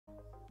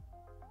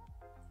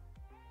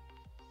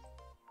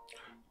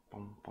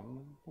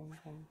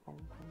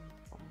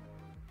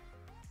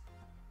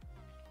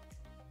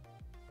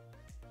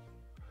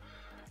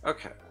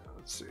Okay,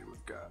 let's see.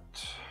 We've got.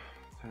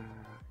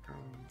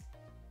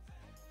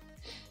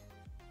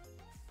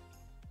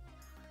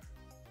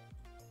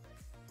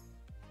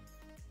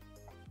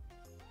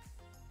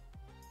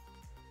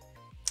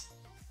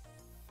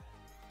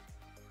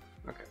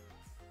 Okay,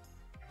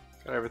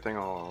 got everything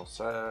all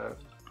set.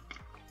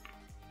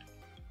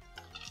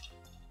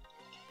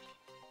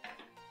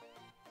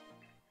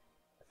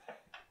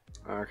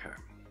 Okay,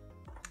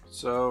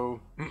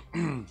 so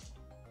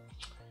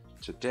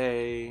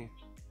today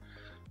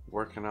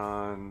working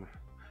on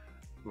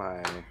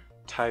my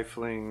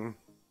Tiefling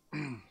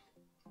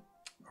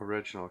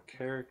original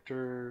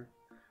character,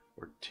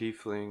 or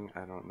Tiefling,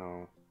 I don't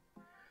know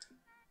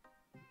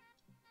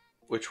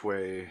which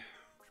way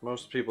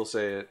most people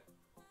say it.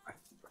 I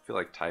feel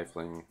like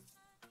Tiefling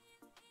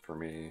for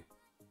me,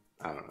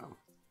 I don't know,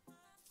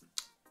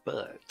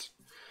 but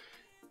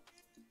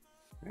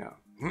yeah.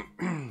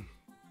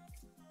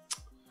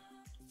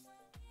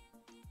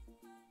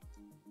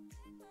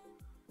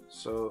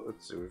 So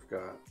let's see, we've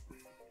got,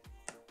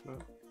 oh,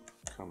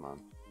 come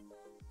on,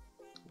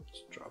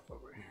 let's drop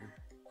over here.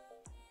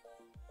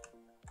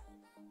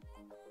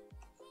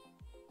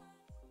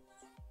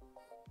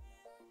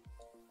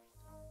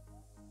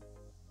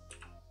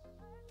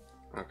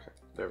 Okay,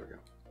 there we go.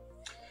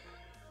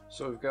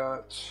 So we've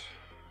got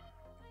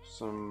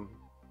some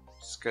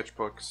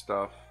sketchbook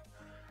stuff.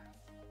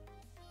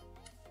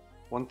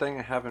 One thing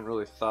I haven't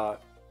really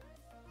thought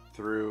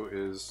through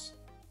is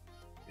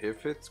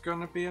if it's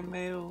gonna be a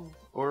male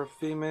or a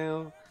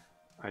female.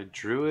 I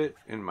drew it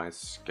in my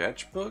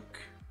sketchbook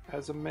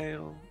as a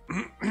male.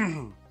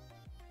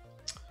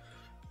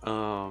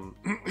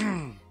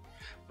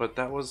 But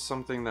that was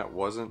something that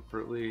wasn't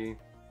really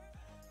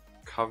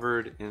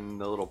covered in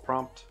the little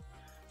prompt,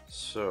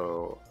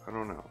 so I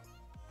don't know.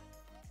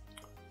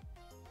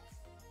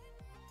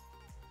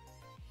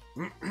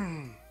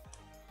 I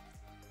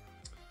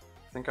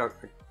think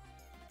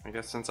I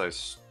guess since I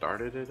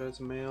started it as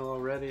male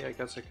already, I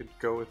guess I could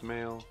go with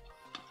male.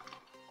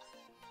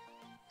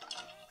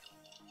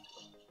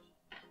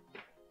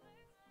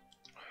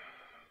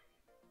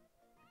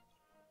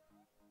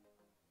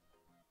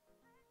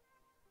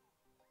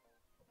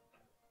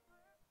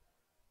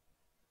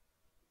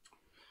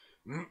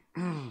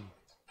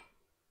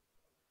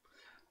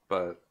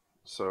 But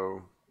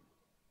so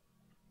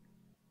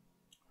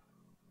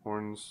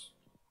horns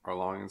are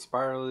long and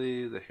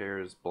spirally, the hair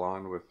is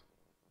blonde with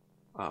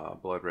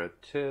blood red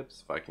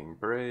tips, Viking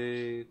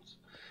braids.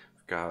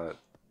 We've got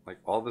like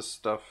all this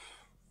stuff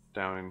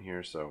down in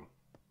here, so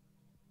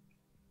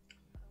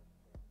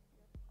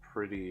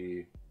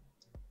pretty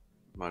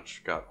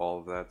much got all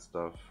of that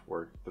stuff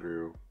worked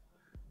through.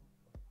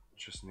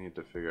 Just need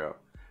to figure out.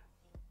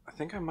 I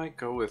think I might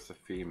go with the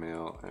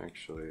female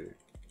actually,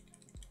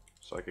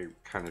 so I could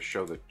kind of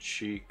show the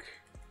cheek,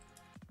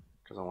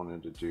 because I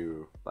wanted to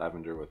do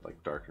lavender with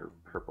like darker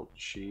purple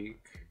cheek.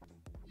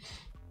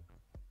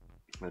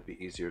 Might be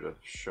easier to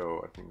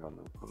show, I think, on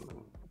the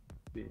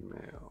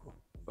female,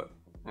 but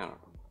I don't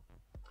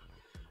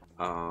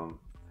know.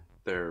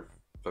 Their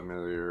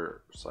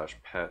familiar slash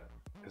pet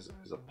is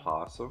a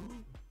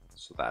possum,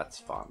 so that's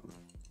fun.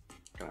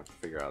 Gonna have to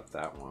figure out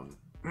that one.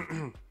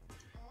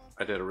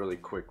 I did a really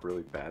quick,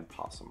 really bad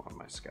possum on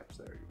my sketch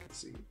there, you can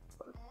see,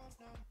 but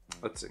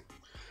let's see.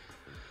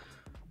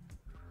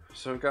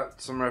 So I've got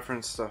some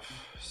reference stuff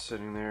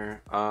sitting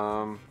there.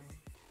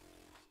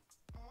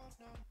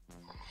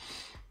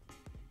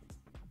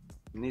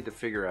 Need to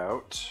figure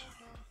out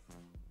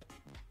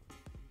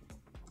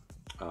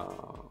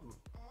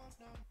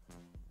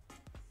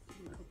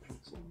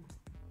pencil.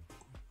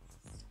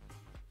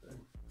 Okay.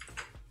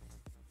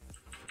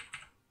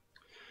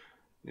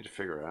 Need to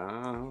figure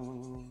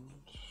out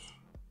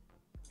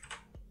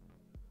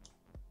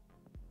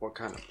what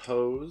kind of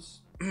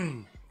pose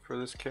for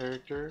this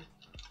character.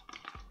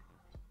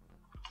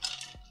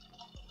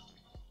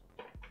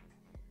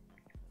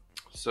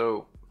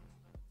 So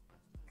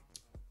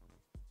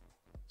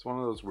it's one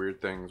of those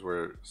weird things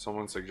where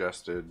someone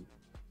suggested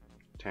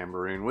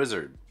tambourine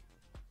wizard,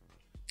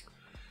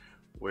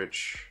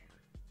 which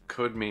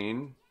could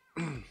mean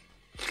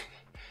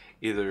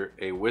either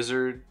a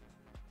wizard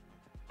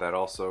that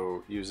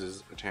also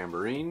uses a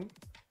tambourine,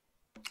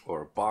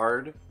 or a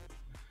bard.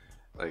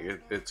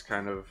 Like it's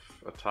kind of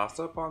a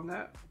toss-up on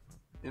that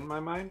in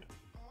my mind.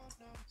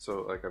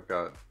 So like I've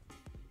got,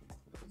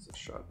 that's a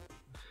shot.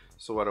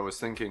 So what I was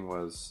thinking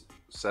was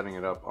setting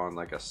it up on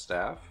like a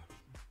staff,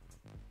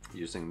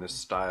 using this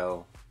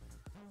style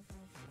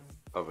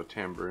of a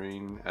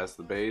tambourine as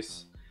the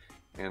base,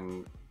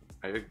 and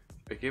I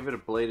gave it a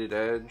bladed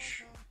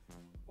edge,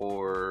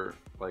 or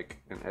like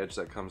an edge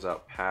that comes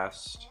out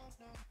past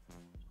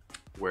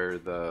where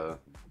the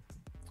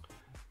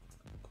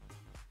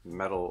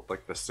metal,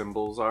 like the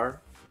cymbals are,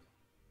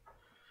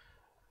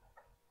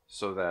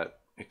 so that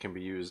it can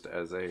be used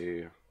as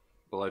a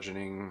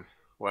bludgeoning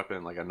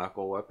weapon, like a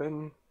knuckle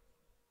weapon,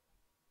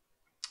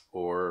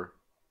 or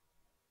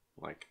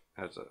like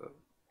as a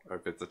or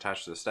if it's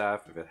attached to the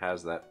staff, if it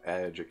has that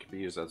edge, it could be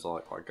used as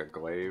like a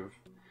glaive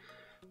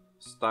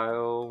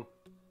style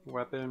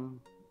weapon.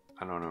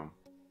 I don't know.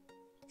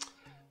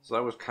 So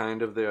that was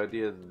kind of the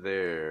idea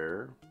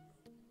there.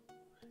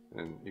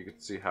 And you can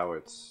see how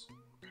it's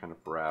kind of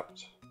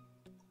wrapped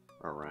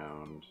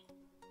around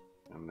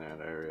in that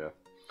area.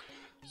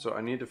 So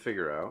I need to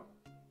figure out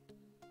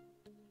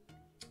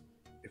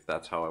if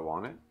that's how I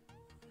want it,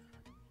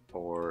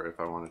 or if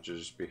I want it to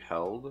just be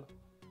held.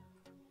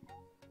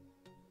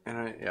 And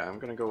I'm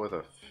gonna go with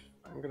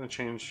I'm gonna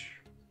change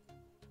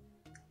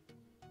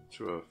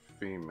to a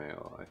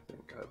female. I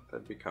think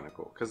that'd be kind of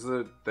cool because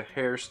the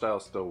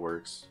hairstyle still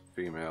works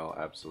female,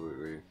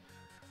 absolutely,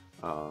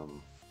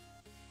 and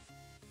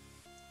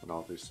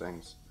all these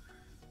things.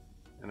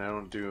 And I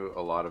don't do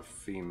a lot of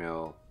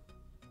female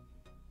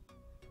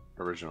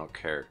original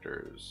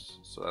characters,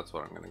 so that's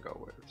what I'm gonna go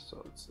with.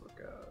 So let's look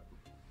at.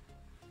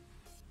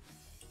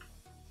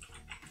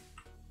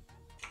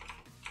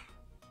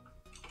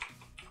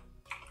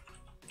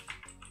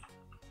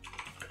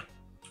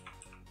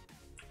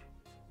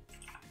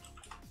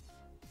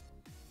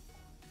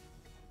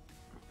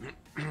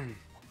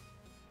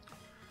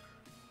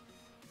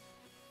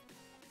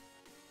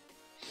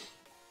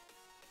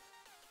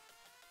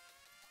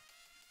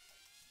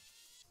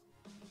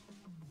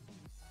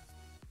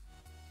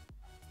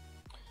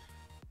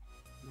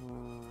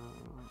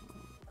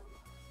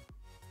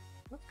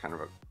 That's kind of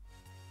a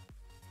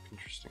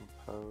interesting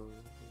pose.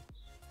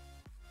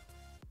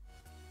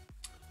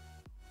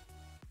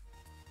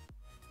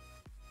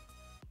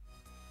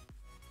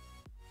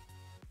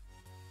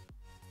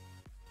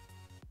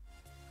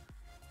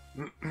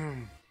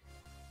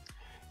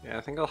 Yeah,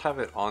 I think I'll have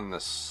it on the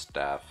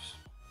staff,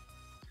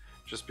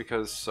 just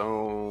because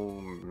so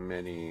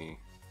many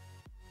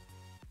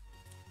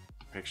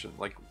depictions,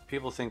 like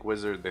people think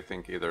wizard, they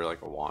think either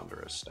like a wand or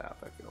a staff,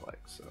 I feel like.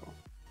 So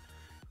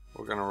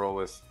we're gonna roll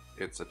with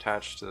it's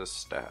attached to the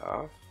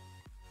staff,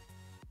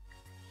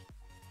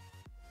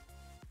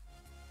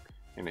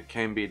 and it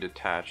can be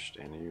detached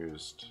and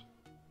used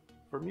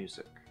for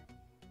music.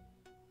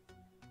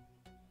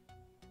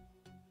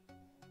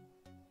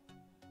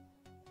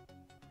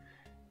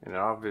 And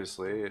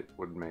obviously it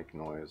would make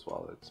noise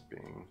while it's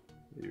being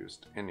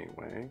used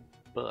anyway,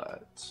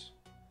 but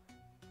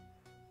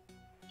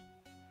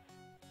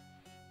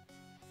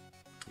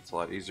it's a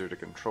lot easier to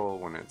control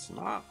when it's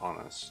not on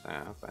a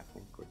staff, I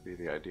think would be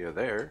the idea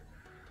there.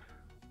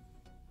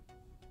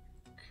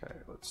 Okay,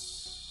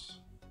 let's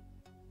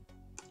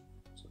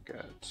look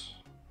at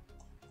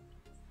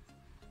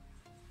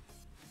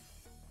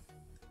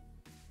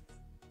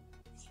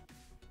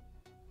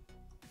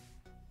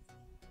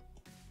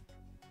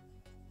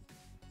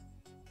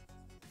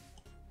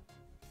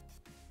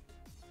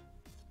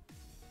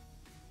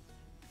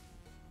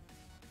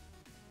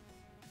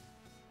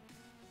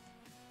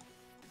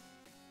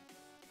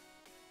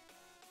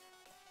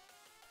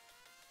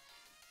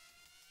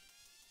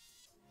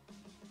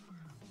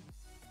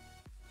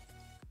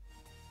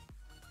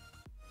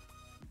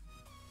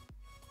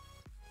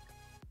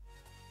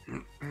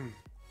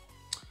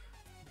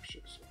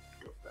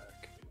go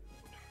back and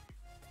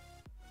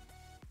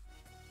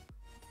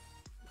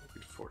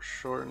maybe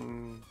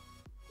foreshorten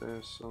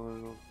this a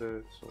little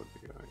bit so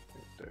it'd be right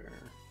there.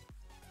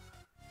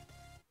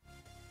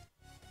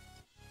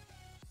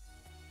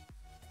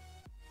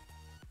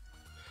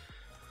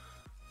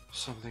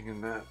 Something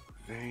in that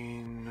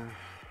vein.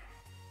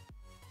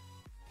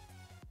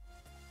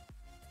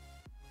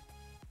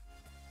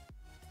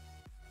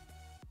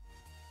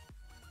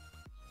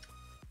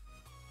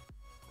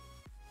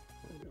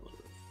 Maybe a little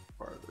bit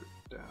farther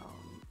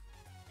down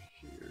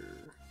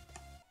here.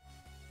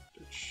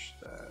 Ditch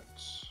that.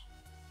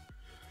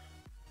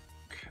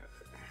 Okay.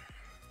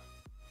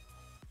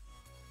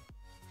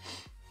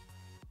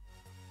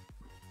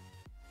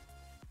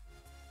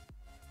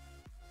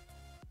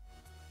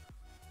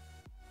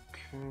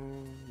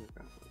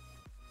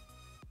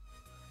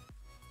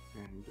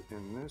 And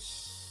in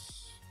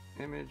this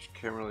image,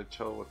 can't really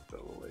tell what the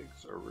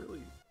legs are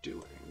really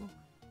doing.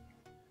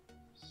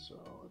 So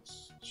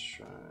let's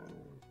try.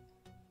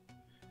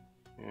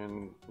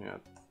 And yeah.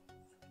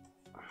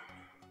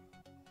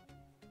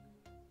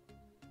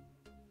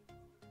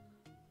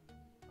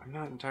 I'm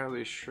not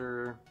entirely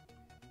sure.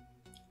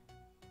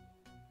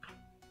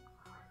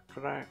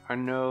 But I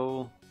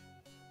know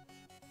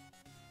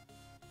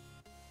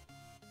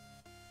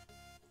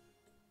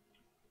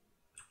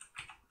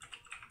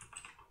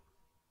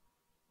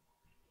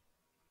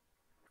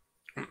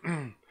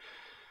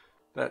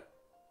that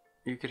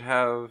you could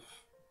have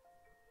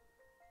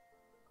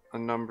a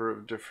number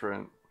of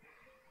different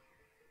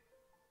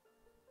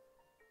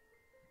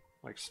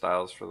like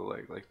styles for the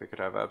leg. Like they could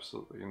have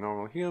absolutely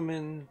normal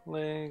human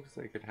legs,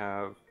 they could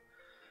have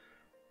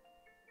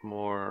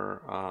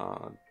more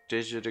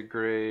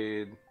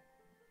digitigrade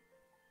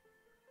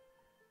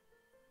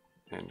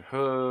and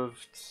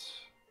hooved.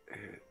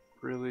 It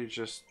really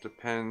just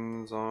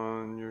depends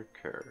on your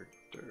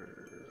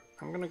character.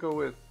 I'm gonna go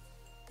with,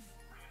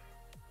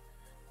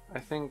 I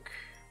think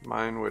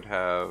mine would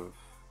have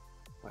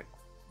like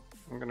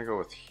I'm gonna go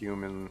with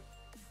human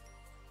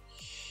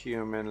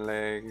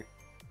leg.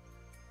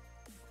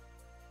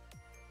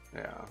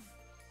 Yeah.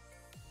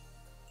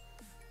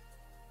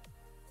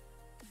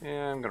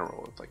 Yeah, I'm gonna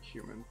roll with like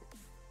human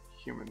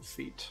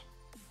feet.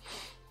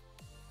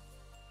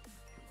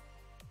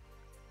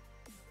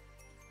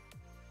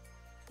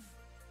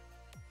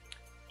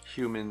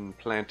 Human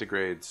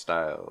plantigrade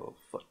style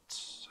foot,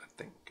 I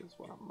think, is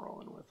what I'm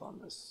rolling with on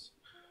this.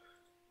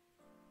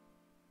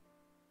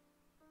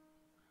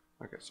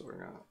 Okay, so we're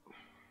gonna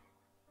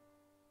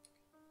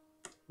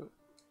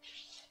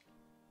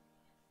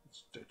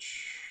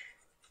stitch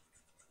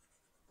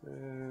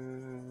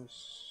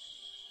this.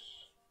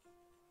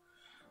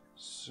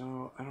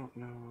 So I don't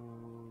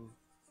know.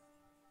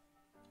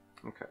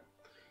 Okay.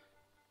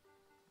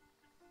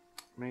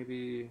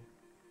 Maybe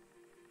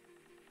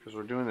because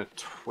we're doing a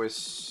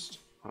twist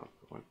up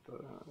with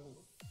the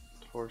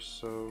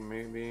torso,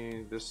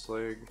 maybe this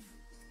leg.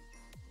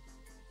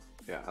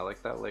 Yeah, I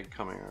like that leg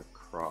coming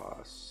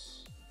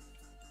across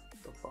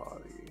the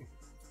body.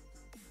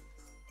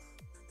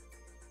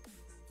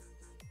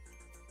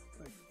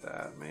 Like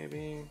that,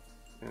 maybe.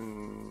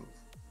 And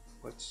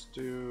let's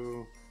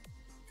do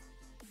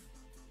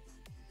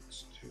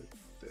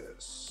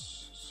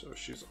this. So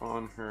she's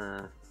on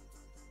her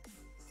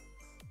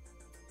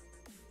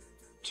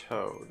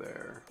toe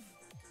there.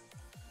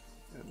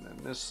 And then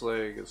this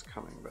leg is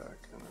coming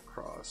back and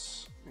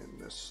across in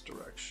this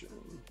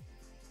direction.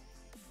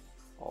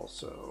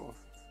 Also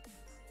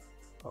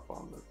up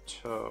on the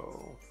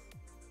toe.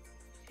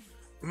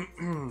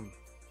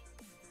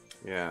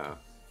 Yeah,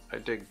 I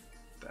dig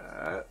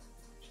that.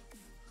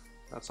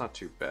 That's not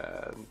too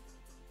bad.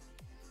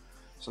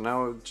 So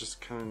now we just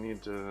kind of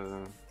need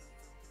to...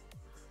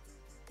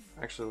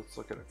 Actually, let's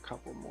look at a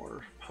couple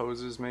more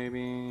poses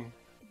maybe.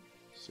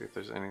 See if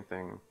there's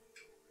anything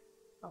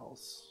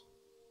else.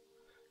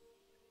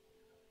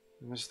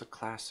 And there's the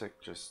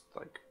classic just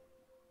like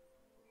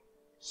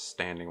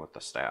standing with the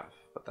staff,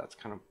 but that's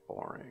kind of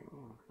boring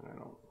and I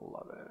don't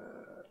love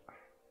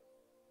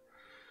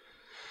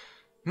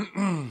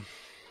it.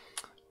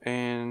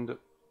 And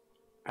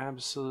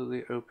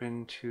absolutely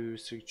open to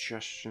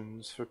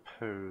suggestions for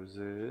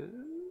poses.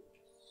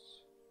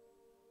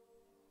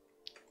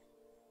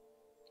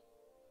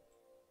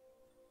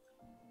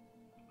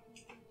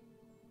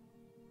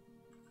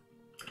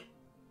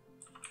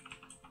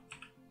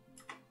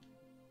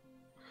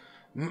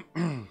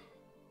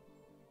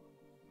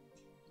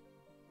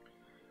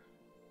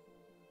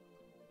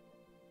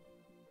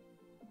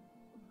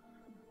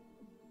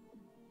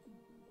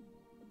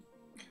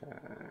 Okay,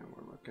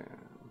 we're looking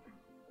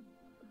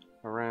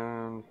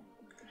around.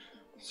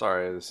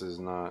 Sorry, this is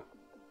not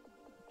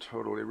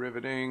totally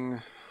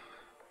riveting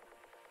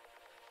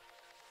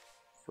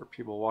for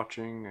people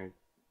watching. I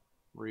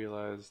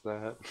realize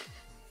that.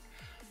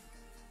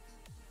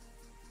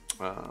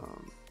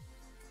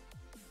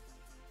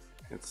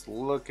 It's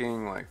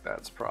looking like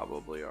that's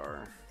probably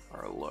our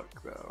look,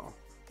 though.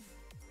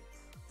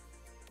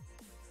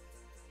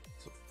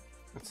 So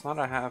it's not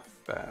a half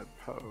bad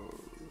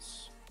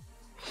pose.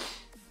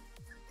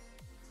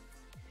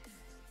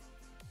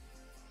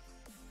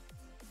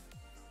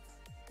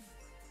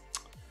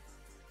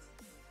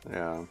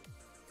 Yeah.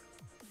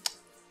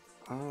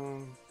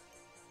 I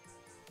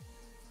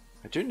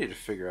do need to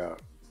figure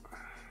out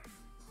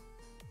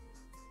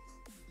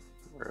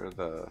where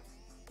the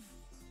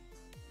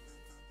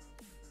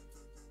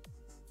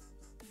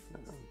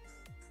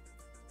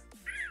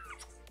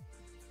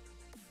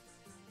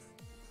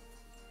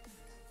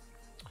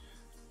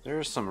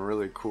there's some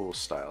really cool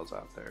styles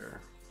out there.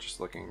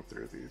 Just looking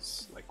through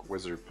these like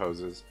wizard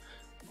poses,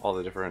 all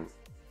the different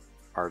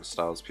art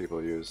styles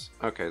people use.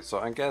 Okay, so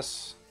I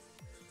guess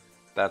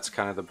that's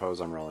kind of the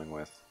pose I'm rolling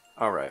with.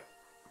 All right,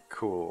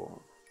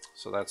 cool.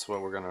 So that's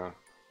what we're gonna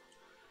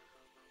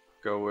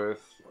go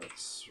with.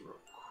 Let's real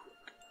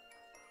quick.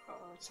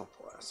 It's not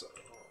the lasso.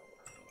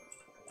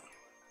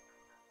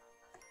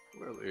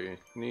 Really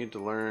need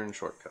to learn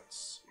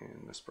shortcuts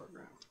in this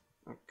program.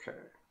 Okay.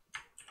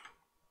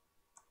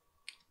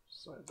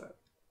 Slide that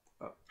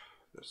up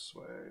this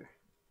way.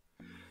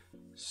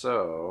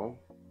 So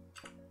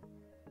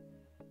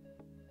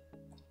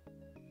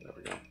there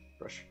we go.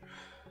 Brush.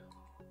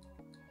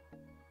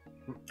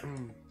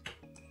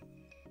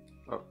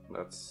 Oh,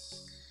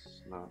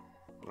 that's not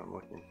what I'm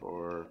looking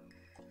for.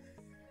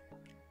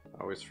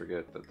 I always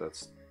forget that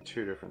that's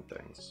two different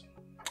things.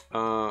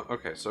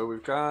 Okay, so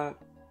we've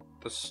got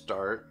the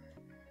start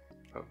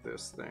of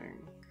this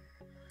thing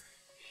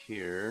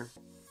here.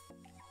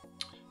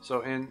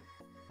 So in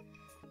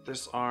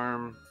this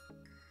arm,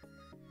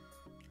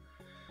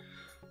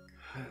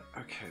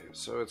 okay,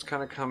 so it's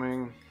kind of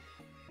coming,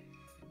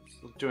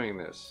 doing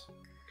this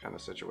kind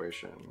of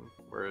situation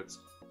where it's,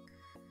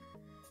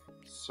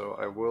 so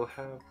I will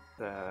have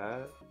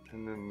that,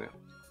 and then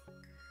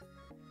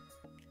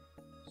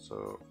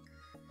so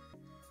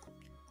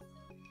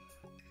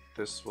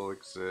this will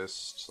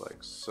exist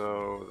like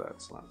so.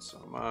 That's not so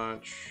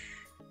much.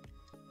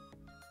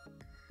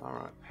 All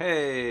right,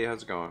 hey,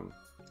 how's it going?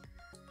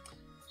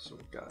 So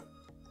we've got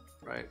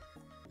right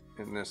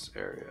in this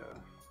area.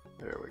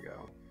 There we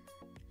go.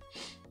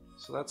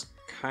 So that's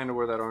kind of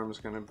where that arm is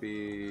going to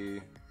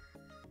be.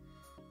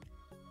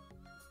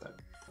 That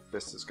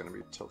fist is going to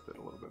be tilted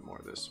a little bit more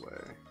this way.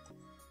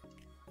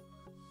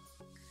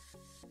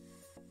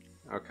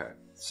 Okay,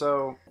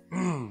 so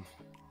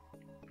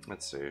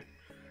let's see.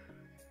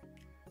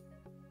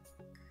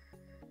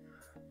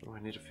 Oh, I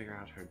need to figure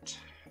out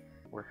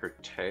where her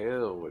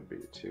tail would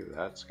be too.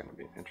 That's going to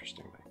be an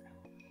interesting thing.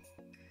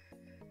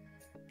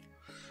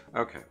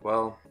 Okay,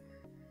 well,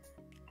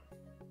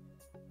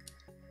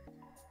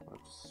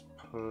 let's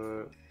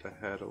put the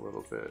head a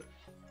little bit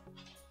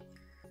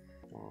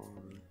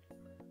on.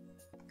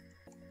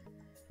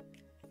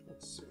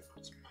 Let's see,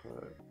 let's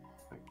put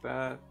like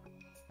that.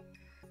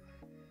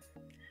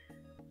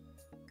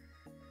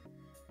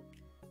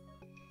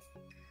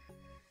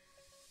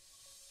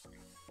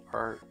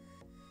 Art.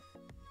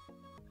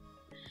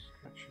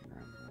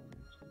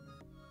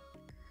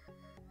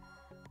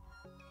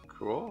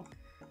 Cool.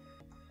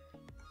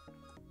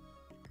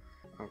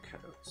 Okay,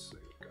 let's see.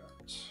 We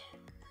got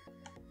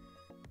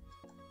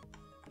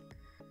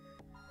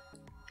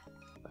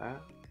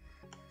that.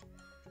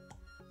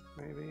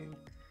 Maybe.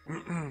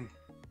 We've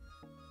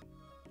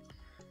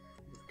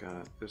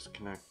got this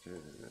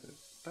connected.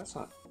 That's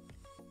not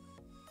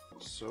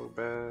so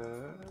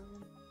bad.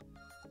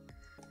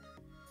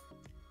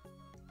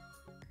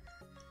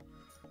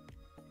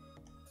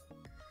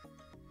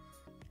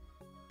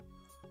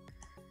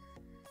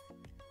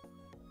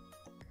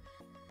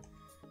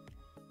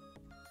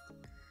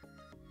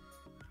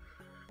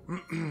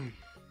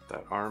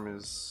 That arm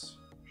is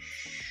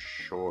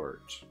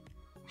short.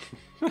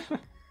 That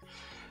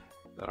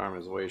arm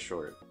is way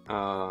short.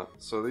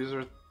 So these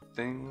are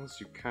things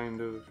you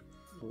kind of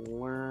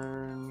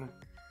learn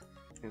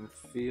and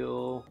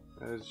feel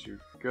as you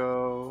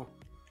go.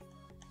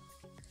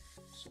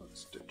 So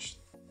let's stitch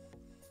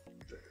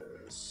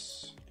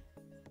this.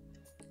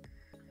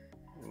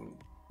 And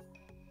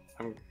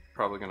I'm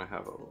probably gonna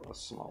have a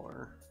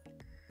smaller,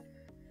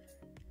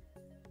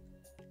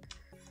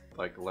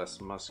 like less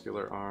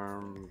muscular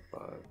arm,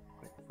 but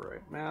like for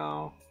right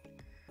now,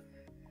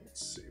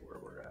 let's see where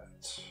we're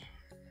at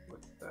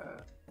with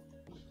that,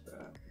 like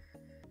that.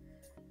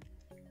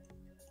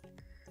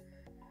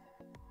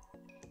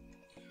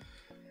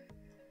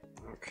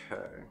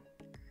 Okay,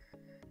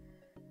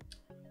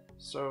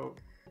 so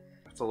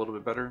that's a little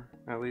bit better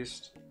at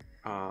least.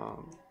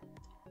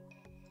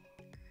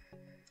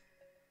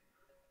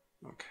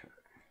 Okay,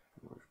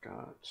 we've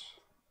got,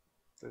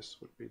 this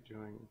would be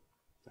doing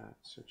that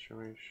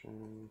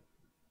situation.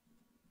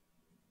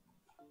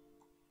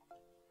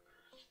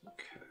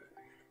 Okay,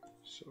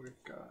 so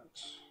we've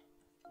got,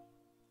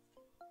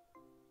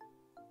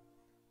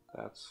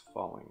 that's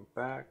falling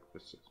back,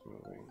 this is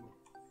moving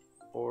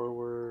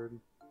forward.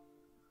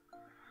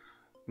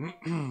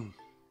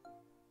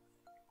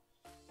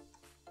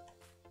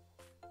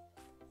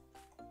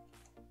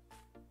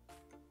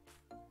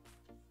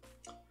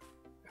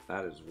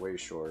 That is way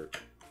short,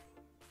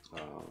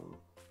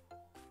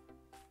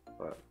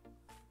 but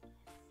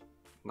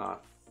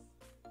not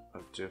a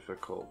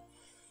difficult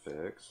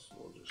fix.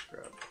 We'll just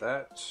grab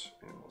that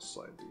and we'll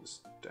slide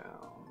these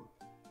down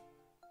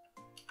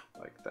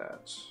like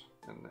that,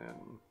 and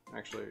then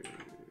actually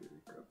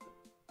grab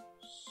it,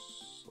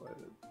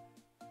 slide it.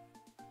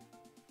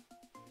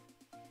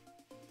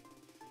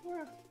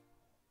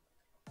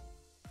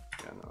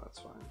 Yeah, no, that's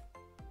fine.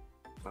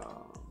 And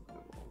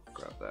we'll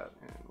grab that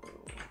and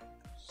we'll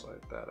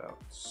slide that out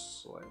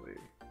slightly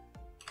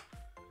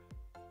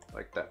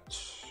like that.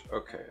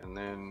 Okay, and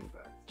then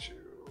back to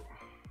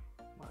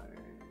my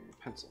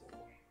pencil.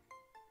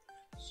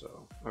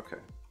 So, okay.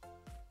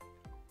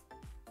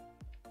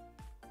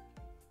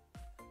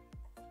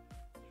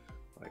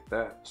 Like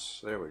that.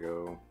 There we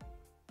go.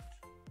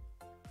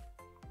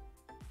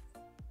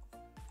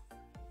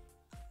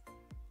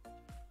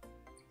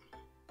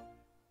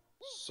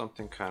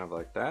 Something kind of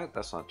like that.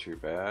 That's not too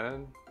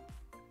bad.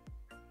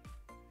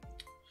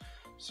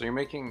 So you're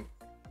making,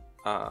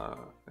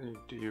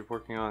 you're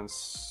working on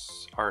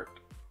art.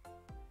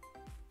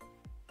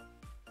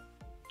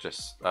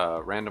 Just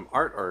random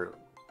art or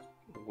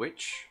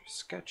witch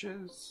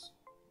sketches?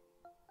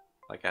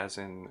 Like as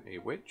in a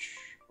witch?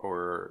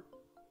 Or...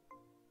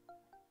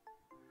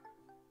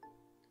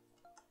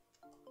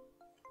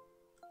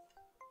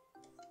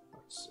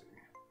 let's see.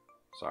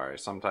 Sorry,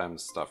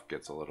 sometimes stuff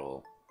gets a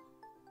little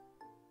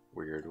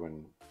weird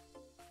when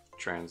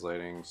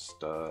translating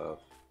stuff.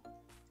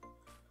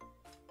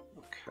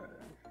 Okay.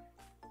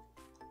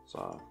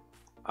 So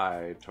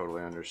I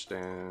totally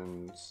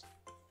understand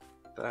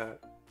that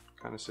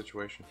kind of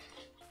situation.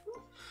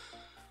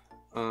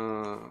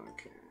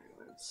 Okay,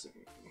 let's see.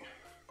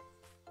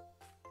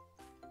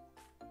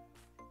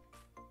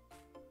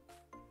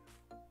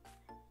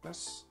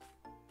 That's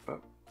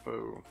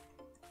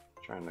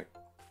trying to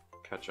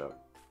catch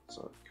up.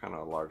 So kind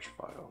of a large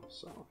file,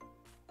 so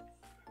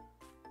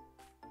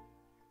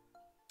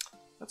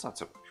that's not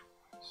so much.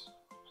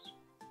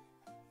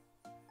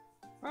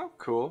 Oh,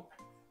 cool.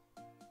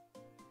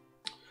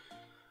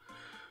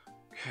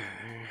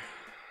 Okay.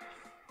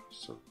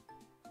 So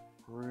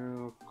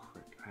real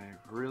quick, I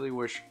really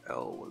wish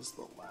L was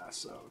the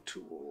lasso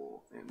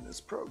tool in this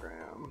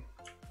program,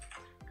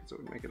 because it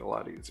would make it a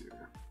lot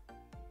easier.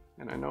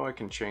 And I know I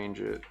can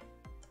change it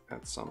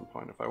at some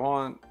point if I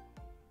want.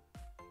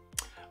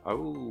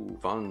 Oh,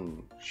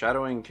 fun.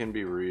 Shadowing can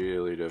be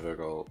really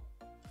difficult.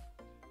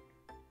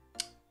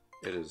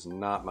 It is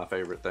not my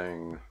favorite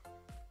thing,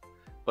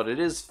 but it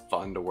is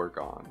fun to work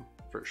on,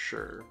 for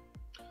sure.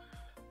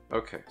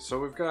 Okay, so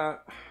we've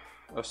got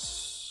a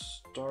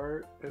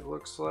start, it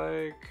looks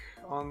like,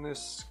 on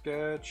this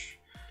sketch.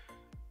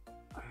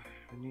 I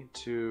need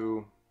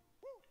to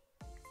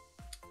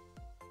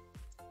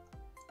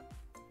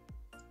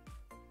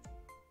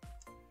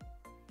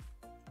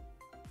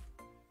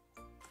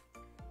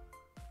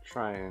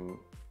try and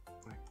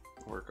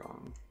work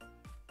on,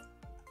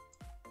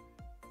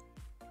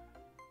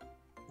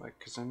 like,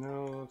 because I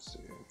know, let's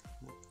see,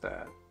 like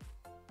that.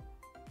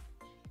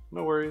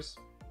 No worries.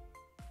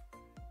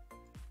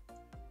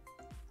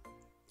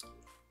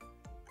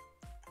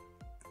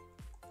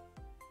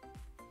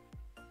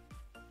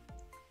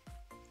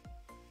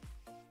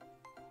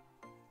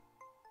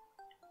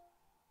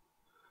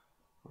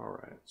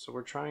 Alright, so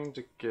we're trying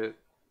to get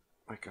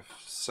like a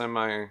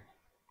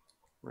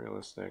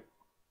semi-realistic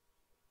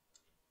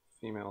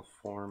female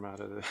form out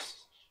of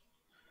this.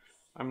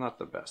 I'm not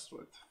the best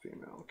with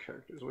female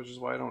characters, which is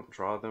why I don't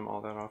draw them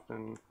all that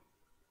often.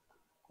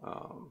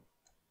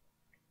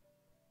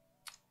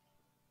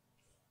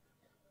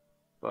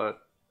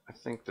 But I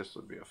think this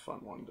would be a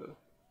fun one to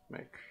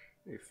make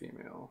a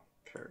female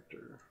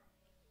character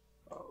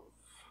of.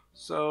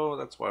 So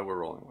that's why we're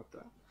rolling with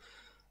that.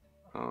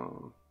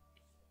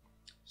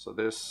 So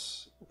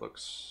this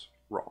looks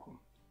wrong,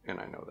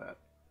 and I know that,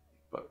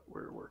 but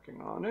we're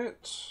working on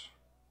it.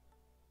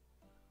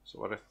 So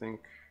what I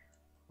think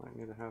might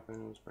need to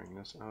happen is bring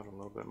this out a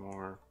little bit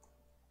more.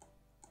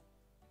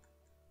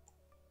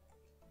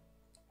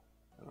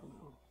 I don't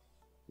know,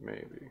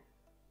 maybe.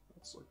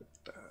 Let's look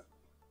at that.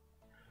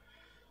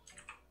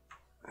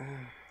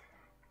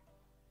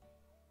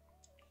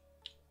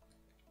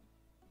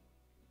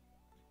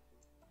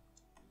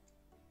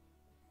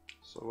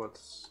 So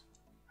what's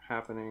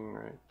happening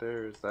right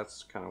there is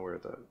that's kind of where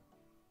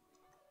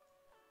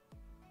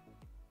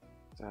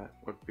that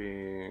would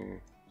be.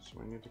 So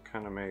we need to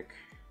kind of make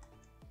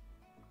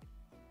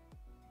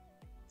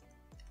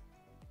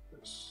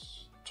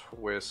this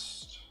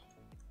twist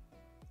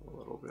a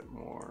little bit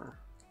more.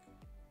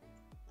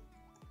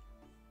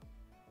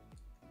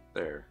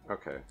 There,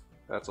 okay,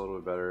 that's a little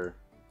bit better.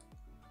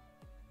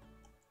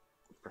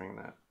 Bring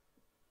that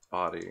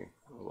body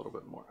a little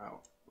bit more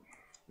out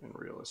and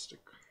realistic.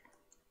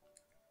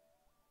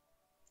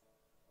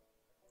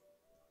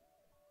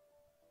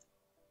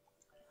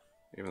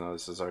 Even though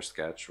this is our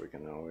sketch, we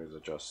can always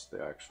adjust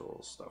the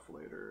actual stuff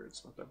later.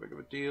 It's not that big of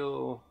a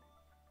deal.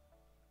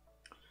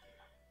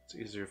 It's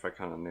easier if I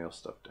kind of nail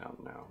stuff down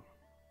now.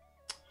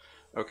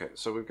 Okay,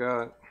 so we've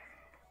got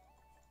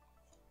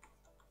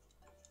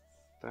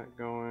that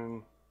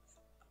going.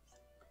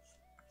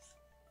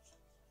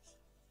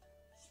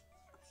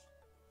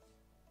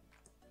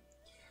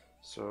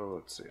 So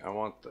let's see, I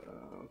want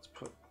let's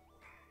put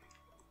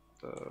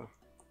the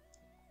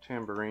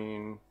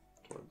tambourine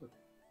toward the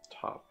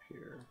top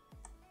here.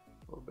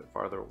 A little bit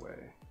farther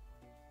away.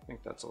 I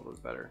think that's a little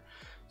bit better.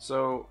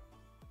 So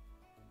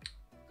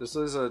this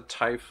is a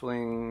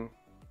Tiefling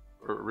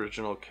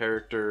original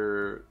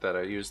character that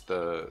I used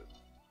the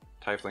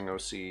Tiefling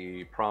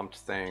OC prompt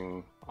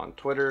thing on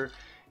Twitter,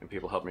 and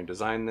people helped me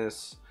design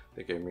this.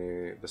 They gave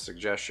me the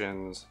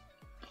suggestions.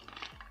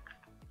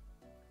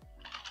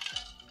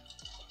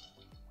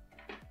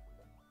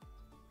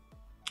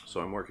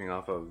 So I'm working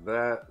off of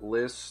that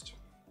list.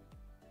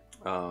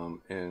 And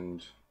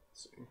let's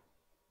see,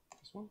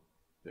 this one?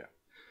 Yeah.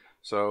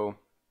 So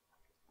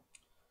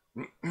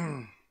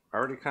I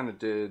already kind of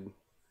did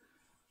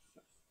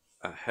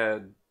a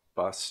head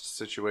bust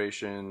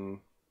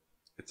situation.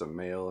 It's a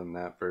male in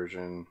that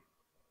version.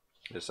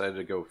 I decided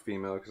to go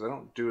female because I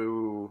don't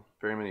do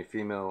very many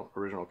female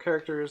original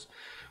characters,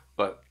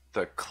 but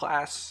the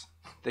class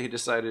they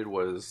decided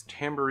was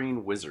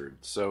Tambourine Wizard.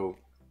 So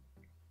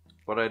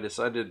what I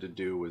decided to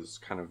do was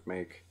kind of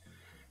make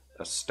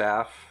a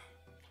staff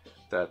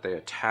that they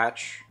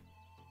attach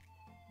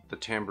the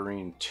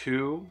tambourine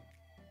to,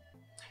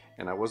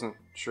 and I wasn't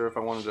sure if I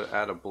wanted to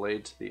add a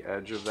blade to the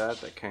edge of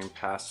that came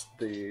past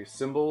the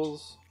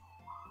cymbals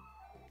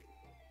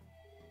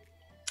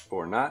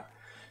or not,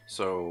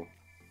 so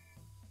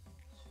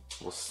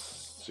we'll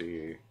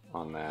see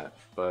on that.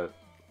 But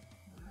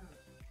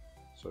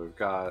so we've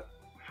got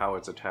how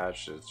it's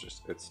attached.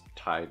 It's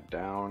tied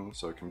down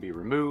so it can be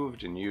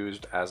removed and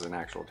used as an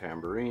actual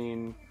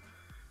tambourine.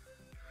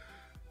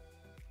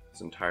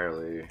 It's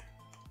entirely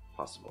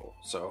possible.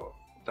 So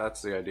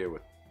that's the idea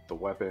with the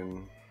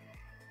weapon.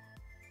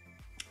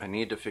 I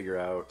need to figure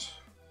out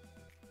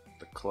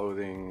the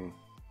clothing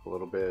a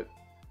little bit.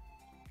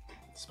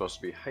 It's supposed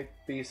to be hype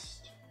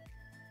beast.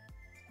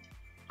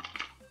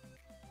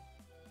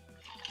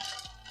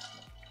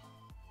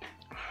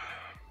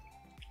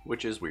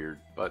 which is weird,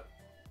 but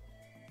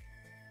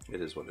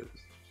it is what it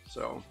is.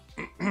 So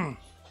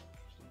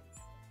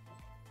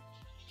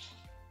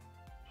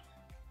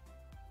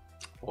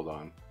hold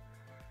on.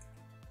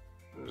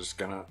 I'm just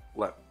gonna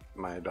let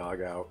my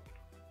dog out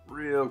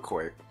real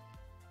quick.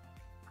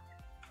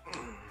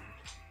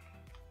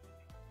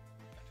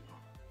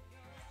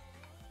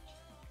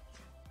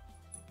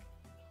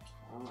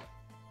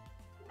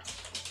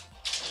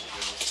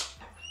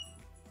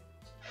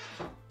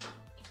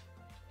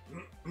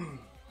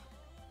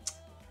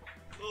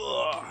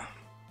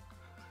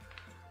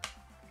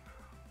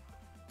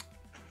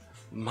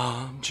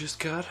 Mom just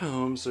got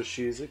home, so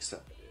she's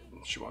excited.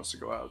 She wants to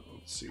go out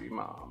and see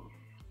Mom.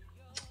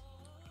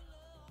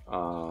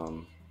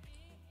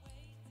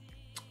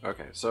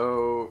 Okay,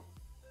 so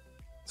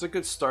it's a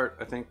good start,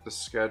 I think, the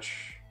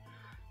sketch.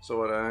 So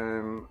what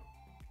I'm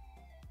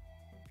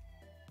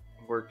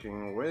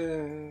working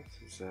with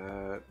is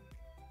that,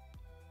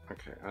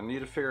 okay, I need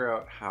to figure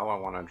out how I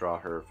want to draw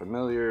her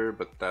familiar,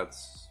 but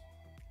that's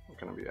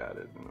going to be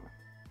added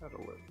at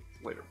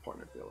a later point,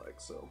 I feel like.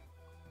 So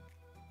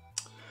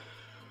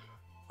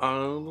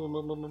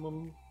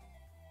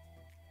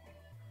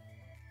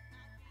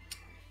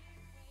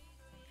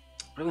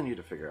really need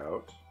to figure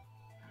out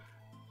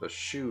the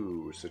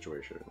shoe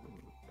situation.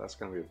 That's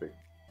going to be a big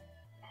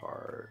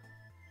part.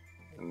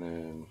 And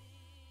then,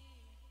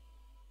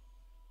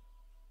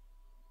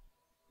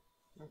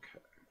 okay.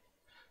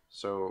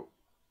 So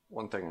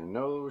one thing I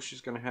know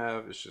she's going to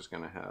have is she's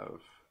going to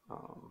have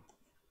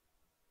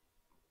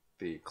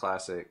the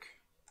classic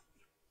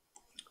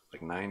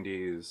like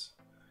 90s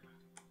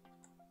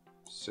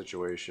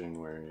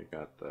situation where you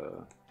got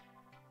the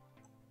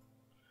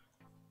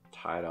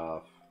tied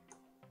off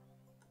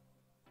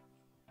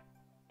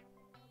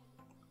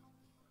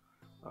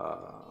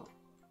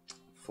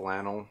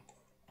flannel,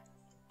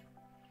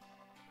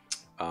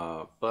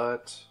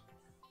 but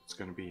it's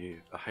gonna be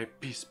a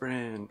Hypebeast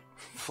brand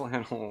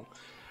flannel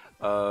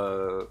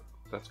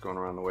that's going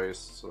around the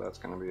waist, so that's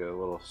gonna be a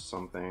little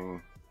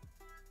something.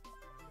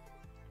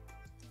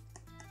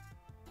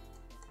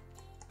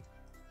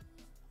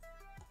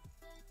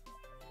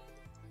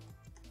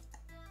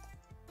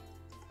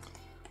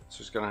 So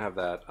she's gonna have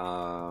that.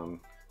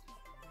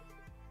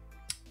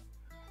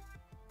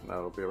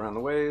 That'll be around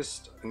the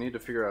waist. I need to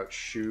figure out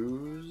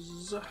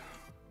shoes.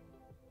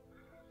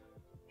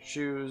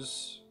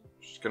 Shoes.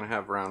 She's gonna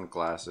have round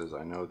glasses.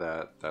 I know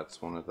that.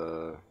 That's one of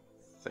the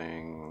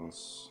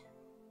things.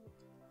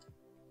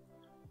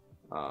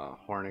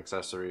 Horn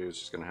accessories.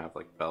 She's gonna have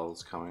like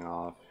bells coming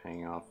off,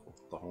 hanging off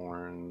the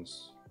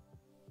horns.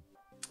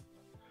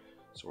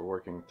 So we're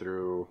working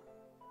through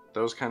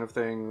those kind of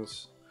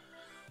things.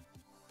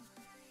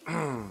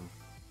 I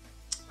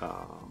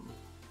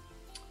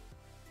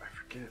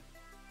forget.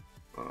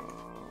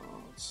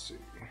 Let's see.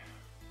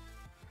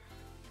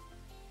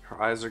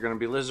 Her eyes are going to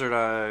be lizard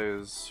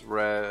eyes,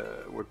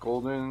 red with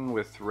golden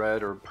with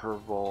red or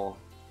purple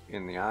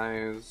in the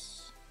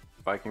eyes.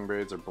 Viking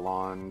braids are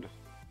blonde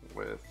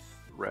with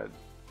red,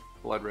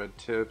 blood red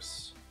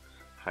tips.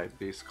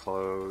 Hypebeast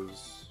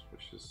clothes,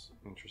 which is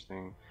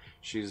interesting.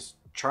 She's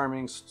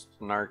charming,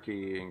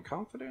 snarky, and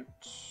confident.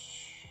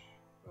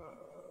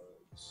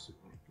 Let's see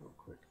real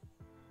quick.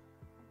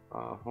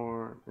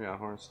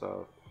 Horn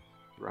stuff.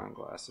 Round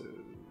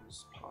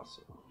glasses,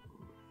 possum.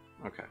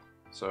 Okay,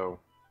 so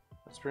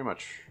that's pretty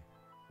much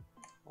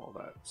all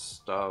that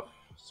stuff.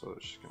 So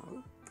she's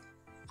gonna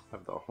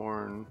have the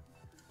horn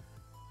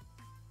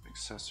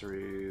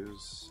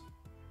accessories.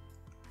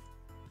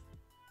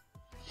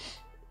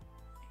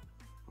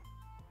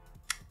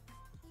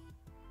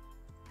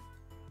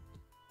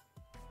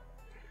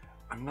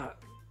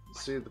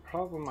 See, the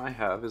problem I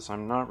have is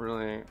I'm not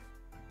really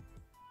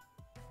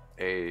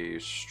a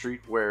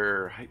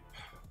streetwear hype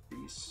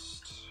beast.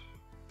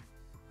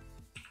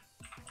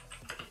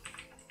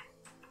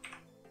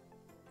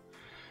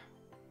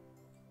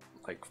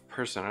 Like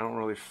person, I don't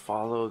really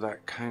follow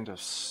that kind of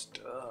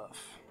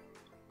stuff.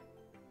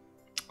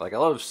 Like I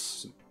love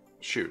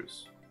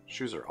shoes.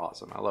 Shoes are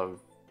awesome. I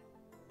love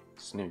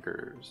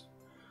sneakers.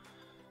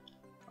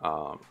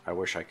 I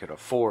wish I could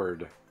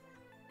afford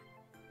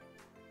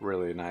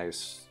really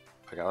nice.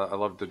 Like I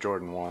love the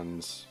Jordan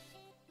 1's.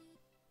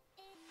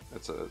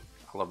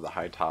 I love the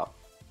high top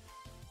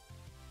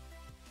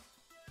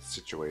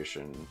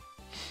situation.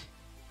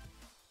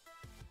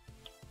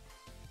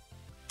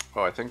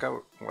 Oh, I think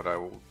what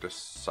I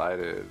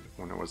decided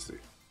when it was the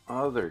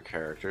other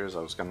characters, I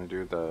was gonna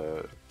do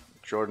the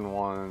Jordan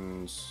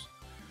 1's,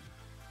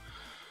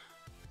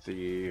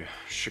 the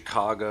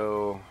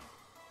Chicago,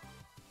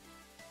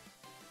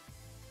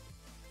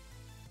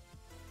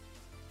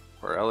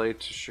 or LA to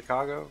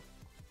Chicago?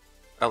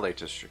 LA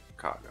to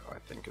Chicago, I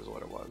think is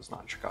what it was,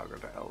 not Chicago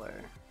to LA.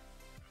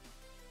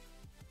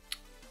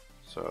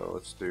 So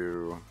let's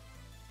do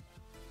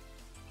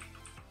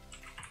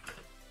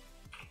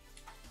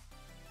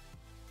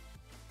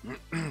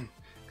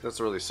that's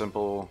a really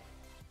simple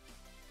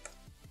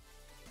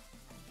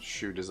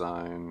shoe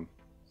design.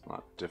 It's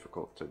not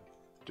difficult to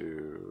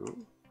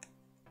do.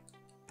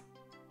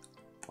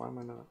 Why am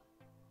I not?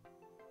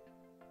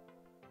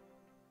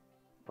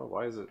 Oh,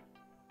 why is it?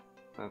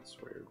 That's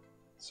weird.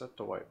 Set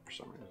to white for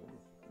some reason.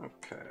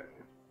 Okay.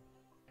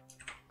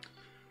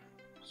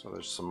 So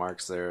there's some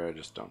marks there, I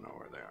just don't know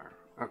where they are.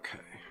 Okay.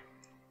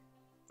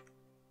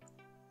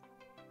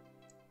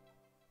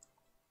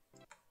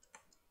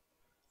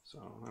 So,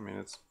 I mean,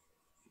 it's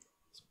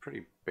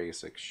pretty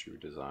basic shoe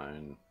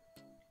design.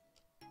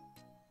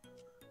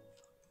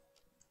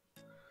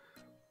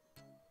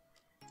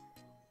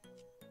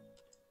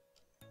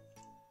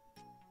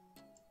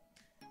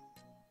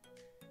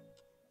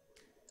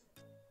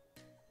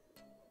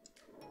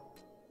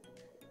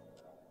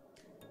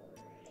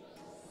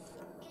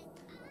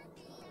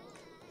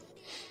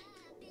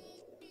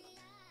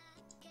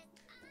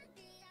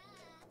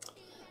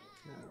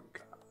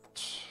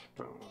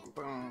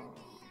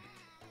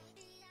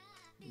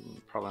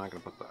 Probably not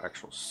going to put the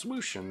actual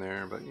swoosh in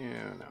there, but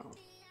yeah, no.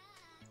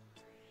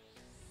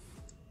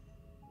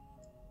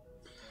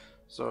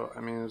 So, I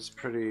mean, it's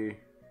pretty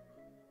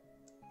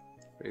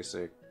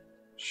basic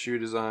shoe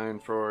design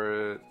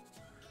for it.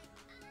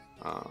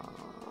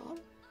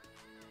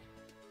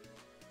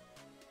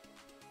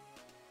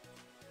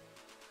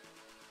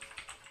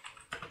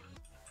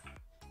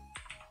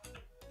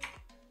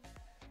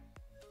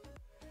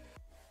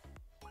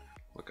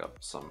 Look up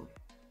some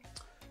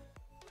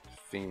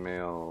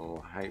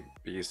female hype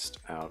beast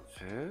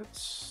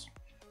outfits.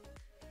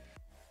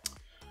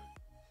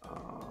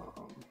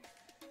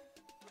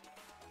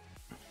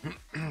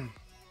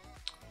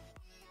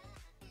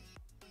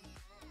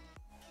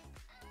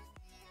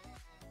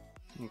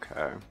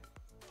 Okay.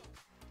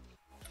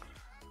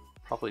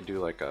 Probably do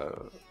like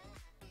a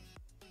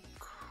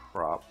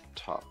crop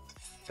top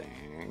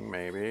thing,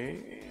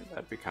 maybe.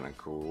 That'd be kind of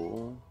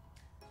cool.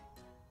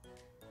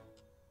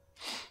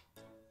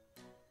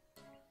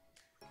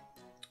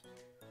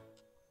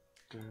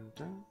 Dun,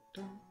 dun,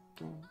 dun,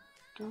 dun,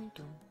 dun,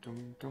 dun,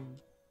 dun, dun.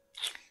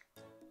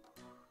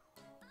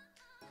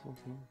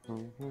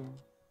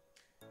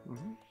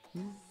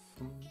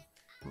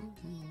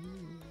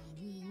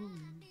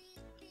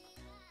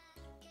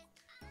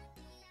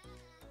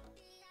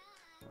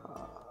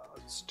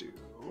 Let's do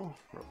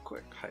real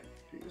quick height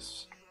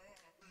piece.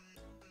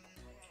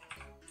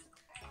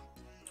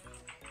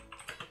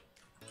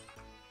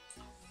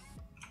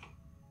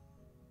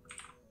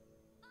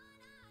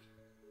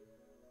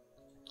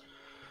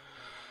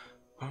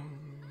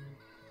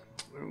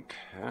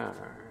 Okay.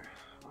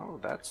 Oh,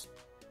 that's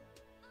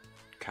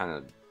kind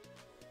of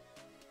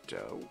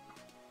dope.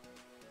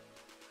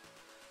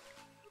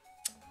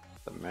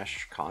 The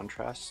mesh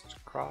contrast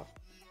crop.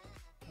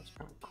 That's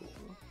kind of cool.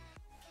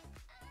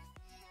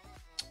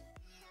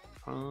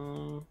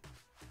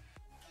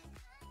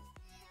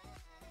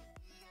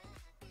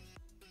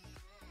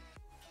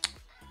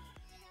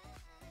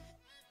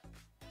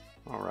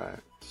 All right.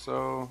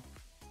 So,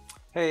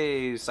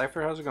 hey,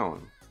 Cypher, how's it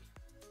going?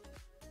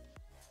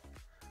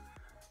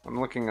 I'm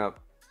looking up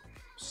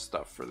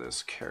stuff for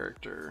this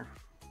character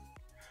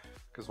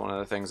because one of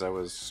the things I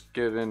was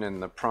given in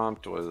the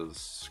prompt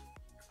was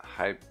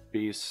hype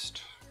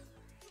beast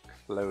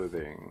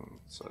clothing,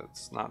 so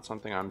it's not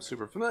something I'm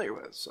super familiar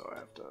with, so I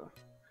have to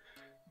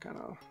kind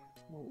of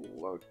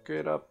look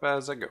it up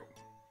as I go.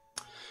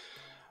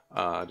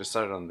 I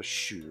decided on the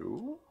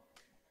shoe,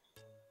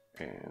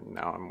 and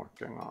now I'm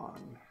working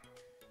on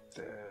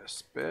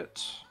this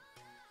bit.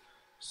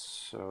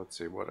 So let's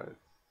see what I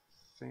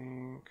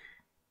think.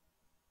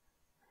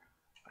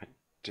 I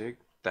dig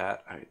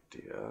that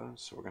idea,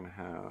 so we're gonna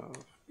have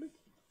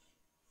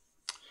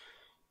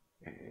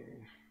a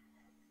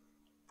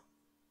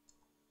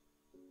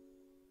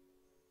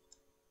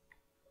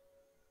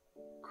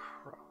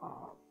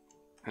crop,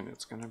 and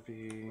it's gonna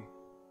be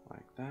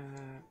like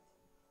that,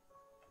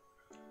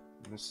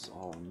 and this is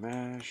all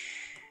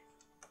mesh.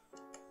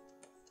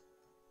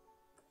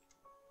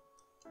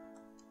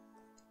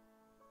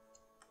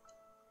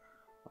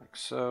 Like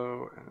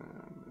so,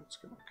 and it's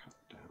gonna cut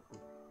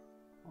down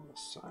on the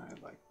side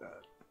like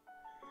that,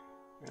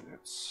 and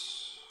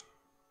it's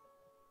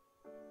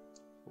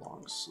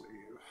long sleeve.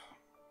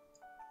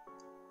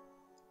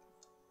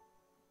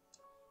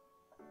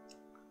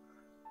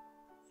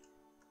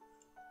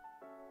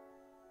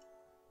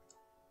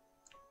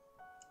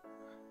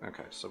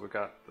 Okay, so we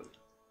got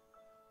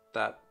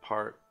that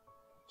part.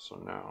 So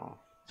now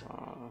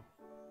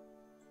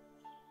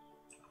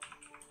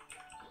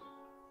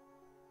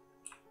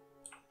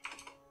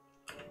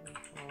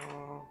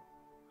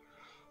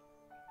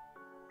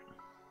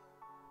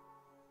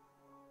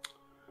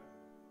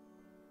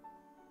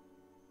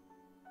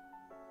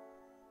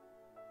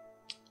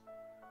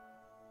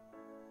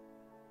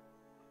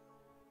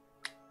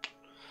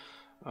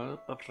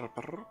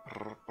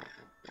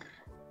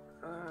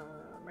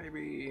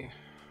maybe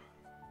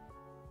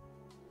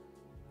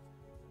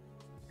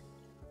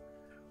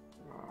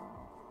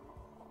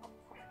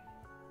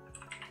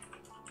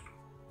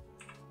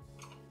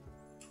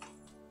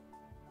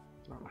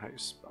I don't know how you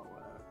spell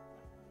that.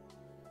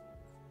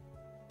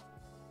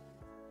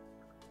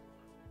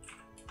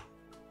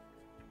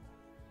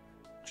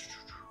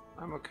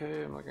 I'm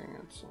okay. I'm looking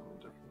at some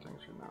different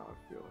things right now. I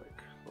feel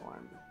like the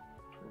line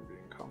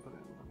being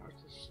confident.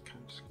 Narcissist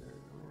kind of scary.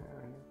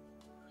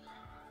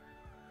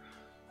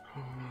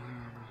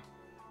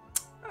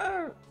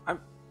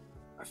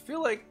 I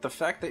feel like the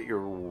fact that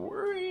you're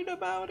worried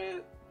about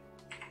it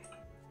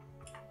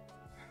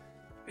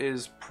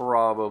is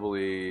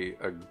probably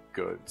a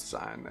good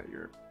sign that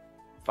you're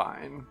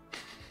fine.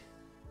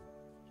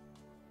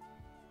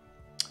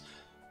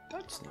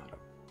 That's not a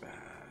bad.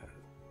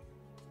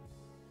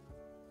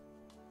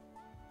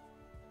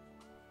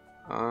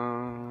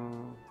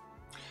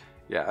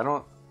 Yeah,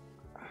 I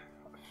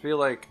feel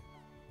like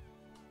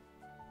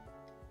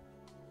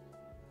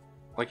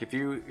if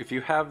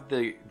you have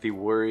the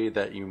worry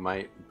that you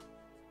might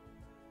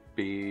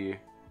be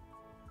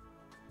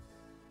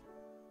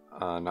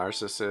a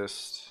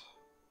narcissist,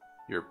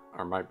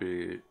 or might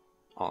be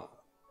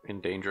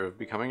in danger of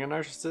becoming a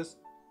narcissist,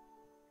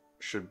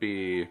 should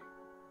be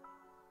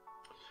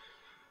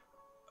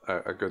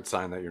a good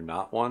sign that you're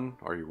not one,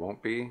 or you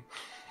won't be.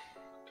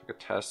 Took a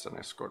test and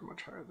I scored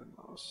much higher than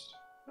most.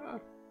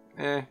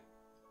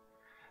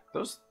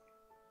 Those,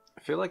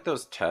 I feel like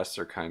those tests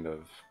are kind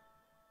of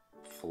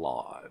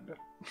flawed.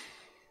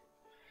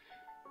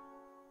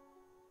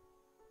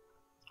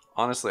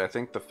 Honestly, I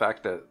think the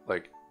fact that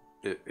like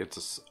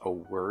it's a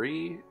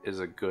worry is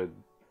a good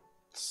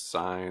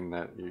sign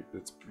that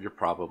you're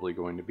probably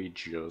going to be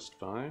just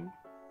fine.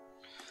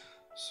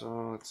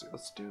 So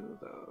let's do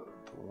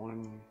the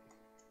one.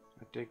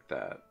 I dig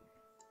that.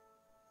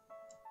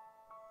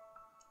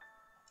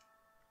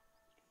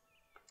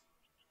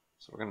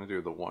 So we're gonna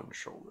do the one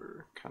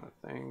shoulder kind of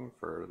thing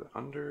for the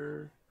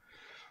under.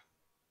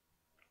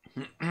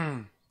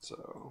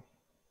 So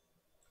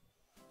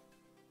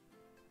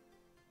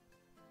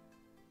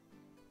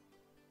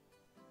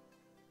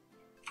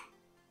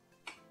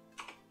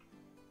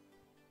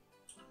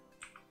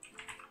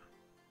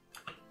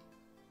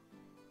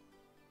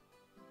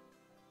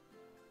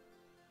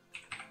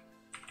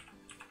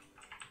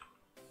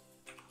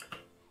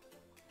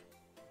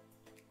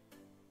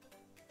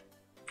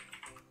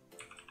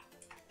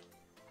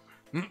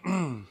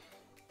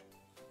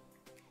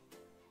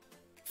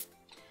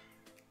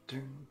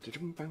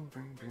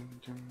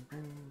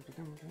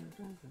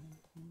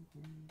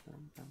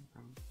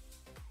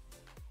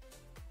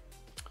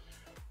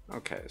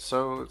okay,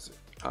 so it's,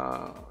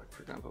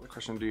 for example, the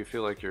question: do you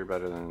feel like you're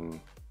better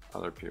than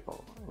other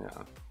people?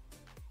 Yeah.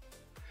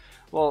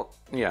 Well,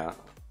 yeah.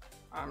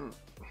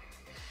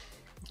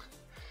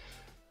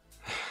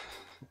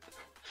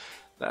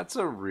 That's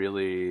a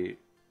really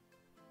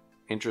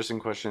interesting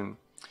question,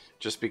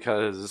 just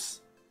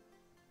because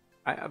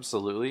I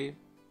absolutely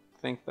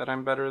think that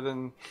I'm better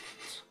than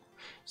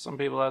some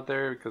people out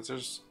there, because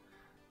there's,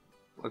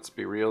 let's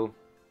be real,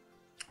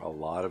 a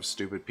lot of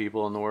stupid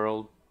people in the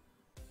world,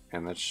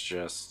 and that's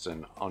just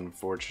an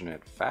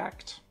unfortunate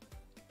fact.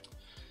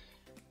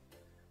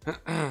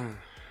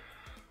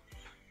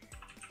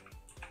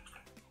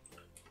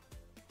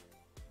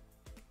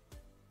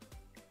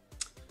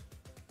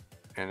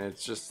 And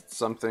it's just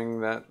something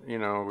that, you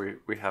know,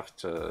 we have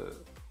to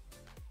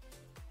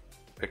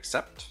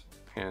accept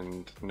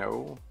and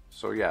know.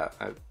 So yeah,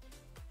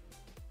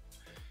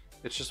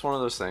 it's just one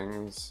of those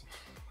things,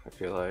 I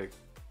feel like.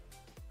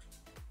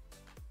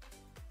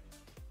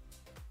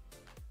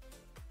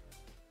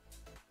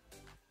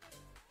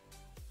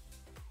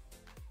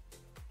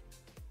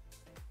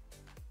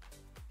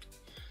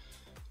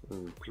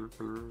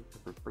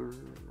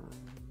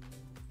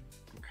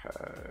 Okay.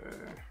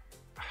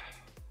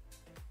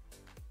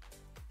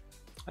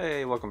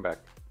 Hey, welcome back.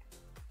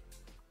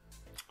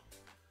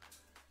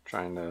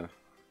 Trying to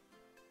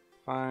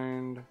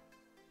find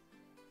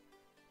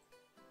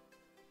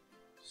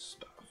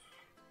stuff.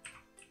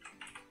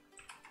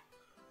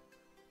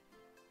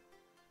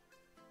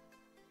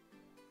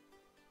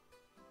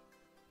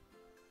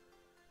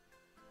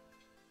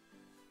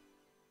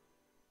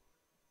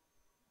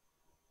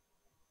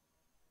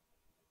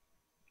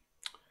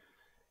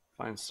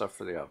 Find stuff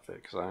for the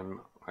outfit, because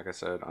I'm, like I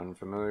said,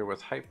 unfamiliar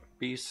with hype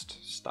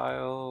beast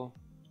style.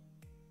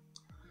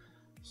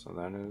 So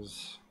that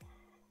is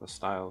the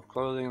style of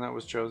clothing that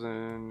was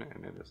chosen,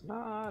 and it is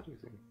not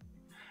easy.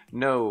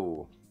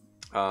 No.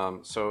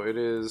 So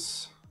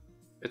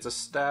it's a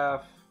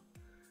staff,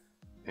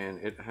 and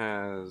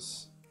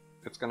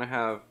it's gonna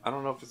have, I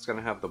don't know if it's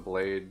gonna have the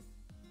blade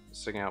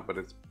sticking out, but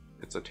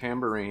it's a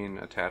tambourine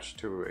attached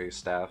to a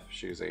staff.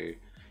 She's a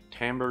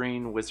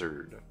tambourine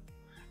wizard.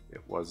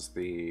 It was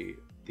the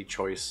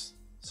choice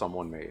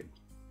someone made.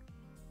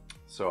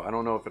 So I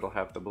don't know if it'll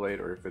have the blade,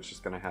 or if it's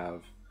just gonna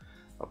have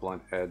a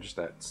blunt edge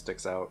that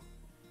sticks out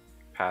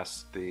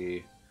past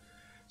the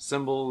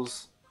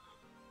symbols.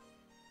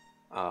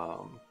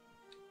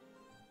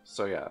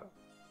 So yeah,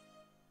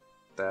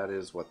 that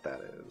is what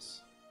that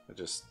is. I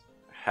just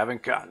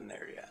haven't gotten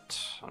there yet,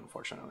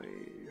 unfortunately.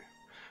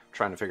 I'm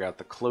trying to figure out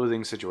the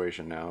clothing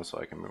situation now so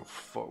I can move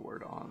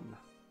forward on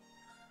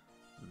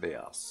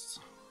this.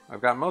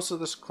 I've got most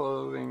of this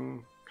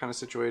clothing kind of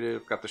situated.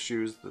 I've got the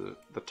shoes,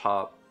 the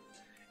top.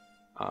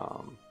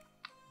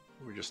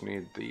 We just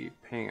need the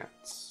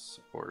pants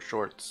or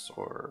shorts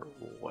or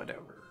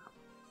whatever.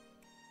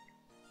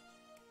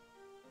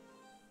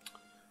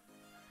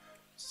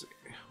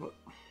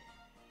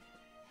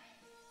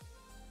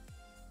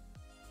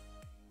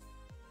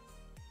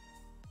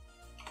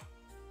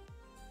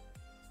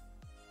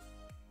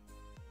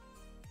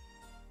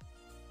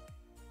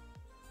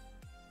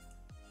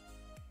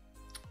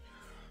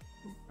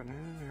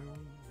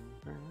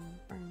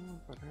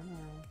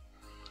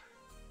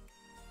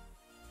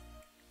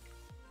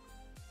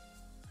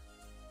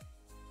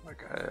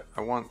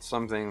 I want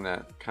something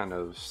that kind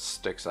of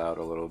sticks out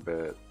a little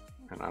bit,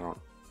 and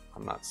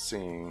I'm not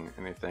seeing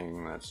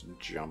anything that's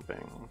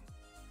jumping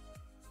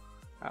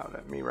out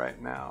at me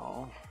right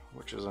now,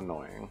 which is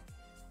annoying.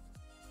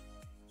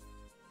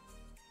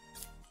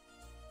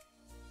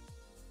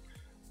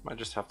 Might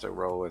just have to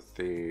roll with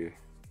the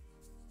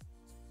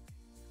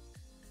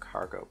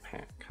cargo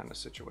pant kind of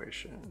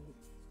situation.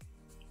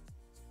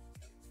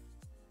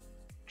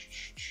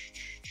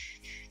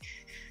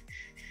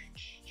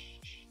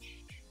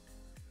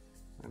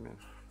 I mean,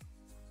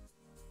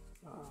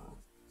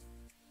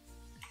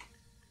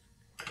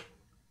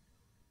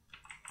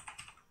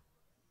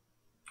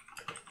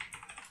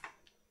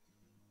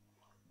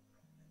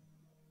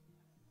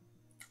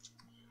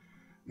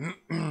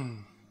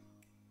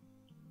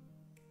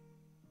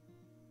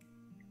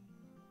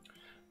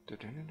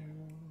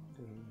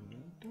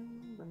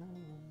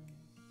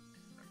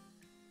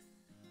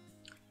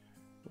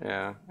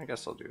 yeah, I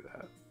guess I'll do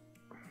that.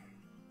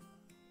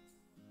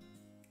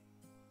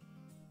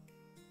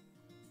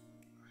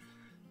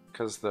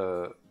 Because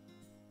the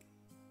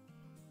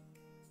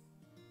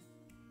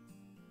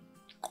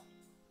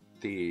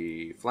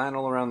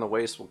flannel around the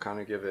waist will kind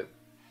of give it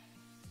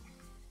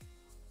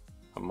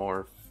a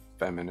more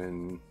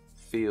feminine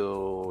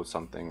feel,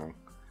 something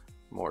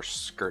more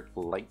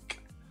skirt-like.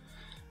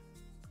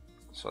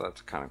 So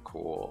that's kind of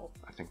cool.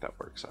 I think that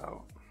works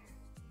out.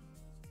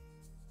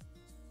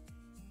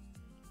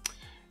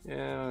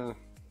 Yeah.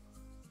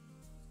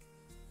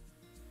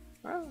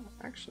 Well,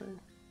 actually,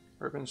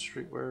 urban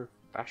streetwear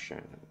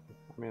fashion.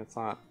 I mean, it's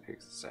not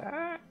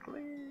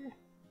exactly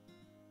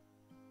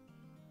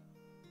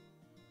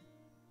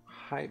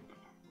hype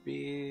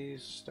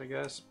beast, I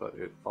guess, but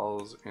it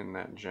falls in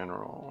that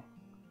general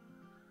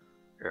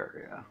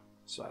area.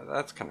 So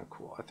that's kind of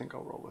cool. I think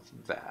I'll roll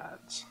with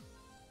that.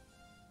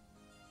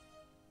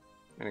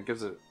 And it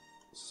gives it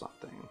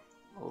something,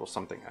 a little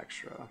something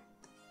extra.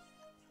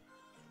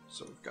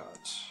 So we've got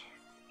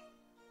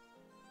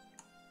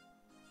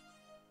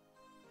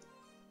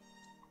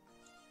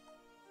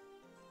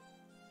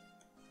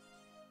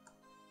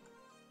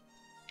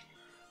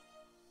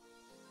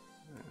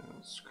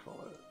let's call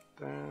it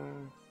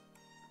there,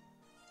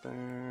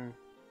 there,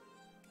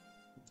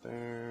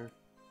 there,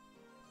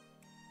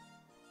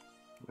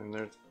 and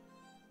they're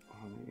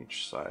on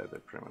each side. They're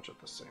pretty much at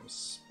the same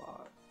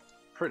spot,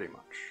 pretty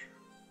much.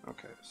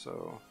 Okay,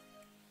 so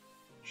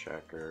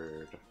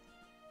checkered,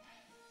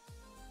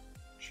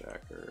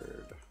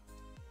 checkered,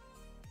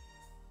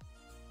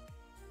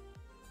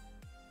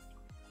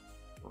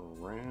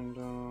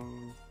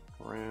 random,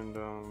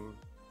 random,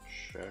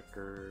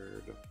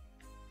 checkered,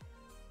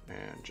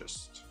 and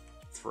just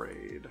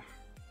frayed.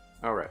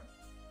 All right.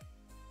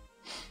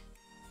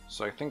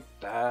 So I think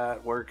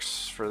that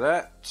works for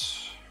that.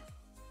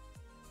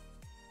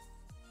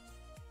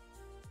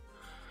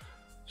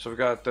 So we've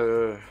got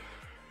the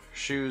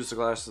shoes, the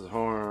glasses, the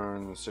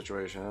horn, the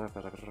situation. I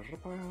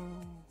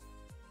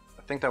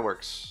think that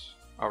works.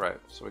 All right,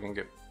 so we can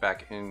get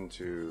back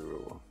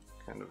into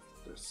kind of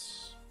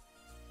this.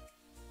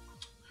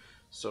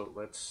 So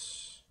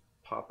let's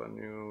pop a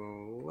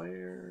new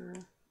layer.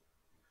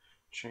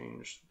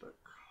 Change the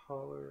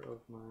color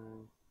of my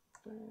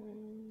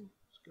thing.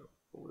 Let's go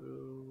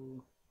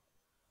blue.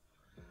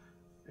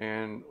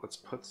 And let's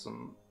put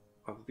some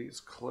of these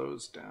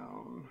clothes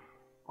down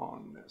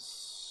on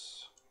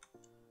this.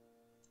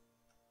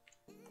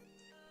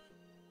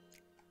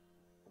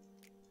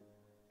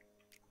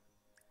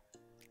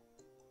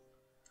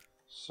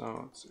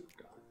 So let's see, we've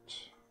got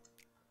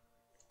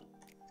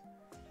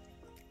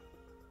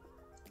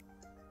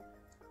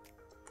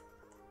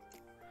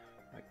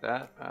like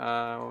that.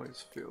 I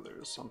always feel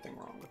there's something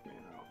wrong with me,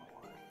 and I don't know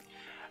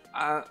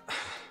why.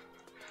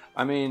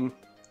 I mean,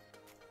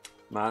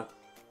 not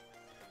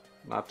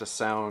to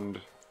sound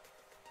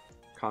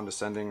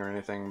condescending or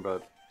anything,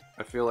 but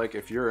I feel like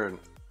if you're an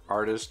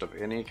artist of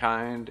any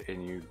kind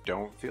and you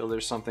don't feel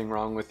there's something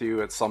wrong with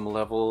you at some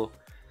level,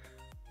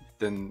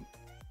 then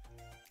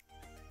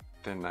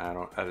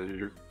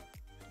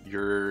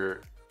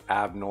you're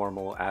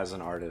abnormal as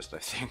an artist, I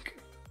think.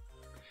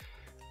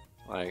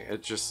 Like,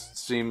 it just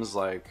seems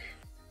like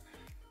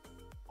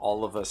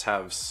all of us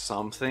have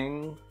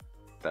something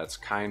that's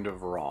kind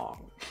of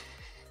wrong.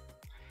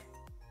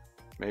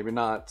 Maybe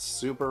not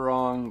super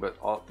wrong, but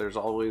there's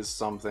always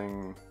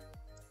something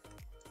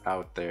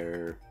out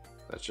there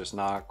that's just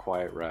not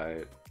quite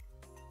right,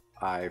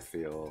 I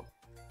feel,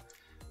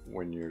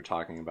 when you're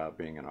talking about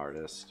being an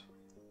artist.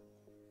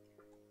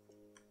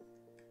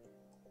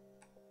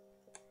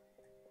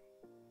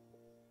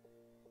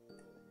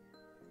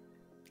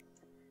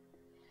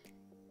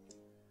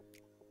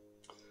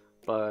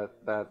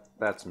 But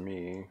that's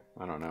me.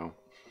 I don't know.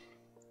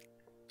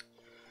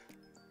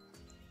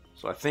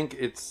 So I think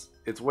it's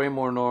way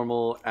more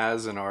normal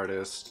as an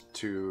artist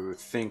to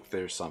think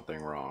there's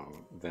something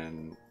wrong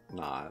than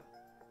not.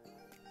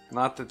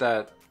 Not that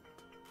that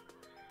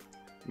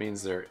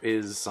means there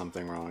is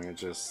something wrong.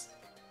 It's just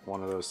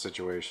one of those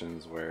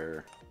situations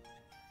where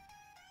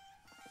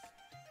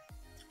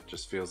it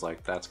just feels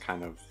like that's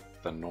kind of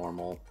the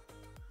normal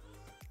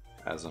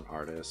as an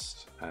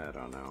artist. I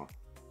don't know.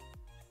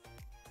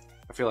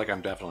 I feel like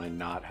I'm definitely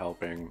not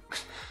helping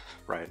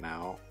right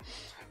now,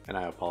 and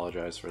I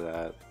apologize for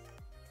that.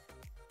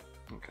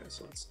 Okay,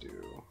 so let's do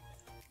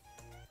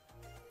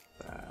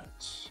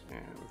that,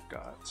 and we've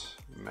got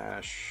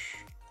mesh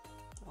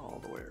all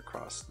the way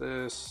across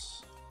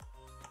this.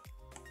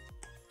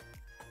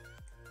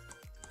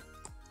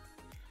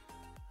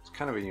 It's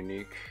kind of a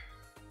unique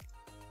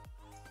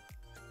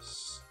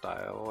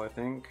style, I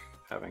think,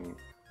 having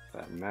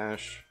that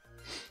mesh.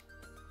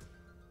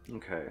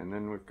 Okay, and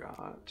then we've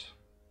got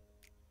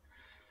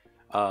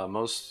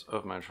most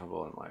of my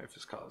trouble in life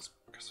is caused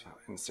because of how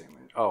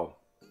insanely. Oh,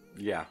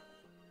 yeah.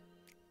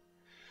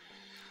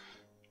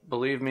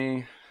 Believe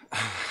me,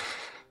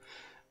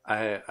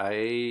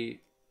 I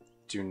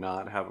do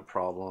not have a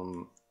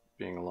problem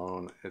being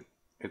alone.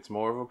 It's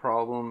more of a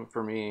problem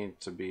for me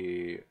to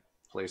be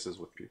places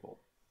with people.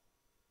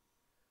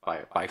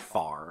 By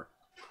far.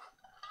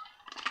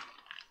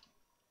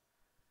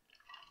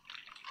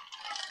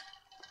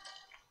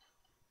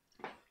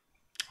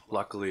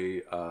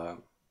 Luckily, I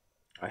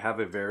have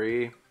a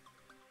very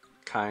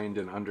kind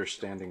and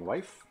understanding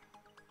wife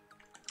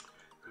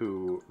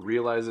who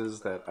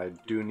realizes that I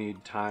do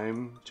need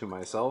time to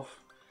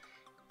myself.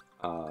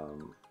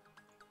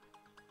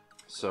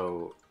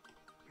 So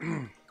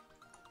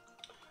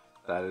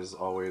that is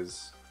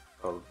always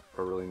a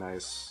really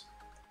nice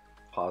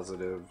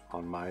positive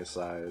on my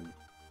side.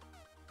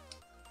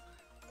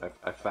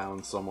 I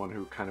found someone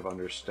who kind of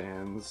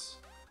understands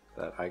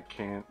that I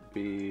can't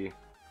be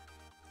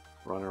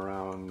running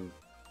around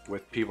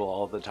with people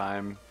all the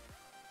time.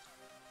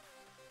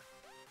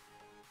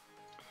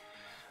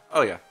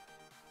 Oh yeah.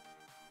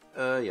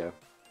 Yeah.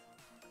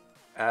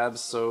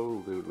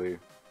 Absolutely.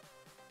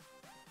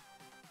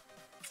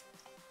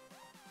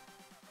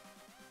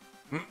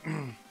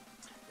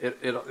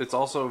 It's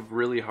also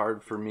really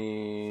hard for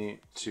me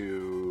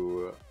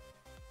to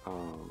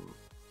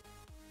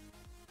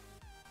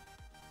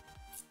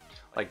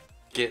like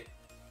get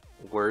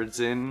words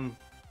in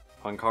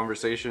on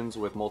conversations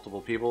with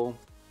multiple people,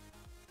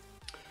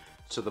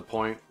 to the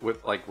point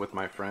with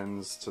my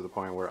friends, to the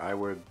point where I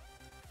would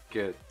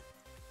get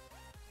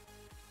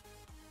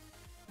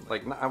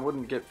I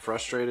wouldn't get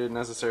frustrated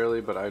necessarily,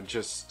 but I'd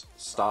just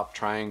stop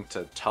trying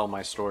to tell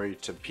my story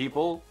to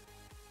people,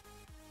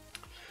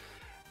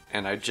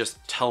 and I'd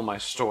just tell my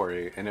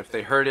story, and if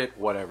they heard it,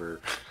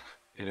 whatever.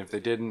 And if they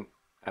didn't,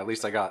 at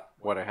least I got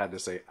what I had to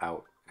say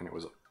out, and I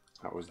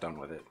was done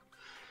with it.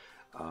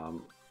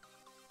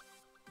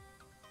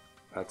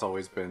 That's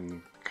always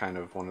been kind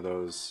of one of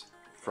those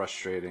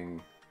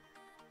frustrating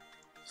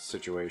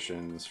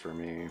situations for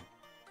me.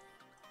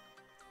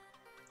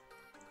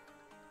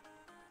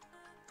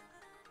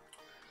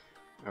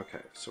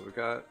 Okay, so we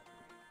got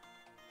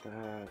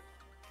that.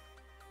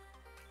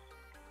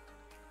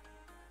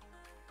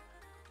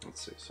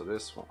 Let's see, so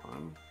this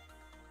one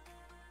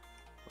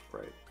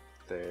right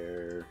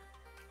there.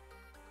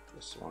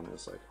 This one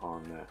is like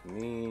on that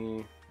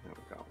knee. And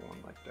we've got one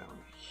like down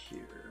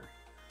here.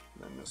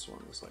 And then this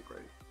one is like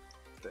right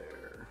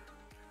there.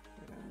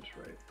 And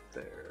right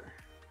there.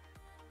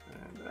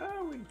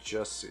 And we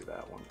just see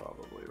that one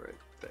probably right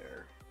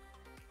there.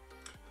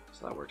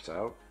 So that works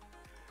out.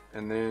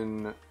 And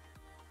then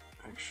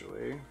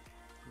actually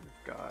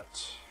we've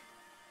got,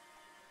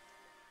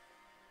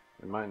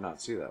 I might not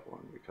see that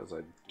one because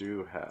I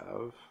do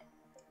have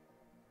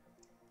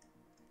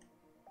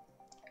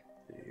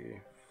the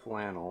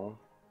flannel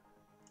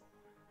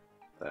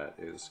that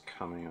is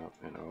coming up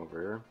and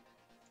over.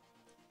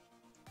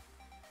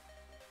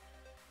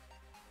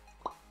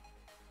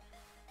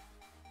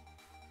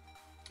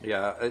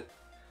 Yeah,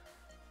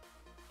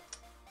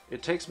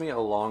 it takes me a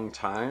long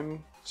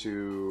time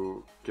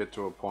to get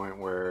to a point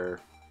where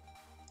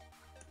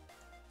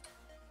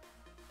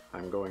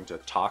I'm going to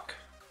talk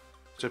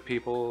to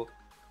people.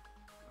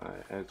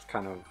 It's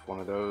kind of one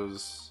of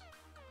those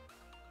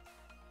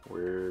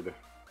weird,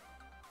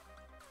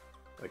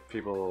 like,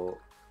 people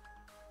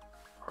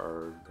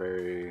are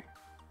very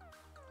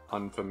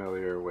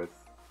unfamiliar with,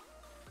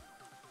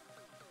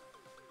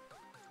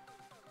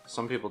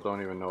 some people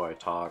don't even know I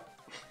talk,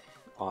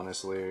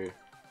 honestly,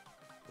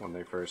 when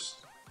they first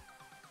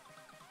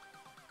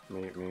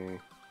meet me,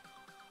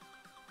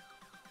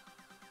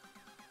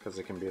 because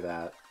it can be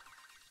that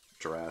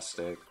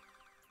drastic.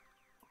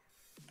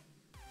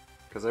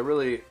 Because I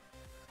really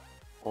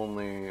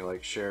only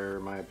like share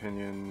my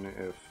opinion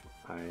if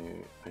I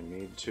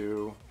need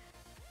to.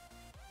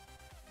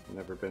 I've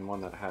never been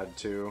one that had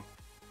to.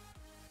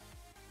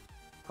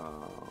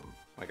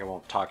 Like, I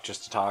won't talk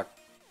just to talk.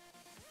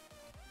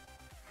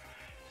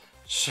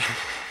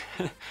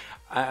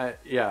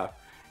 Yeah,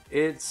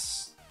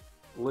 it's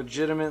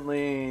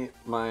legitimately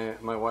my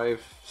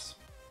wife's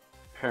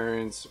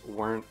parents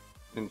weren't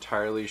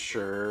entirely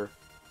sure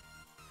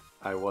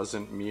I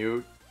wasn't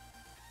mute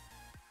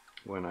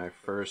when I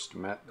first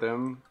met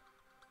them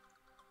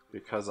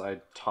because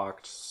I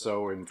talked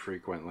so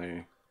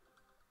infrequently.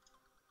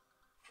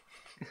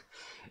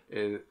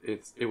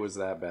 It was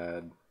that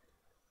bad.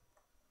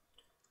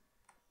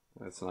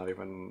 It's not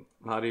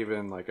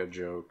even like a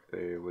joke.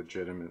 They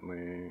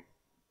legitimately,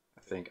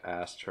 I think,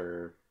 asked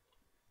her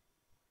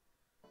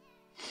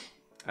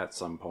at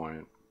some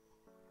point.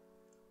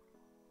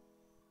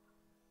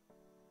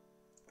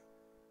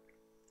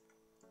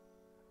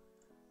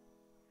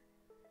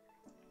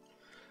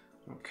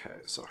 Okay,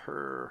 so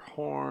her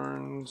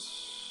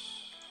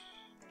horns.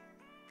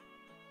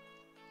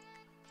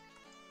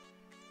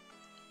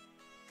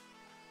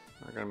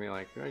 Are gonna be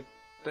like right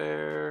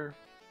there.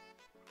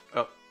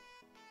 Oh.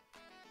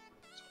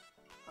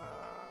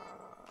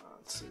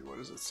 Let's see, what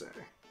does it say?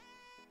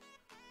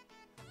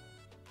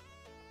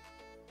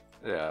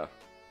 Yeah.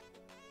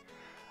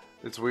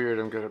 It's weird,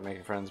 I'm good at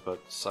making friends,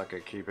 but suck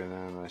at keeping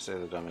them, and I say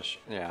the dumbest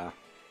shit. Yeah.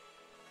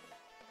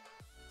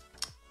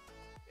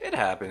 It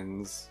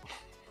happens.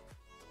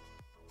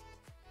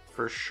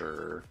 For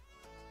sure.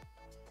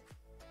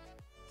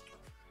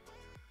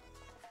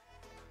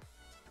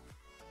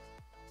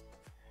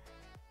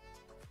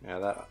 Yeah,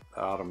 that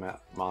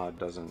automat mod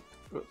doesn't.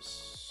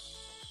 Oops.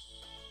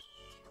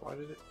 Why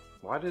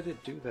did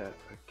it do that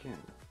again?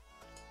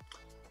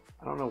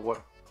 I don't know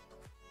what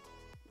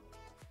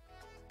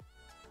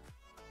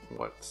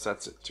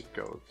sets it to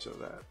go to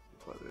that,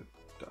 but it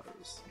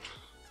does.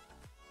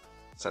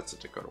 Sets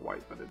it to go to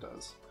white, but it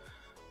does.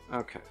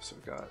 Okay, so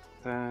we got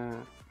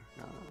that.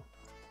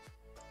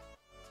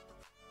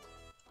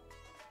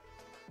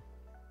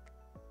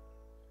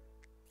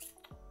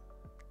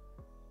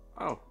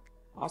 Oh,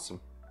 awesome.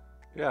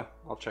 Yeah,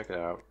 I'll check it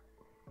out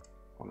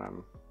when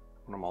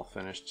I'm all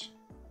finished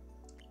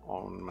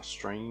on my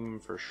stream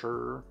for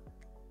sure.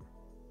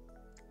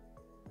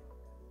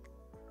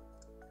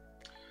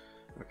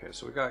 Okay,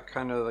 so we got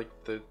kind of like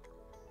the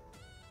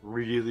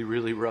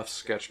really rough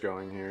sketch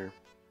going here.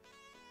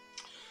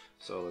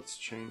 So let's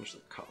change the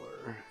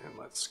color and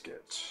let's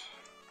get.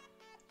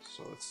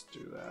 So let's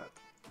do that.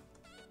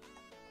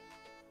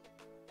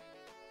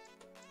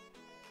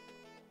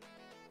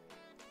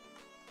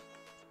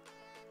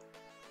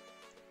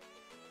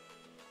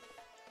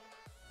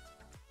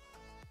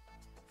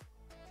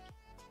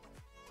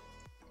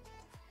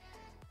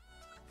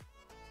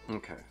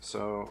 Okay,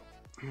 so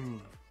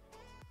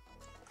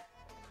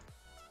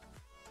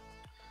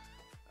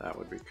that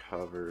would be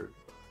covered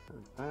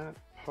by that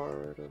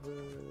part of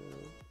it.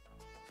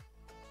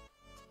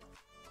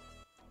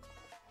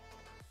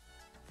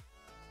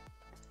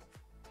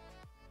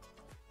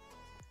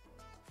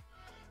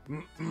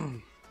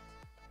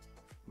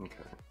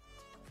 Okay.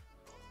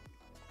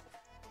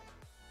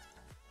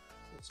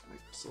 Let's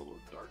make this a little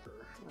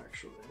darker,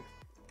 actually.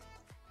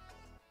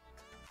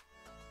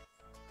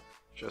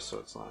 Just so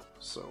it's not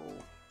so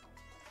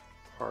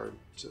hard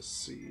to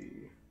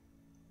see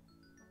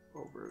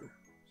over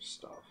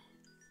stuff.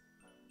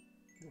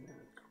 And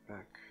go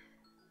back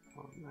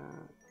on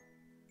that.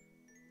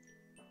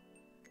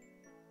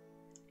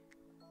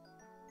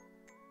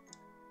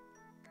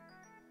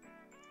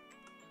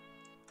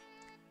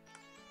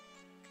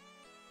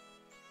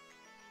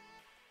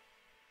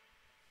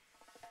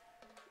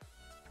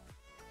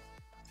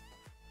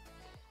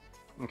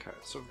 Okay,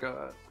 so we've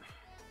got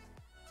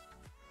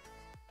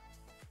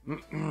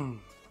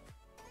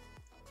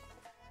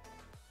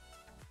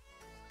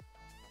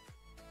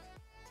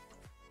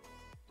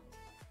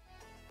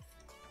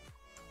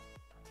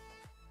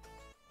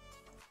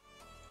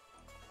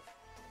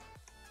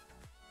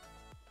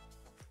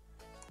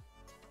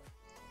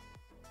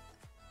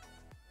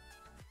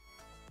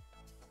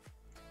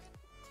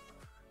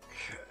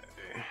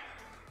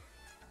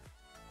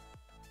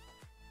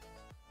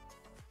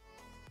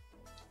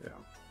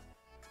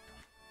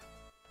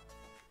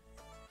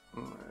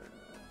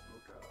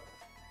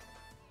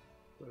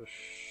the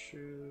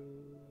shoes.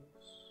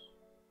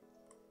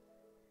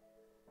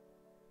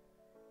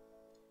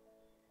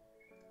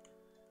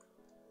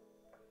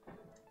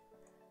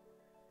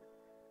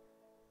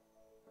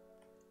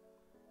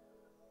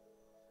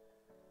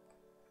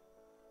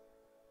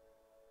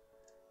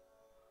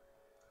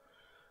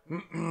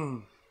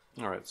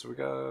 All right, so we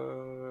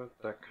got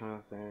that kind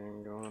of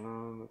thing going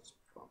on. Let's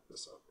bump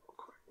this up real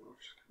quick. We're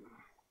just gonna.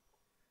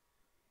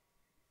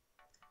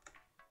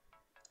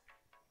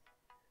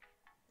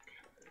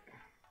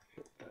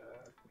 Hit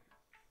that.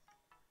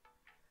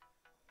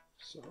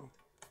 So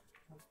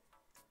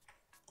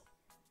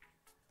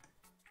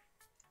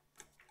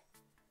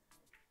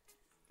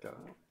got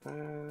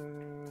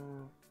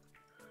that.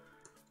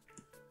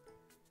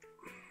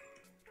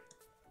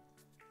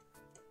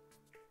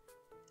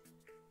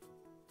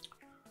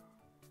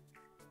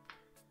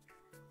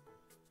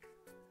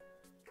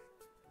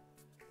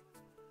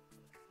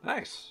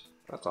 Nice.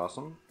 That's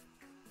awesome.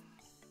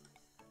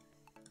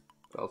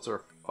 Belts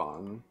are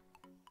fun.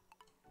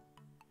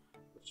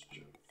 Let's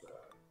jump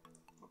that.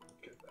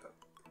 Get that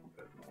a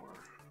bit more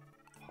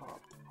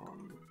pop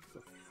on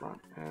the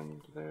front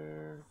end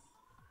there.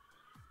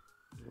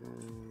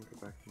 And go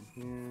back in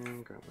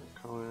here, grab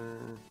my color.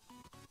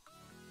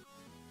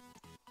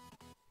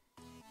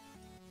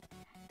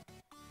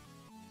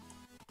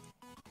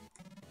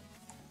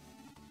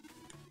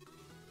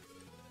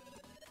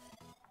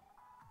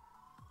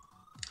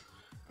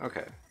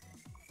 Okay.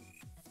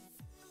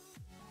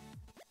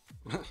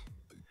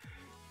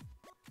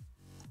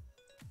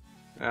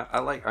 Yeah, I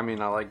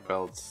like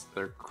belts.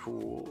 They're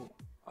cool.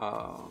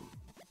 My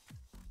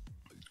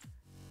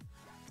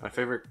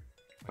favorite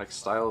like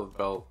style of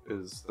belt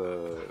is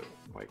the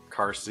like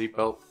car seat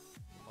belt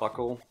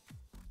buckle.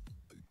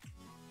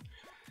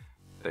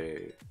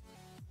 They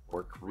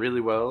work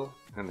really well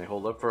and they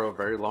hold up for a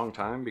very long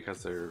time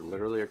because they're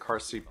literally a car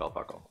seat belt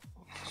buckle.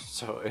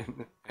 So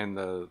and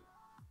the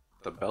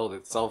belt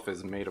itself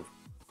is made of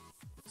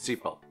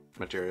seatbelt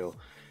material,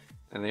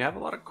 and they have a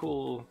lot of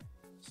cool.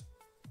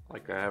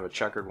 Like I have a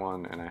checkered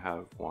one, and I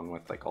have one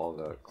with like all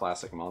the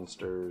classic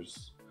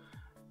monsters.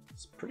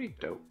 It's pretty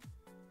dope.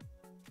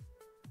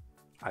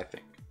 I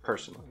think,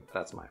 personally,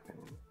 that's my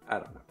opinion. I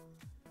don't know.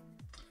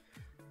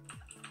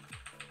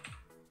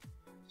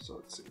 So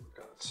let's see, we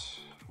got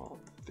all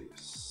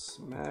these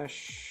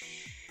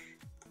mesh.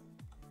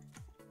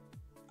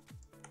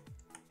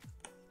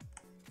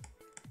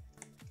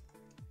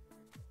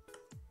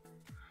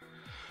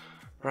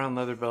 Brown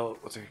leather belt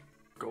with a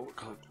gold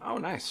color. Oh,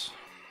 nice.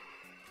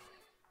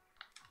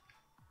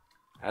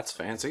 That's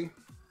fancy.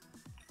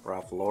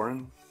 Ralph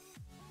Lauren.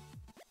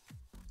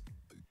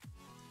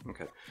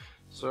 Okay,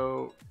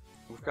 so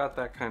we've got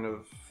that kind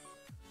of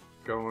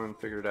going,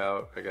 figured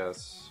out, I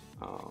guess.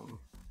 I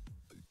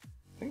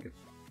think it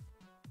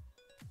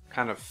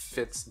kind of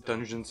fits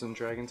Dungeons and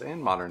Dragons and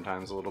modern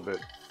times a little bit.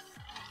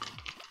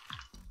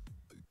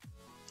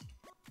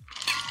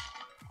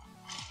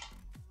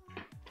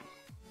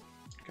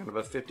 Kind of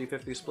a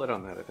 50-50 split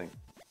on that, I think.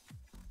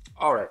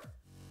 Alright.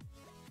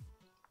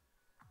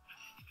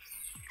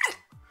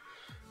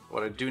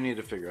 What I do need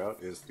to figure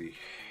out is the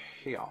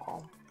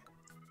hail.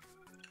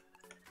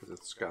 Because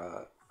it's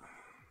got...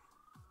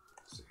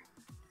 Let's see.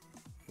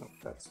 Nope,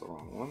 that's the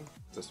wrong one.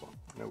 This one.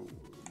 No,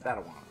 that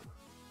one.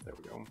 There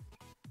we go.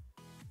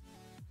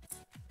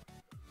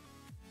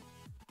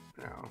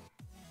 Now.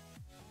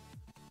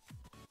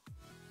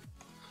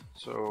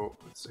 So,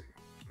 let's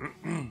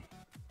see.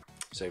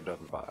 Saved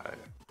up by...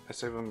 I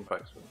saved them by...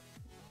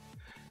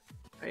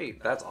 Hey,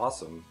 that's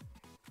awesome.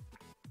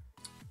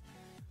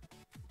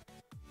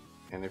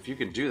 And if you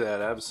can do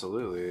that,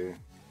 absolutely.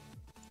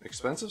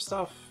 Expensive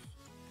stuff,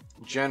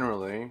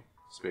 generally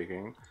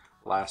speaking,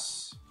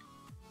 lasts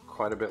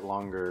quite a bit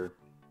longer.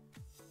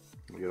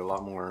 You get a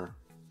lot more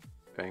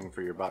bang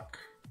for your buck,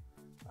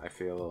 I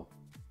feel,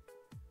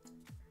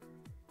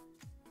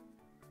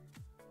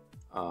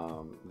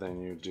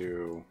 than you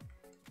do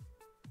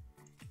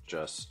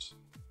just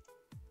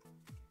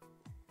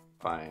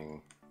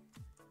buying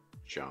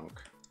junk.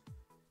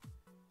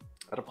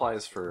 That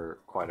applies for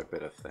quite a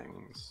bit of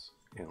things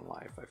in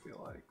life, I feel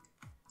like.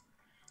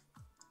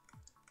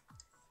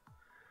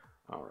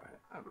 Alright,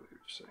 I believe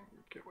you're saying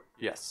you get what?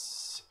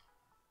 Yes.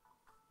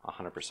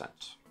 100%.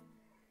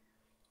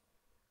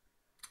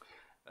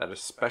 That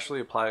especially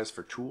applies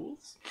for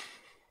tools.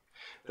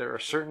 There are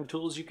certain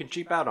tools you can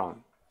cheap out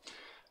on.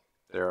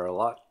 There are a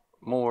lot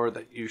more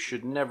that you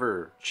should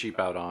never cheap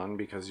out on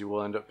because you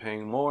will end up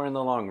paying more in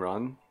the long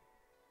run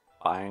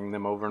buying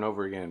them over and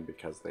over again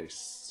because they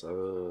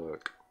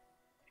suck.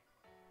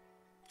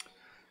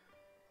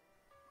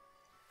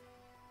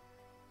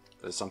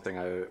 That's something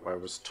I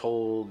was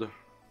told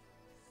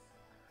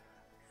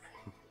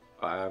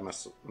by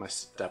my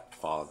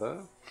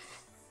stepfather.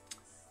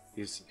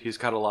 He's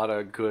got a lot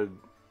of good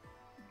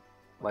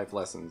life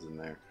lessons in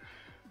there.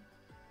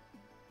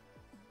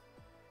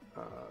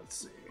 Let's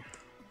see.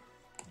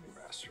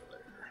 Raster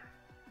layer.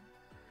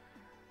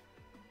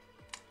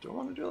 Do I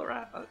want to do the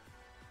rat?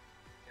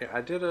 Yeah,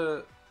 I did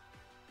the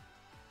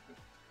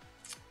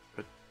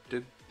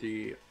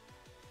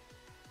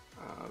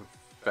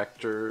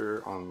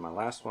vector on my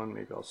last one.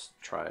 Maybe I'll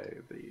try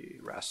the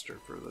raster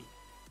for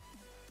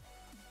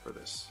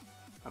this.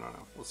 I don't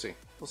know. We'll see.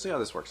 We'll see how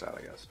this works out,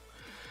 I guess.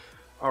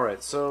 All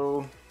right,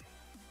 so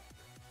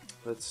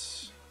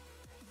let's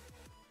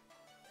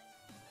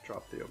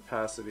drop the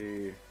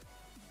opacity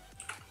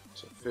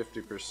to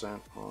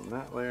 50% on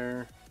that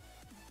layer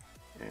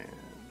and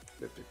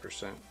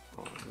 50%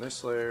 on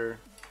this layer.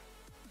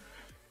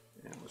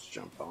 And let's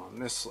jump on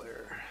this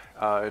layer.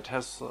 It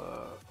has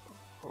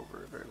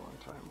over a very long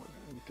time would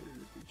in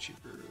theory be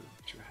cheaper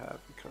to have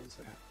because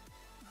they have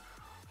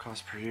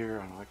cost per year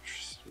on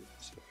electricity and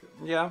stuff.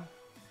 Yeah.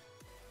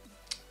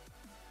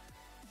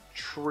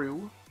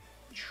 True.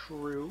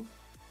 True.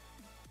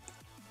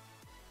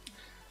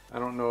 I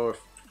don't know if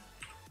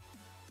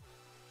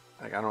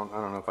like I don't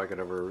know if I could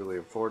ever really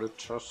afford a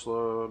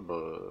Tesla,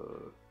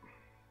 but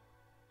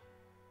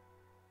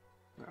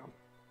no.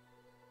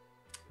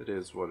 It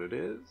is what it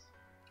is.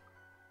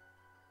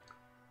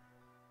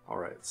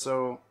 Alright,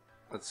 so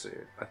let's see.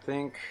 I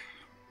think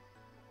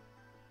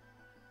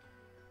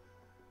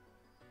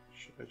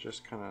should I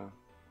just kinda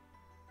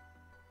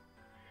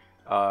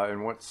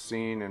in what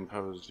scene and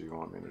pose do you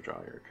want me to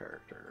draw your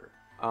character?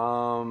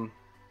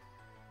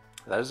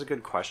 That is a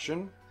good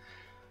question.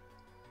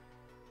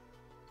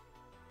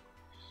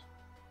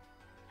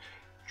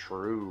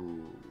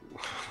 True.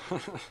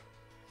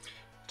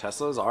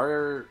 Teslas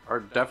are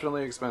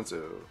definitely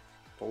expensive,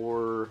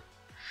 for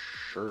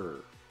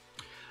sure.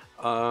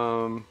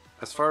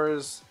 As far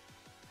as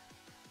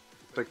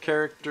the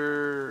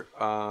character,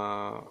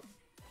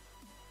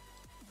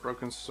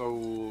 Broken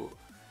Soul,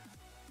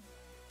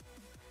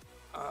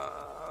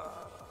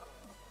 I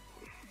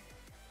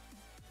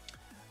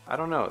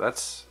don't know.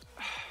 That's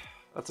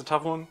a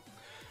tough one.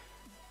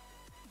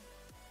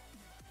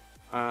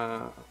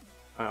 I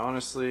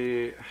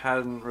honestly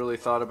hadn't really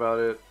thought about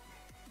it.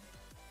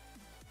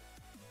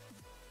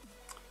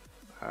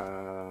 I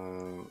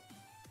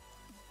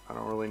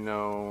don't really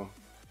know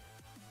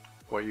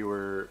what you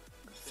were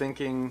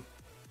thinking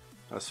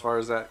as far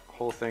as that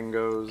whole thing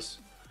goes.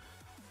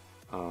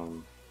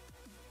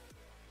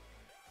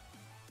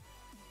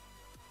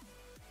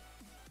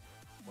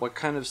 What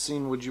kind of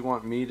scene would you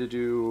want me to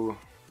do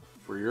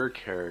for your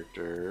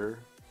character,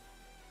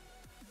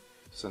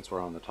 since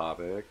we're on the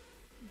topic?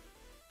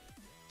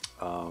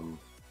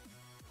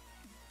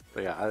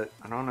 But yeah,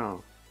 I don't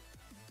know.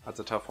 That's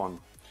a tough one.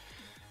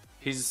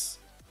 He's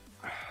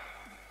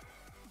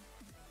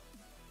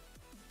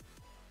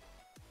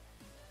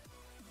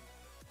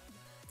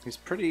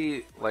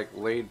pretty like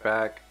laid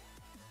back.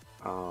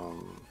 I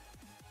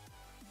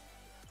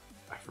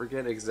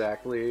forget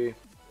exactly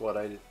what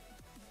I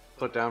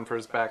put down for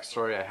his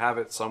backstory. I have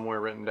it somewhere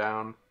written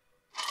down.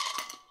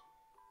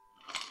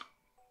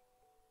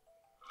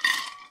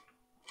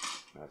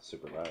 That's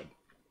super loud.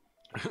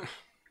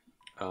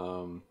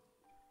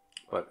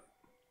 But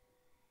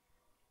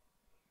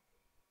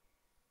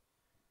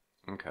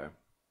okay.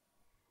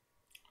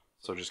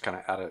 So just kind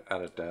of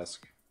at a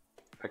desk.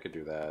 I could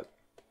do that.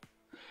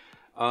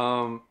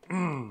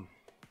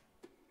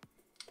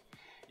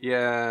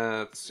 Yeah,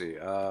 let's see.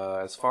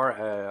 As far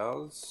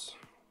as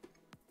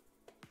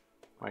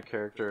my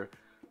character,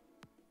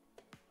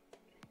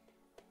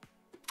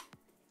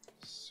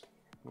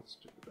 let's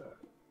do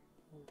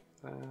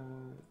that.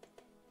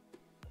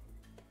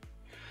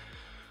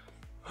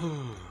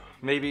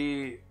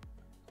 Maybe,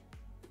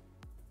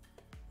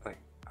 like,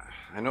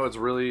 I know it's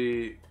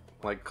really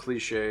like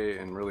cliche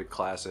and really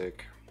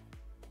classic,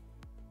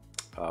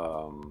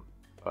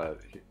 but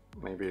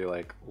maybe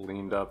like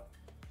leaned up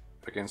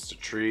against a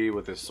tree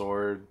with his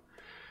sword.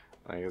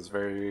 Like, it's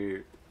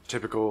very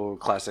typical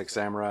classic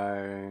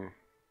samurai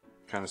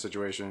kind of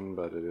situation,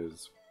 but it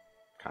is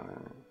kind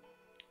of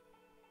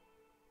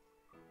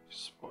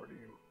sporty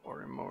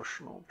or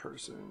emotional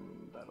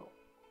person.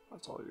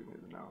 That's all you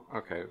need to know.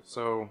 Okay,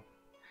 so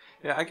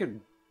yeah, I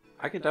could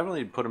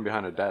definitely put him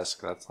behind a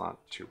desk. That's not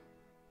too.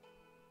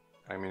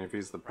 I mean, if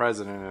he's the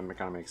president, it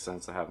kind of makes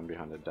sense to have him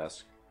behind a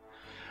desk.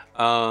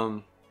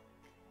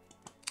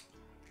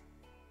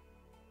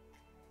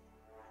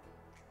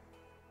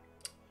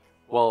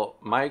 Well,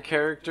 my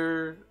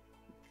character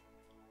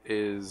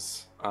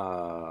is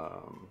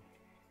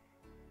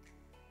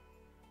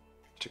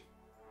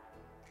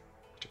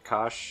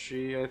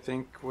Takashi, I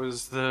think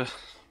was the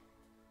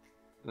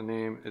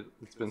name.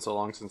 It's been so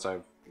long since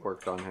I've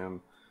worked on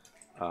him.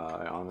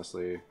 I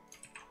honestly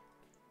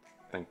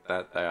think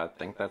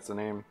that's the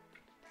name.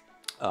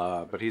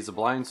 But he's a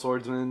blind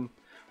swordsman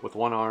with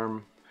one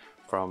arm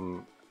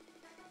from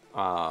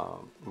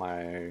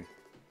my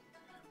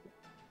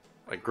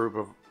like group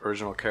of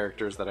original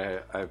characters that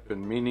I've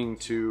been meaning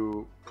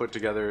to put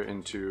together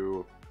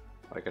into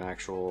like an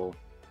actual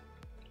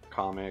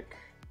comic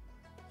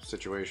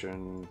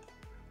situation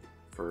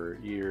for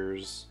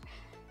years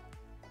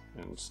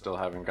and still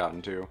haven't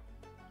gotten to.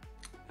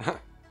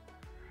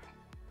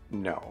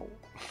 No.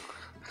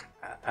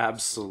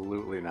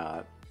 Absolutely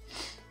not.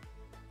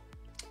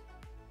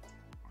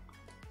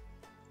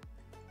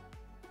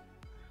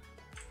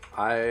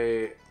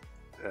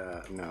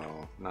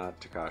 No, not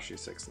Takashi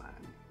 69.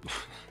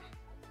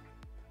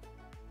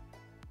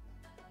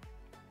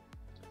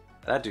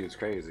 That dude's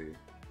crazy.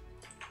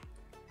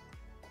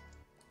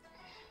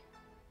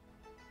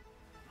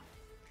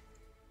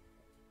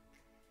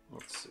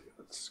 Let's see,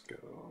 let's go.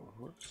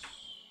 Whoops.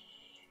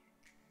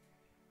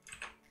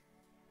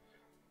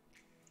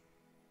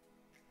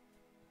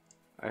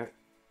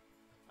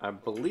 I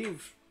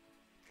believe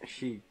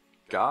he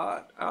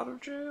got out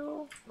of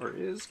jail or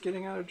is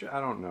getting out of jail.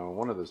 I don't know.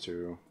 One of those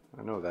two.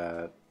 I know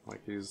that. Like,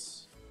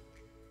 he's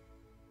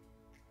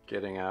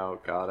getting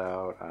out, got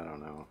out. I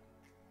don't know.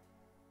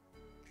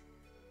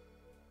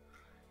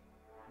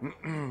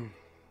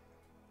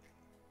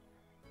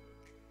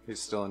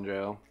 He's still in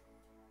jail.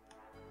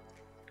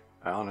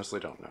 I honestly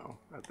don't know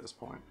at this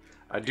point.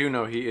 I do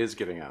know he is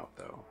getting out,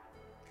 though.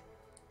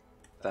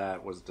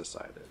 That was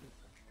decided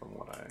from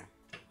what I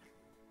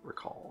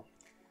recall.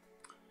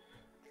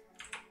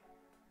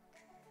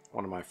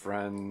 One of my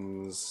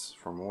friends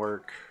from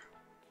work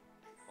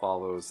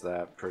follows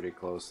that pretty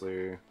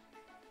closely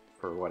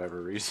for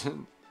whatever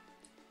reason.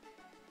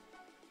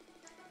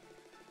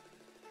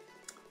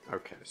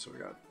 Okay, so we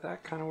got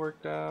that kind of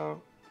worked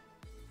out.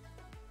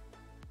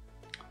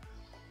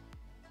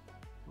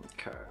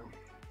 Okay.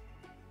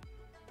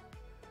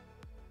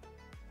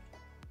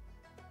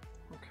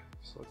 Okay,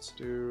 so let's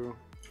do,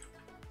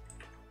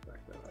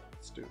 back that up,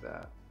 let's do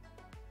that.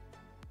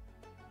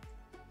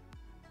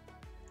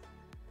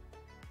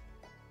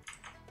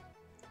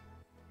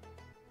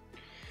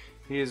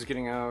 He is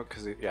getting out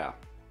because yeah,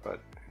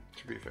 but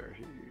to be fair,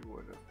 he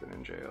would have been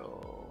in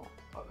jail.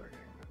 Other gang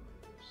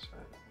members.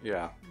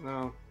 Yeah,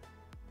 no.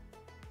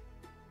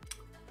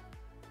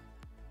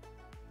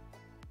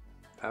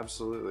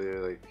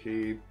 Absolutely, like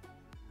he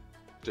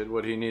did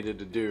what he needed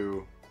to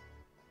do.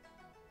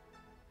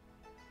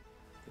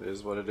 It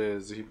is what it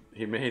is.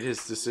 He made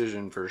his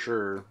decision for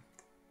sure.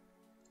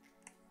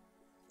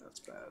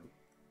 That's bad.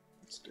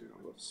 Let's go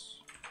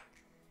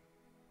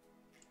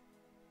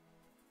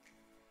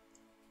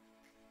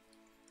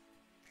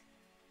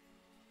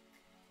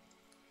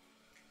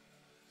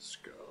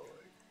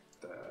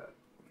like that.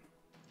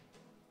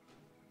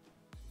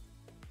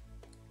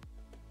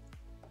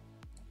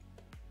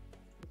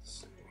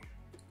 Let's see.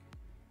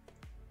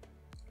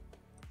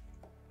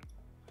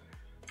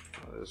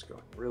 Oh, this is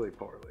going really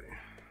poorly.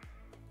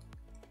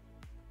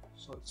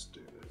 So let's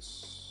do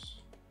this.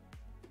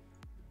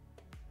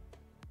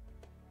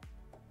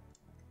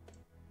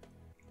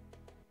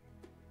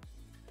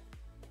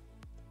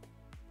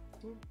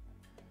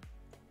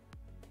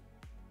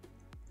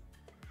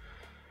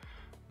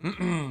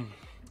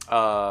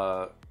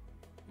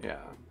 Yeah,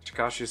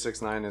 Tekashi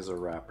 69 is a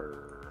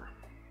rapper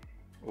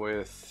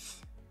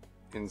with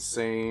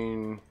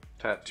insane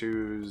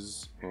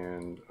tattoos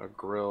and a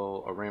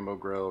rainbow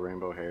grill,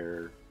 rainbow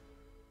hair.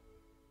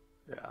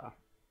 Yeah.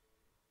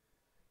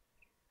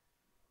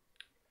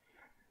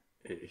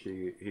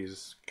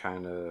 He's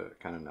kind of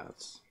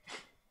nuts.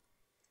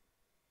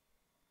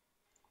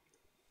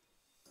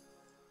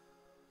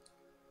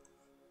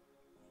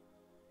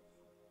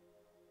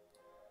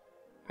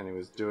 And he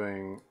was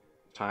doing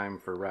time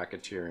for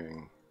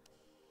racketeering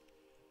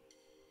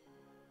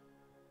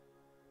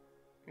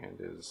and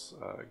is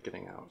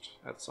getting out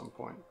at some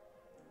point.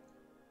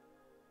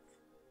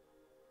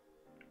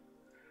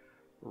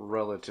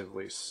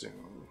 Relatively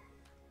soon,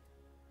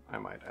 I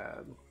might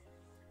add.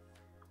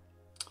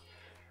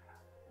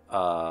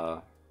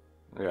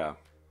 Yeah.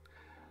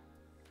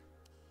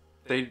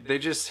 They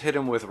just hit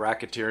him with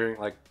racketeering,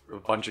 like a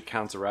bunch of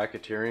counts of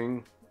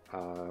racketeering,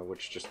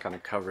 which just kind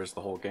of covers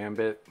the whole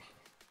gambit.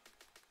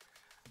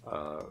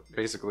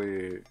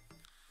 Basically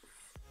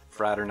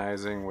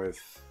fraternizing with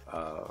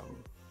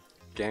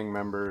gang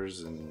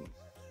members and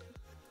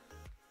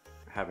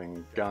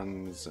having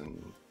guns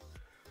and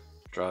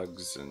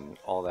drugs and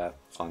all that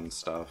fun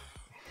stuff.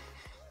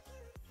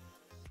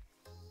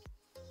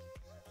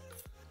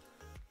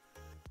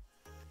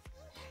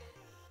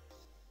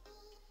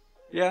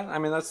 Yeah, I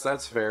mean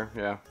that's fair.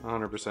 Yeah,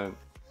 100%.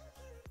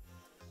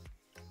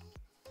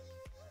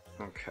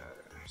 Okay,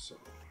 so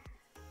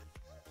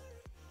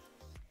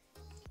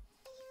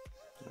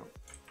nope.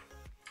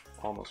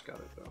 Almost got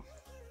it though.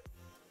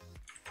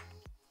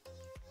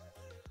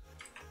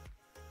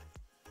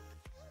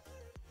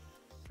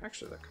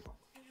 Actually, that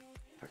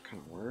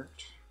kind of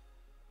worked.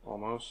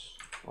 Almost.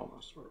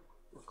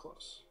 We're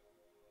close.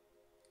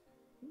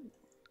 I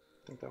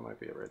think that might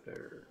be it right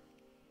there.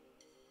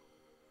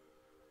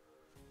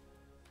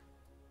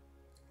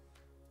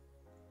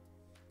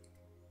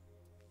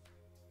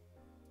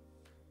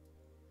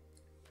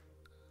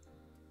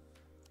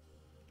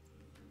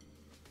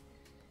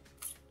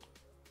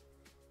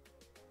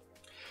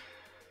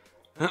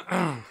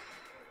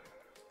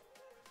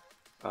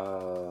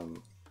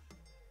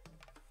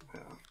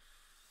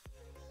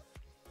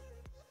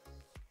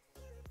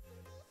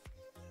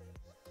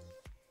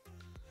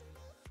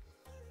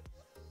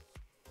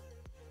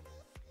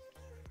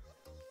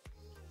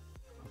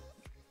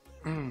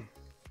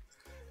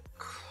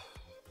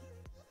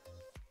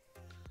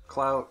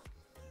 Clout.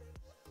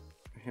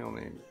 He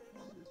only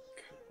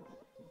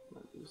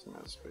using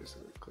that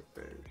basically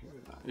clickbait. He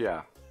would not.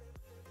 Yeah.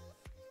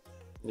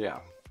 Yeah.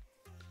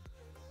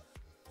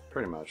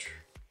 Pretty much.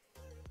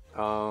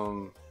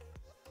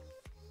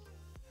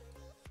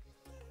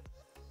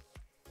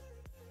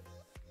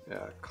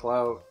 Yeah,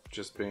 clout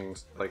just being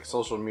like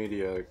social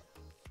media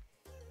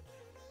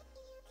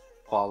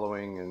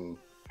following and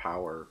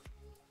power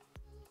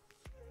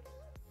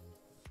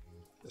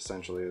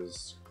essentially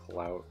is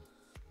clout,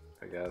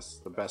 I guess.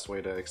 The best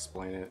way to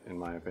explain it, in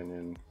my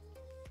opinion,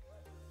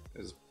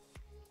 is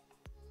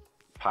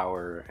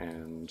power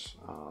and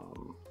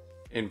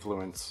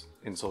influence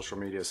in social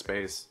media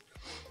space.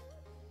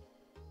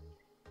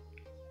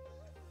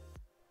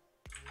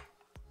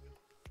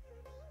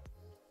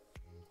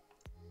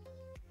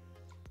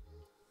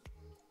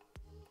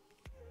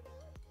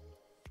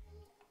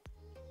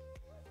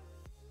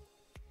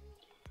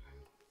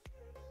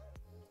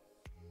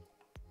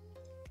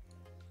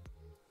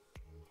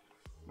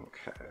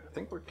 Okay, I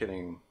think we're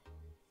getting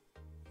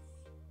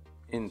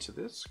into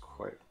this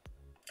quite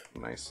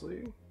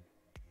nicely.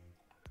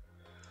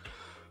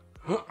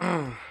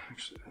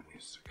 Actually, that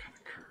needs to kind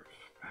of curve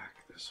back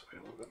this way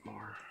a little bit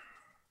more.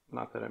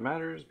 Not that it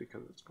matters,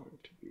 because it's going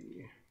to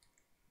be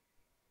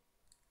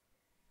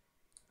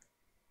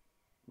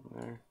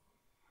there.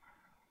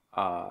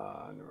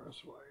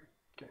 Notice why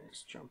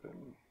gangs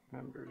jumping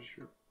members.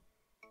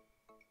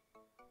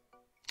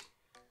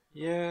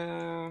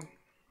 Yeah.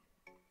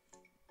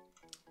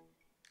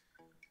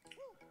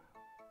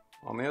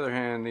 On the other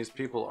hand, these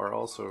people are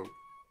also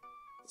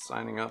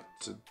signing up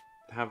to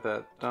have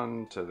that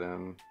done to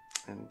them,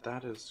 and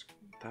that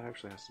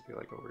actually has to be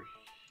like over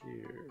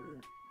here.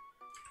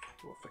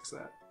 We'll fix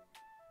that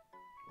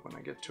when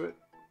I get to it.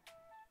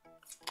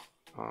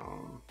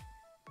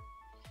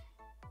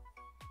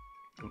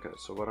 Okay,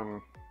 so what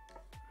I'm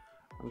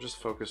just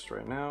focused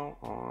right now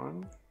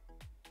on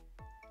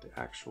the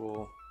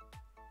actual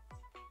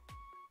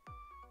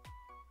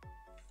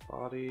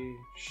body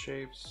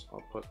shapes.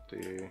 I'll put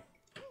the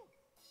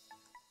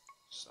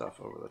stuff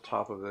over the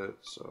top of it,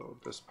 so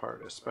this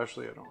part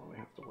especially I don't really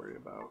have to worry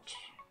about.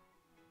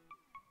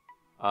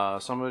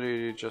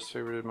 Somebody just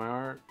favorited my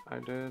art. I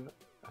did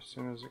as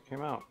soon as it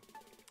came out.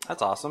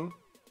 That's awesome.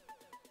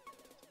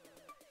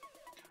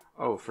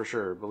 Oh, for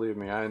sure. Believe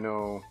me, I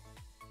know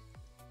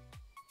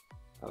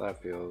how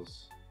that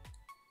feels.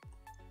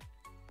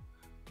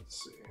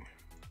 Let's see.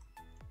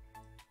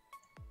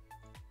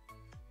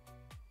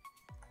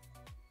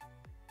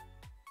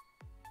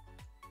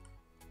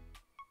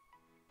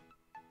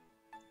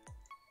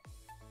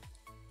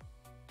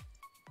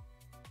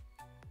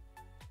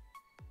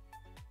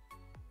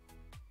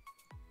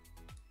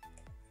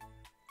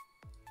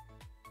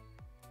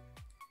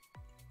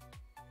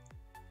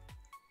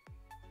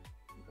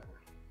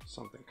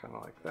 Something kind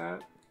of like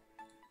that.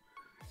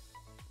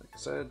 Like I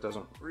said, it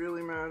doesn't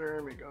really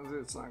matter because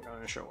it's not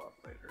going to show up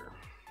later.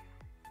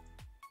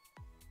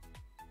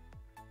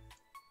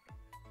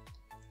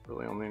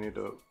 Really only need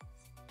to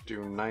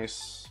do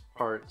nice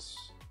parts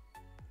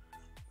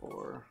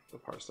for the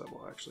parts that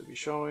will actually be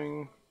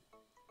showing.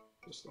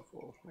 This stuff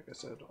will, like I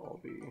said, all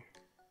be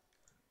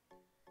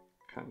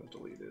kind of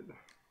deleted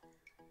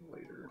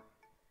later.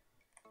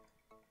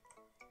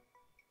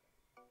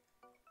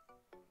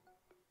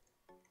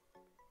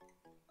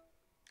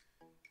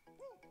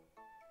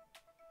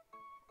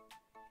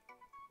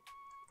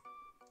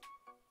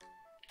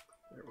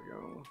 There we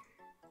go.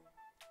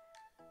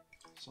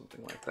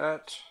 Something like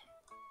that.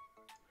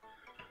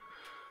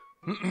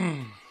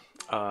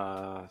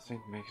 I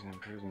think making them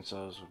improve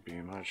themselves would be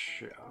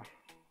much, yeah.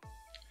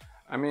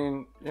 I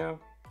mean, yeah,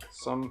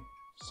 some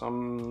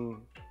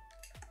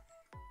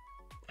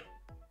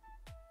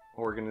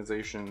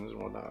organizations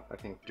and whatnot, I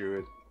think, do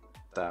it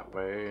that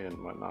way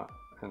and whatnot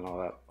and all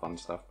that fun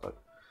stuff, but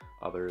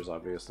others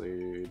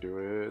obviously do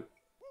it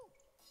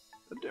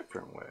a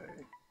different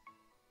way.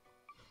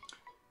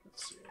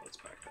 Let's see, let's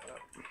back that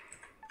up.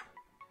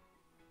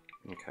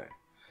 Okay,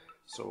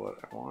 so what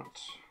I want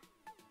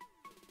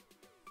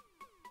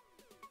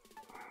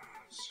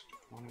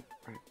it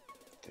right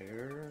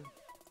there.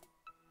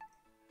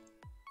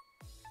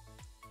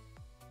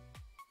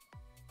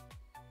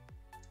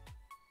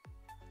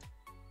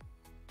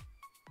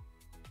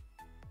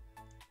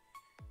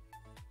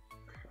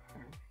 Okay.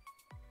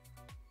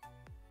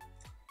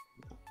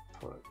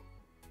 Put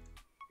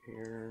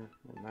here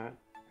in that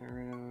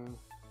area.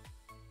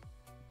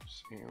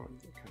 Just here would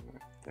be kind of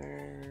right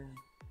there.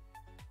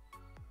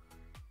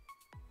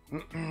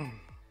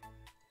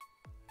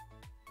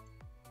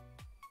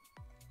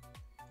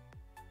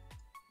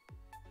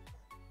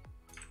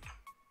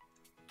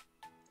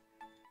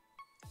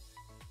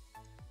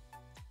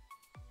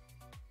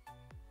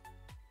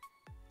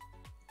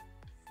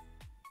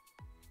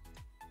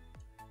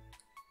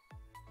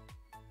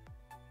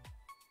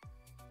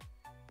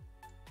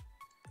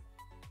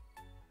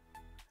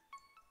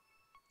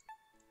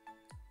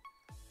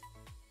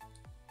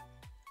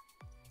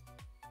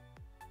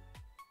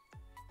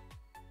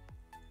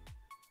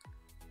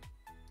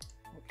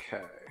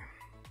 Okay,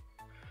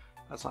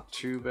 that's not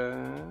too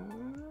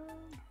bad.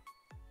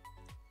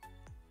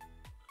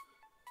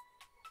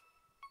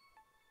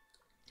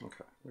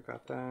 Okay, we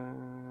got that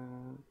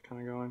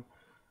kind of going.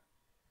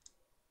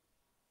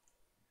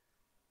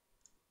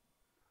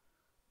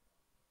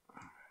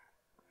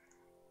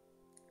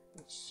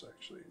 Let's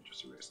actually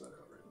just erase that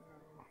out right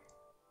now.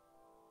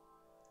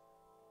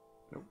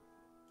 Nope,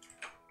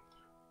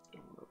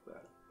 don't love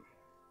that.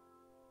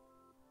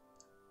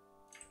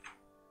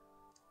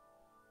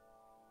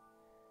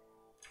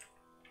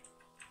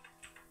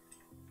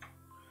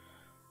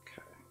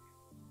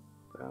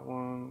 That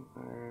one,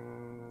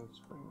 and let's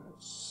bring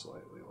that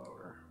slightly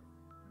lower,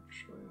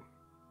 actually.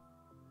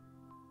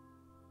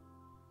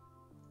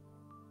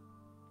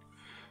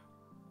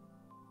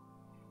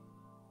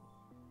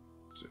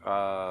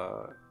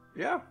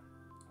 Yeah,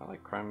 I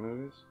like crime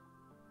movies.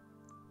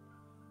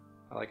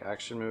 I like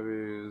action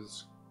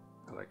movies.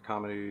 I like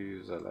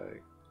comedies. I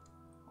like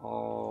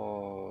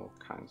all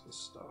kinds of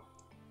stuff.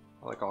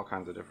 I like all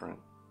kinds of different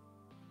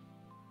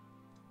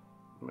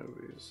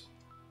movies.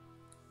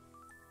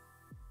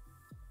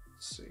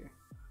 Let's see.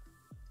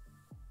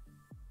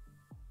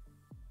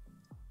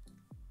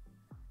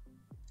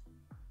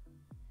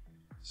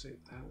 See,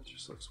 that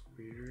just looks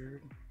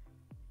weird.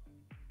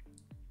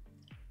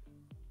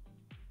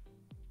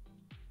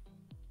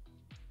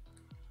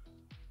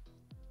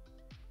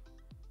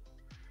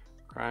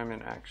 Crime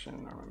and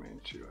action are my main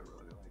two. I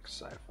really like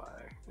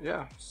sci-fi.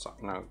 Yeah,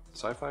 no,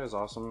 sci-fi is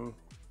awesome.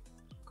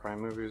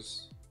 Crime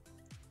movies,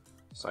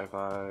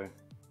 sci-fi,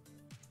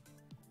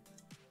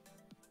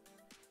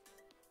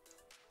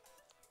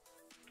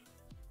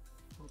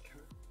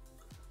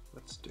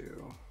 let's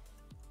do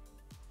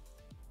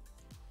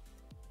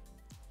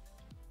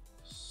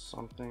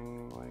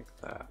something like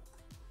that,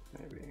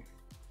 maybe.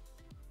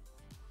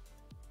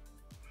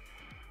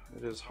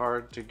 It is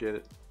hard to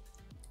get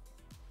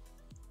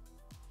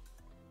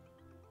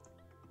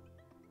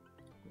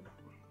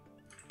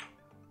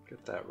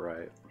that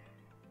right.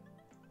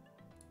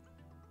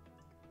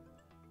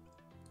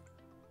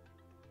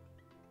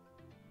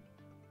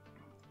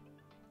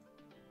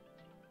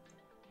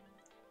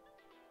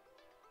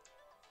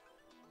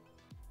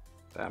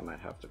 That might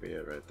have to be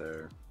it right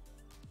there.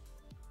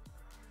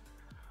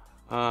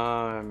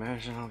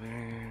 Imagine I'll be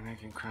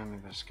making crime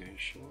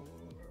investigation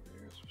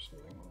or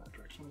something in that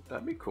direction.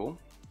 That'd be cool.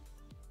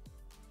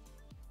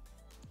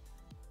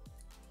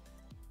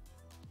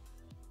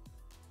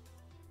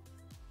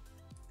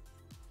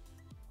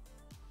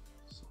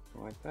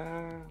 Something like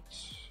that.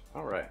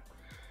 All right.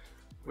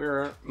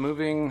 We're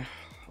moving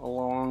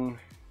along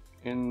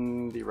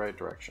in the right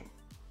direction,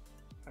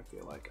 I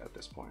feel like, at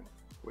this point,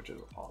 which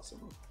is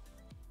awesome.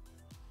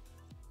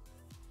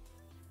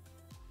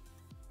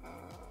 All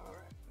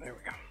right, there we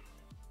go.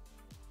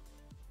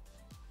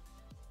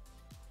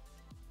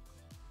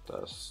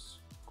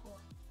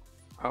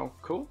 Oh,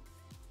 cool.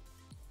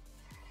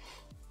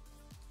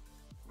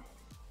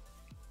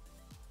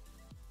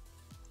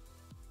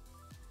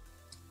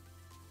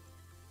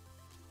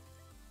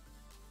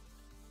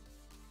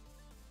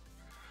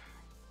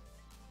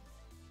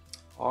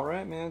 All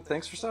right, man.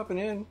 Thanks for stopping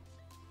in.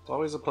 It's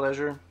always a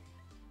pleasure.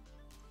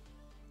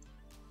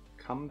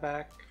 Come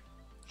back,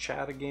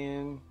 chat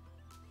again.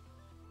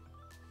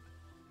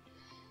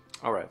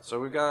 All right, so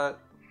we got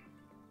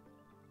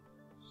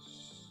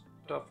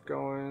stuff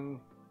going.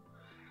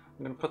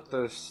 I'm gonna put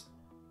the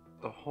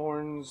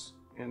horns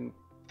and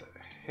the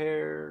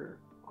hair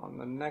on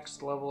the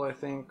next level, I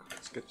think.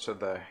 Let's get to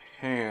the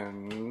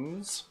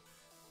hands.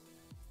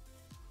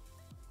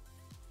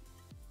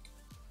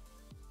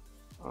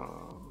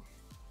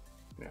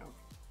 Yeah,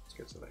 let's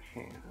get to the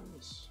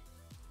hands.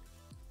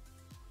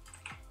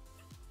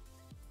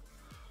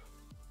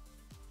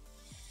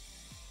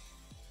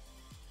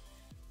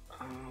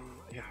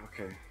 Yeah,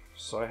 okay.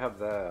 So I have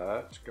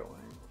that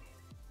going.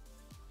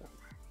 That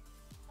way.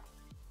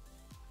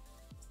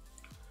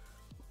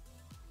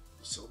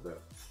 So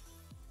that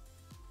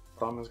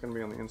thumb is going to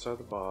be on the inside of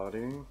the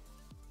body.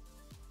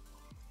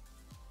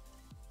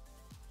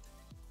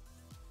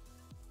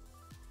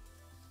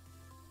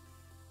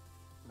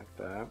 Like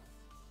that.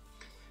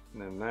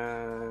 And then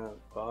that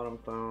bottom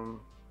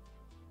thumb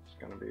is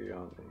going to be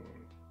on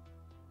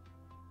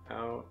the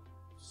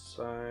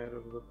outside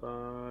of the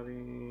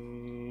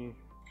body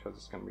because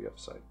it's going to be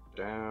upside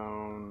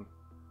down.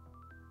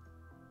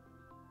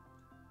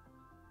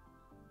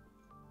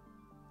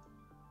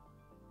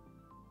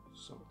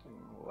 Something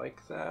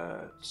like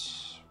that.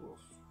 We'll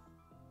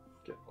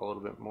get a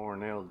little bit more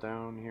nailed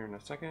down here in a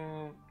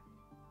second.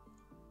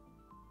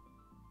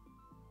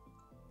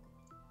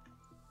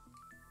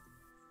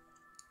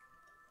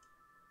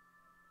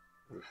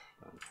 Oof,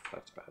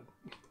 that's bad.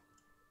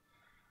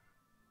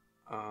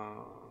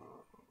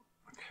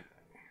 Okay.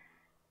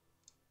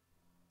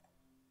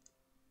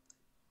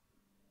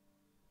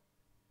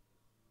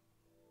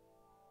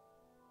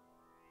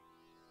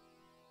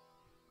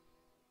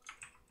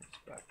 Let's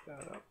back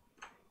that up.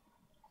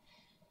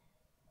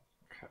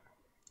 Okay.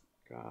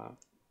 Got.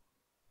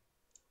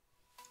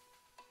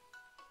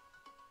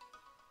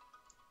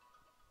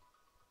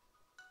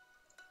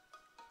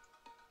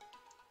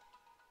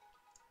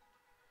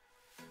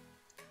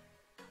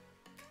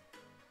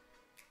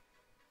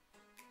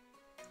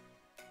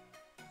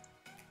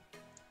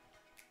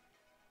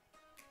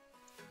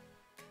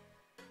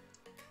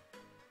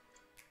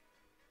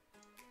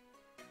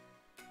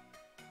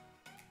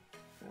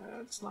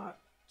 That's not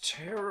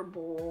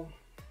terrible.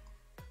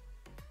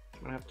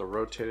 I'm gonna have to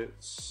rotate it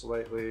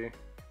slightly.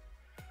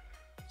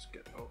 Let's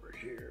get over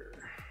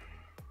here.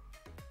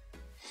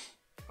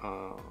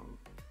 I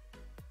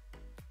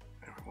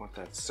want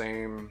that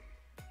same.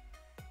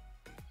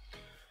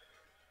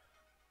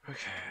 Okay.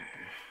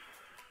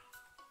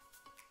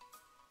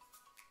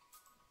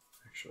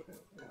 Actually,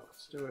 yeah,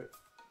 let's do it.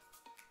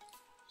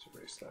 Let's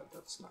erase that.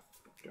 That's not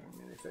doing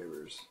me any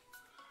favors.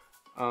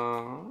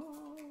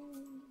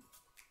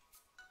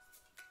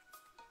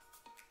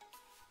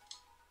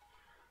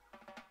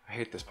 I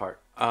hate this part.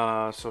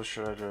 So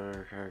should I do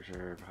a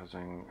character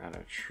posing at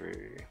a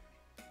tree?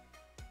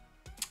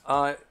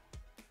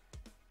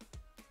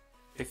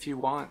 If you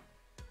want,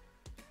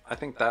 I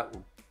think that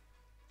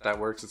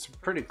works. It's a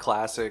pretty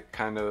classic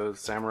kind of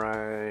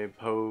samurai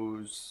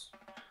pose.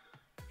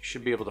 You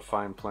should be able to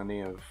find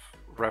plenty of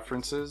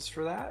references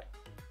for that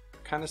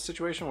kind of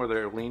situation where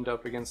they're leaned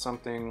up against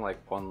something, like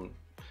one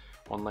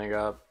leg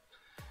up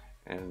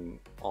and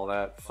all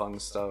that fun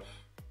stuff.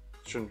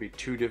 Shouldn't be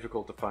too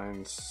difficult to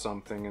find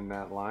something in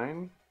that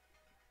line.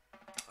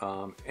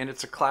 And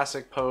it's a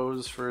classic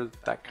pose for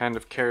that kind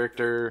of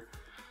character.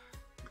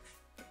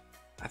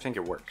 I think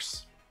it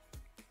works.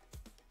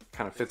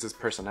 Kind of fits his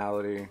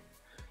personality.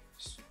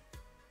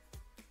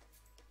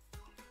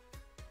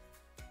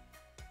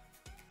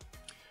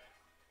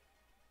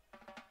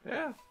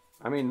 Yeah.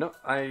 I mean, no,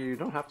 you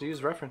don't have to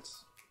use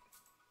reference.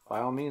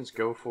 By all means,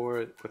 go for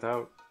it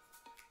without.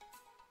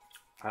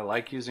 I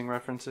like using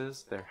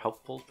references. They're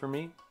helpful for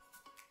me.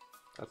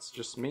 That's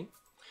just me.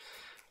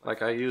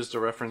 Like, I used a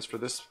reference for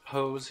this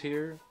pose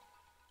here.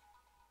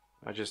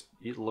 I just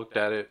looked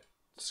at it,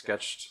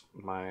 sketched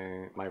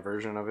my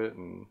version of it,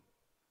 and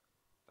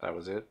that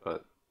was it.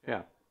 But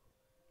yeah,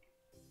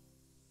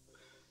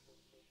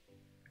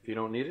 if you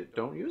don't need it,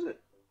 don't use it.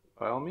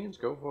 By all means,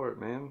 go for it,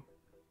 man.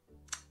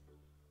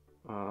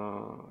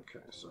 Okay,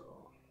 so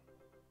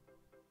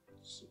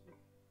let's see.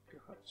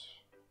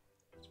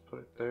 Let's put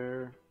it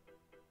there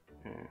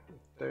and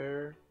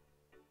there.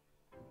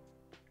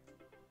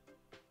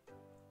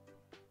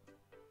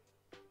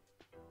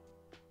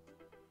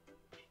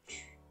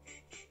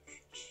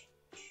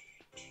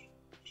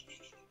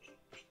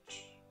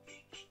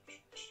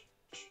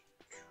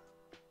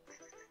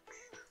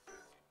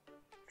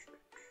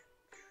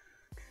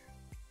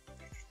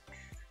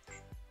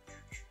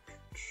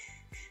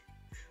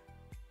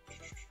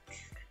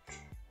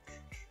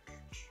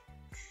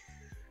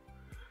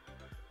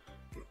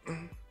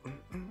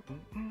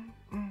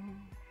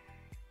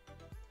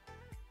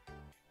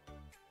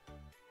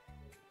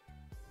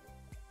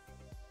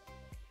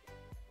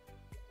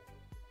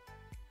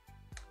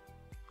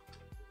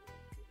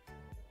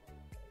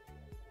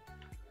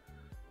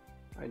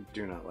 I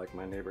do not like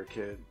my neighbor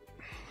kid.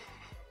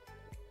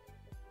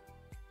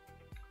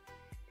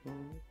 I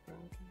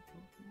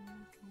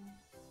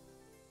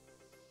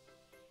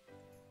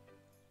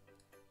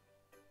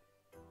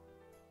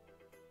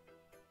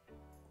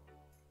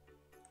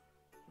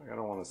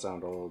don't want to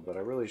sound old, but I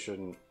really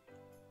shouldn't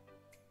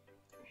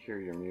hear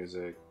your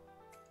music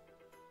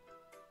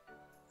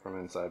from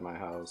inside my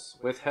house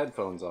with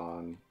headphones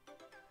on,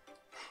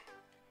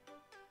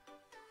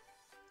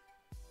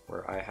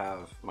 where I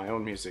have my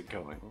own music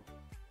going.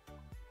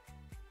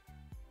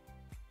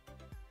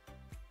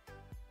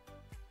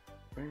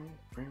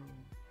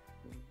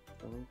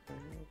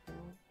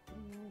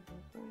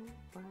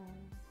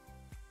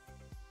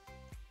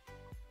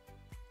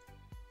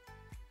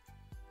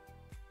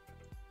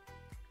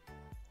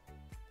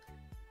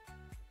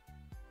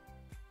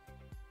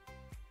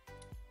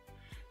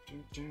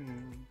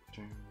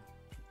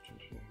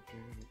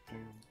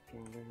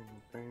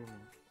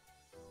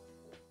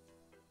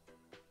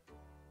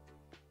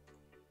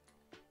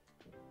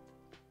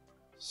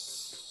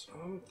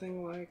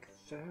 Something like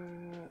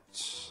that.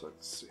 Let's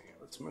see.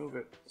 Let's move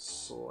it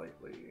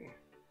slightly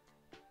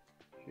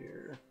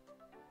here.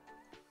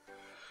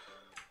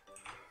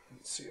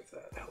 Let's see if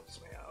that helps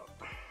me out.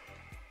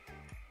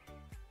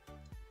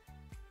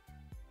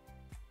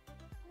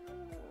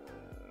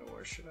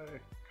 Where should I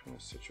kind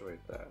of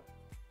situate that?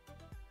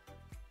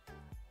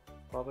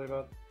 Probably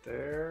about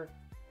there.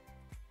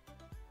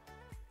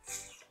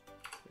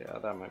 Yeah,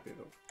 that might be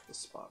the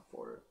spot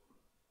for it.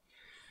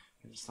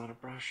 It's not a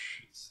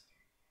brush, it's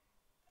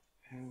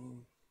a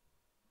pen.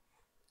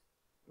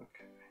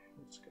 Okay,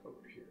 let's go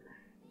over here.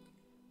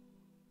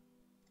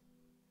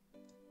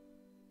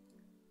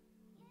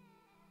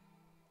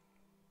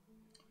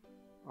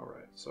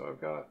 Alright, so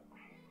I've got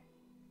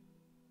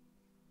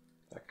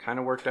that kind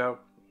of worked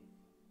out.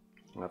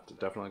 I'll have to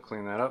definitely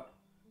clean that up.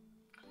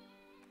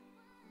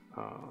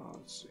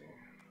 Let's see.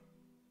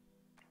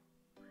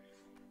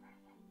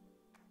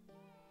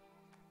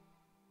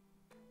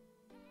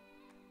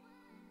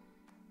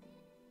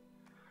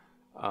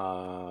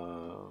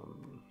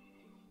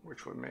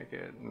 Which would make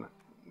it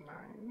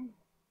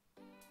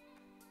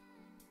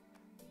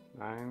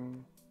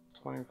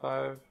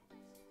 9:25.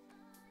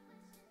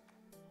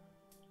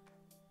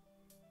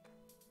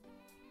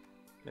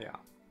 Yeah.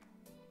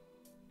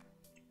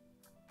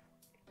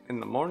 In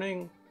the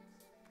morning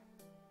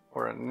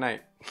or at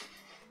night?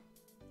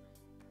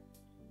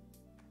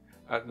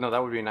 No,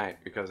 that would be night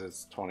because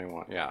it's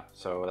 21. Yeah,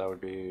 so that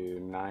would be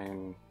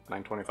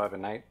 9:25 at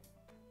night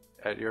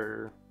at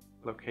your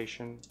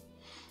location.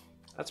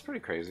 That's pretty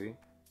crazy.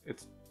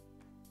 It's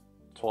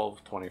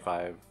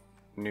 12:25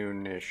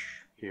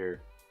 noonish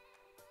here.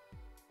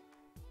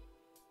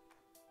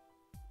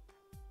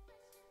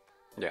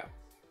 Yeah.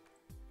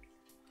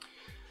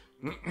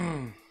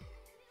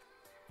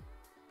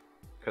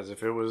 Because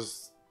if it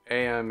was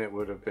AM, it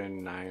would have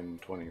been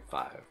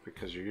 9:25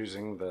 because you're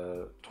using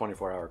the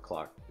 24-hour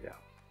clock. Yeah.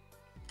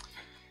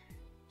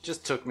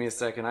 Just took me a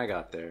second. I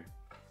got there.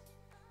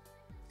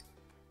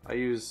 I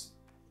use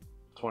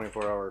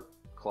 24-hour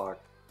clock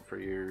for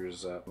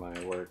years at my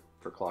work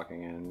for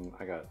clocking in.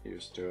 I got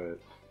used to it.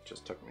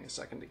 Just took me a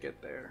second to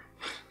get there.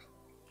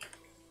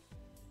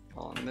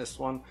 On this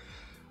one.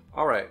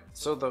 All right.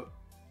 So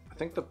I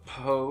think the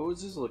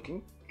pose is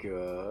looking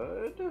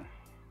good.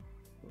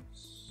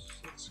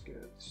 Let's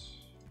get. Let's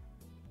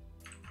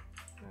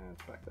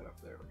back that up.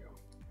 There we go.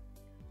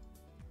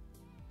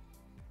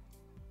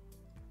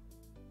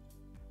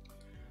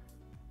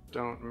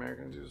 Don't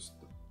Americans use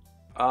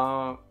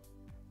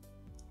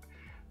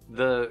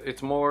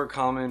it's more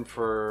common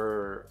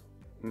for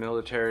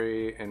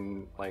military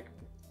and like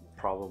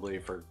probably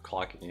for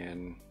clocking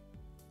in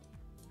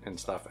and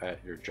stuff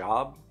at your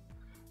job,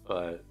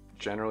 But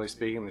generally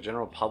speaking, the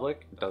general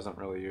public doesn't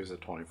really use a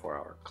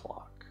 24-hour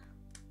clock.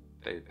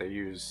 They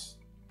use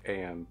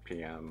AM,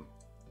 PM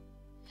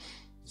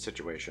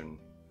situation.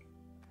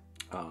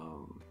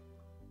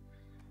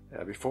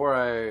 Yeah, before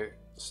I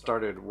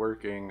started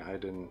working, I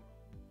didn't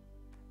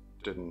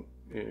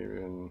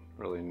even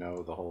really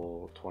know the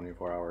whole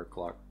 24-hour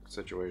clock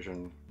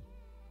situation.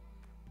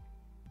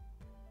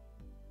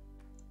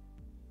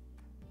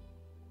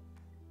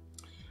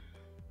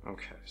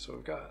 Okay, so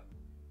we've got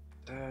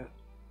that.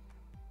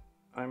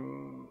 I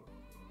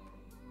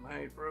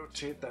might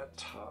rotate that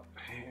top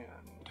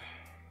hand,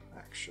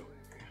 actually.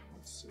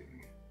 Let's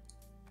see.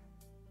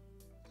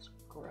 Let's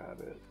grab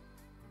it.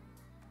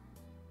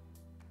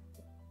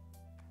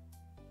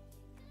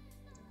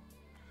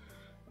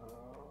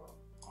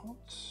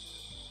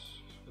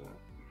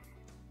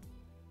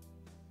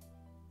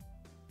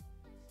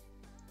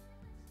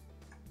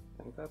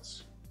 I think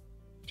that's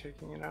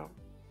taking it out.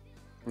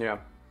 Yeah.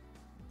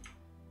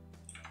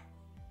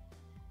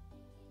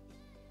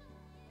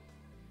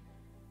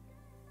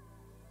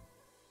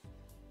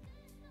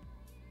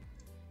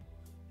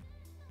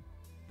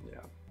 Yeah,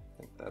 I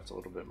think that's a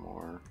little bit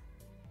more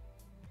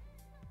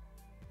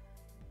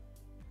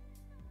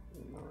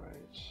in the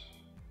right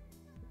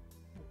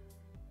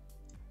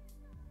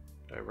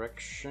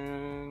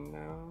direction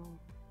now.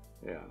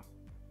 Yeah.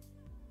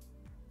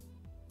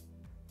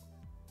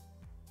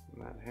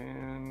 And that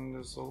hand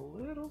is a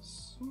little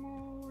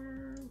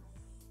smaller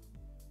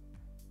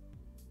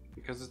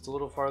because it's a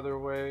little farther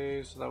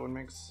away, so that would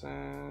make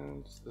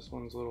sense. This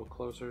one's a little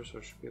closer, so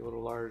it should be a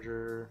little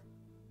larger.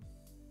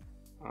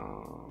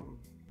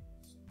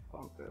 Let's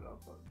bump it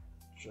up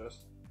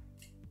just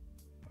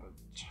a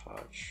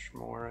touch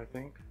more, I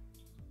think.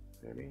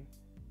 Maybe.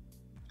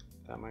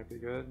 That might be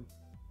good.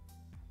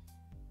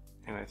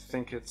 And I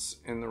think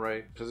it's in the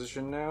right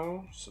position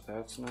now, so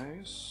that's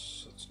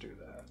nice. Let's do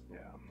that,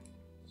 yeah.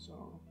 So,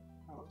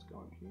 now it's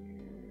going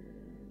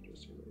here.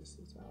 Just erase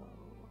this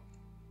out.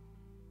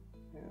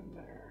 And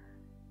there.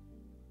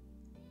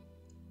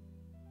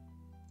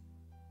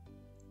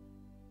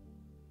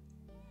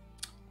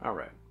 All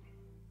right.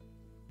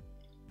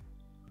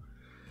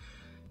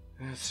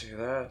 Let's see,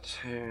 that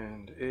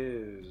hand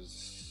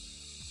is...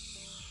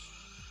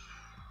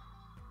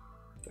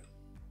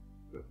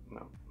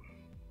 No.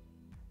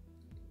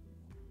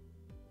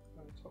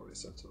 It's already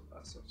set to the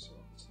last episode, so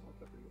it's not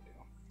that big a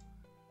deal.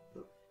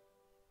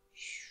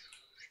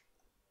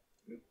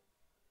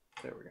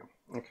 There we go.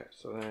 Okay,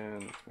 so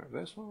then grab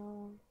this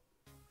one.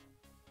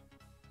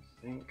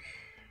 I think.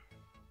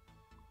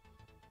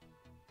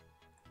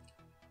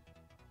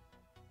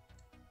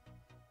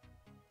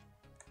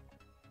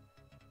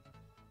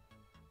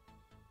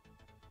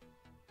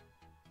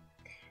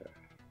 Okay.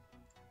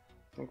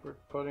 I think we're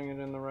putting it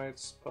in the right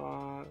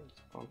spot.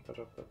 Let's bump it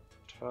up a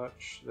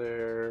touch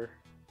there.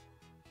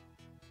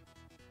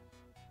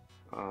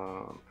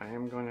 I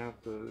am going to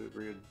have to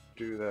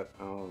redo that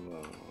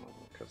elbow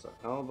because that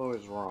elbow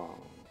is wrong,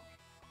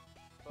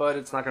 but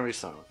it's not going to be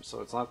sewn,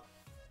 so it's not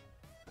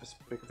as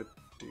big of a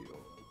deal.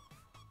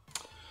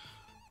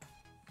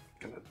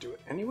 I'm going to do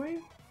it anyway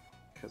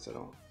because I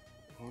don't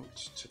want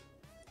to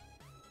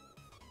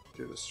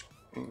do this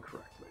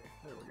incorrectly.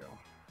 There we go.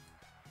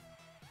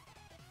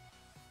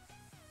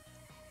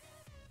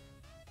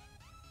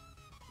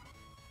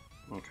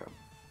 Okay.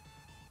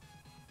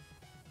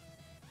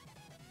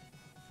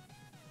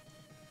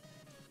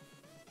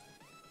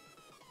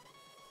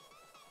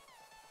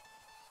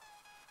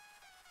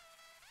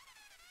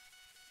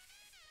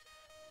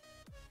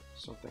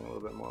 Something a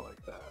little bit more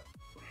like that.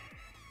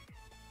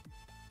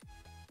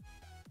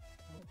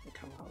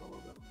 Come out a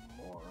little bit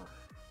more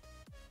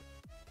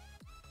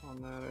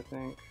on that, I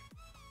think.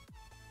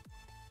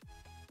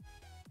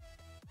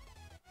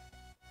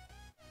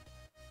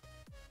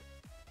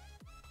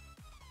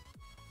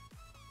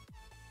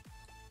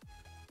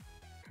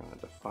 Kind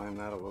of define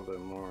that a little bit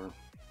more.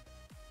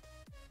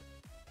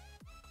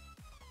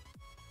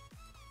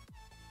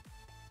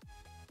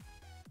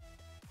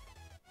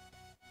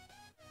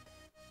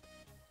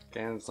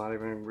 Again, it's not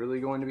even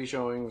really going to be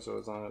showing, so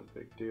it's not a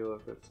big deal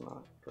if it's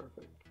not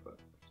perfect, but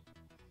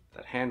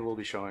that hand will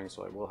be showing,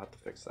 so I will have to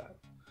fix that.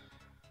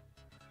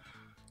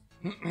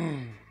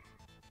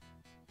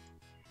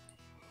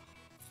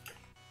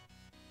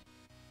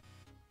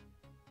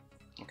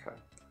 Okay.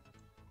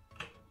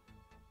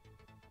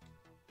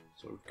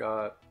 So we've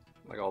got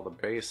like all the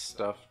base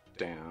stuff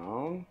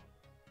down.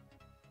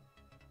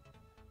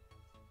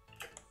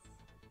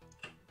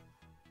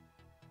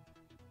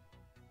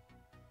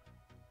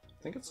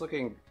 I think it's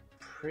looking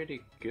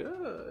pretty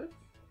good.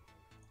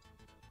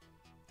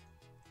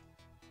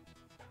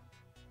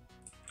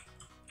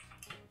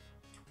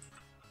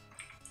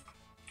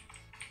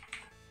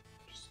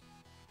 Just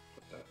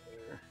put that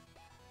there.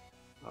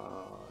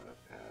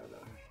 Add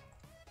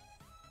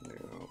a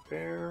new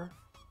pair.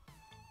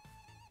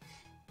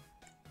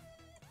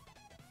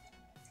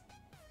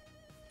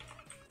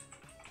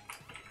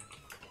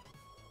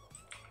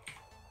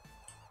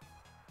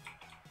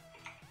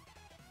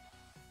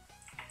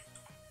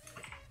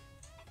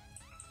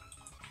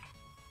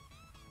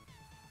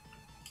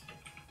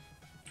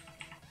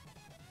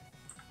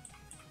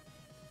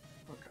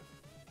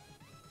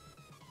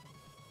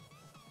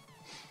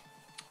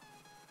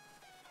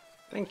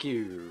 Thank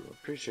you.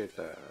 Appreciate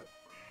that.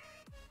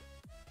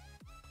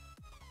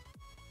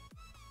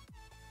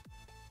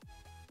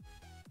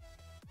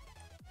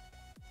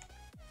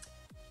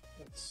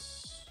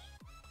 Let's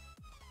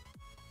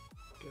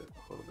get a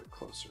little bit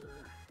closer.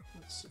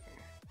 Let's see.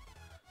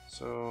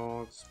 So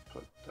let's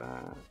put that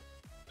down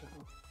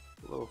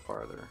a little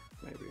farther,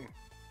 maybe.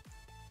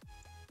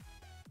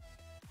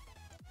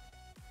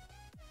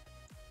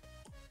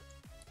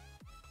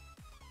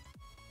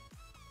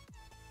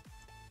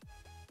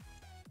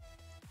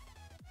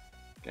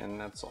 Again,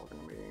 that's all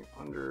going to be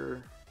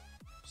under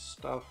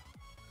stuff,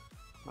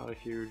 not a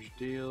huge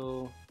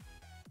deal.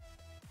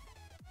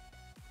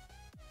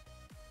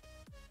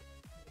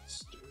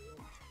 Let's do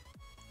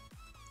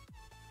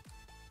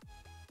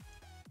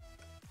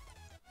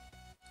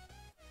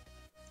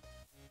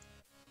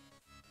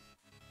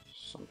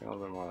something a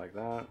little bit more like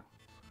that.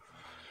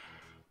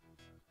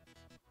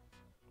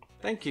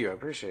 Thank you, I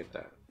appreciate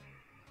that.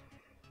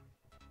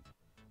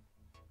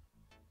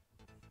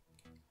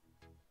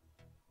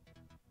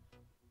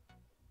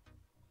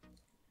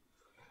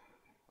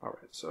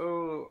 Alright,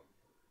 so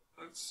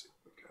let's see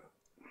what we got.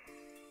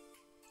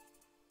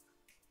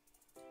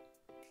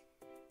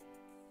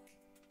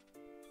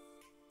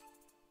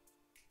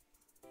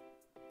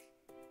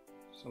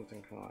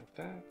 Something kind of like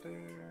that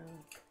there.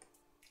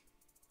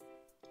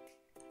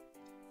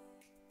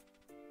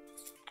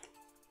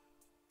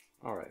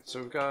 Alright, so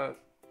we've got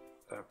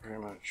that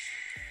pretty much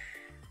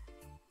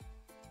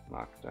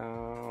knocked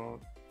out.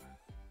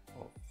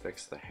 We'll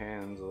fix the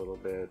hands a little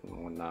bit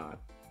and whatnot.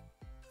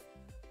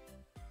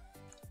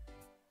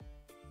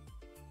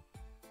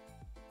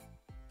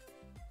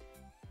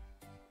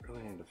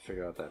 Really need to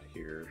figure out that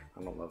here.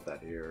 I don't love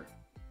that here.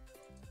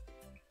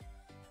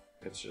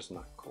 It's just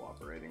not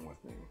cooperating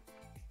with me.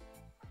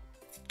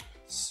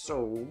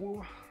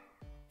 So,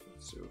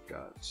 let's see what we've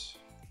got.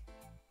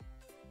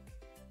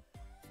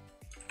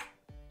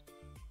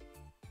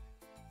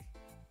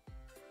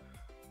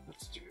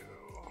 Let's do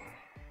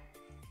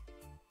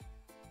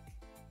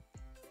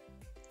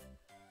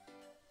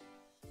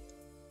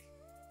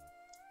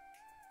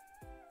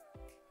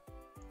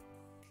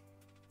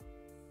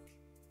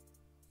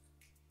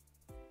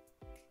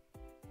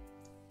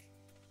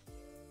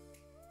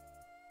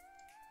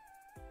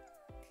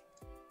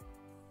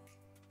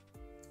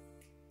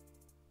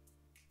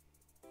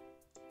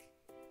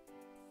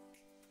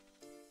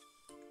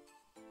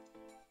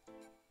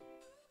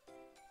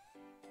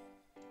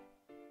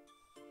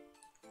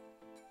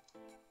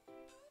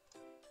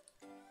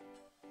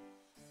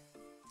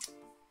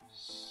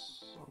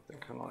something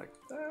kind of like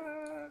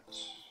that.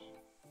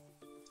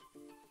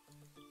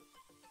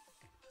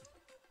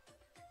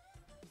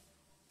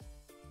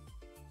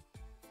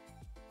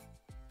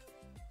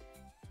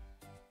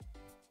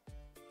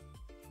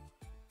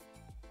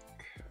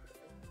 Okay,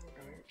 I'm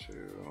going to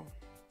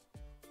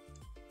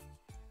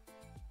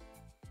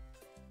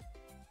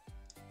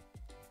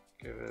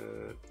give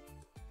it,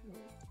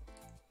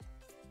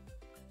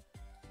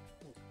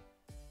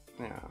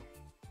 yeah,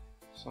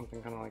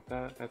 something kind of like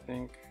that, I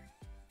think.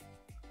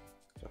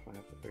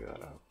 Definitely have to figure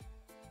that out.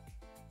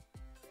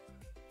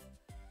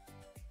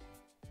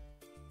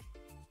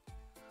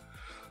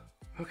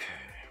 Okay,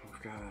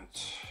 we've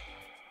got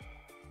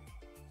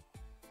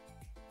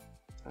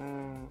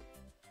and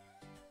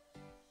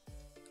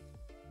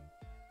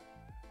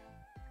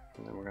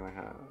then we're gonna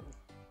have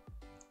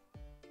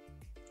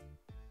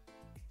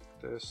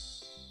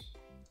this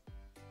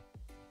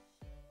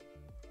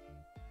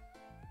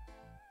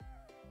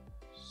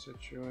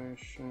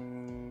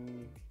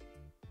situation.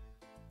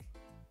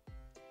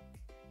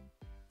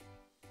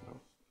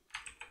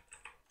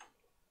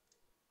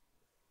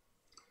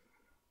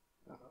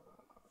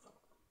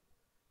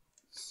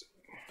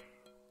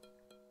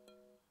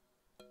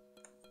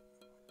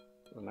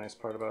 The nice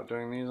part about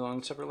doing these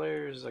on separate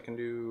layers is I can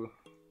do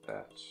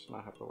that,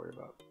 not have to worry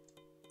about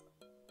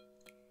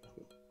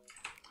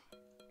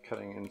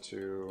cutting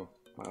into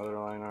my other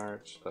line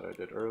art that I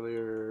did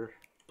earlier.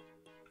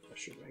 I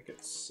should make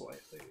it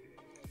slightly,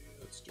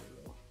 let's do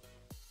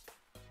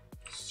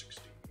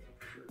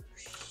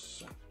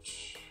 60%,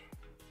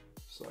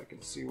 so I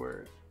can see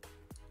where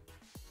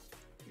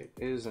it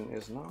is and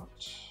is not.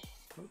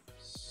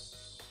 Oops.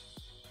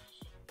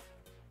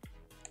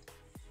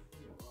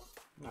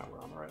 Now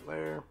we're on the right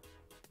layer.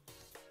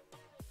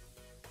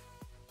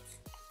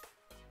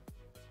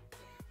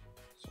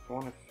 So I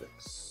want to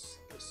fix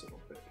this little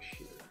bit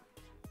here.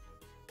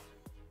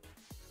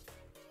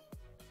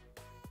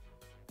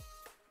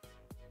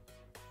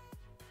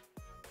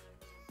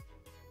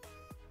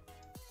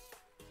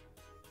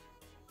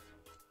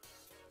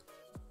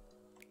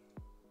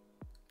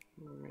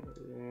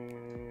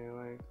 Maybe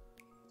like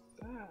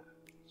that.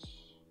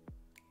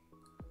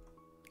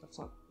 That's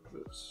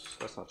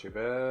not too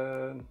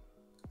bad.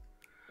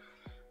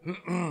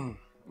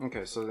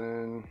 Okay, so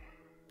then,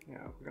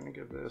 yeah, we're gonna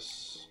give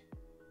this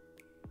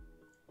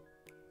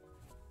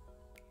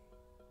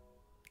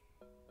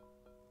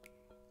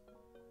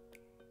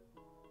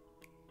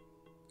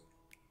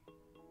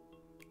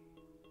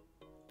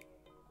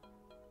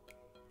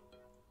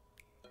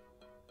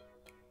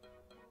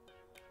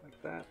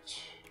that.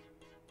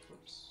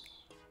 Oops.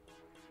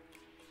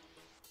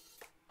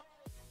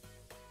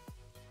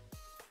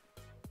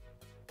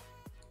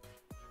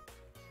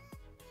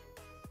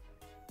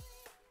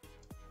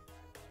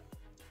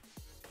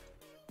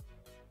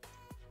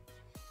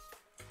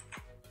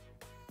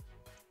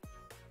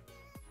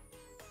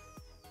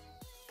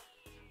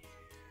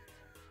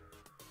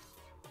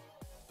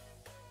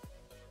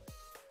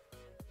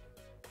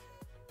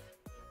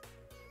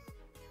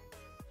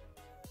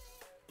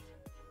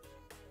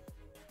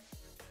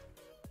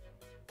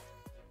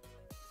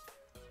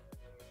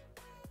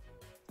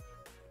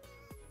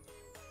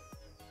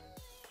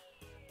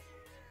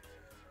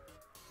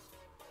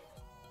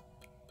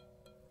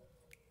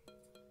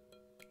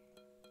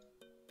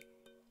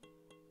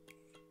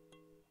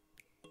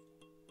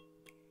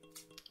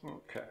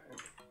 Okay,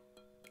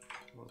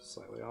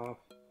 slightly off.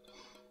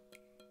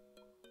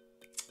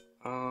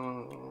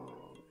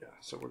 Yeah,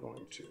 so we're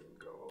going to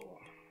go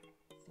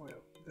way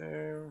up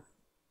there.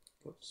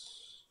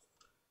 Whoops,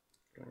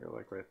 gonna go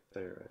like right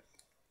there,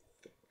 I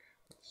think.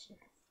 Let's see,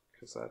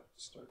 because that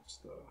starts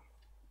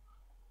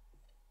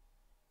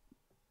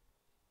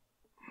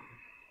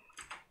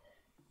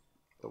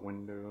the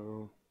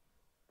window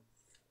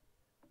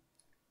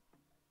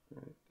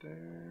right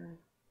there.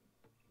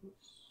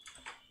 Oops.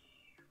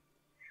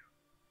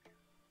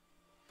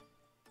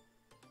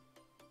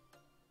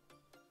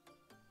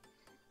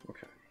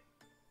 Okay.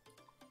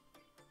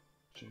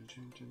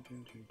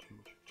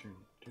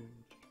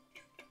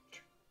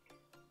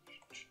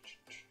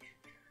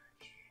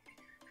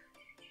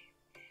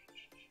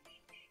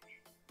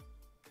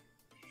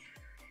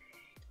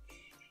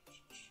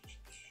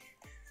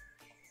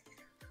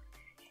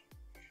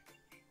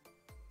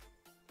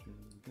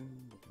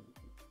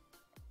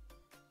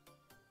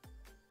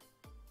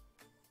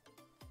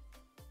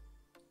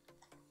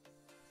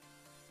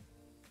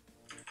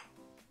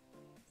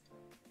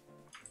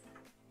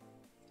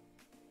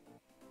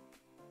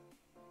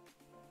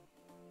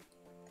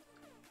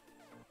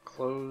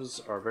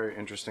 Clothes are very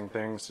interesting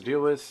things to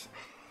deal with,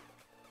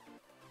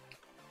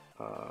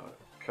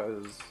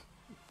 because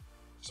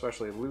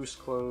especially loose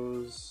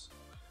clothes,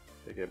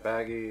 they get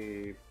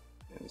baggy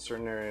in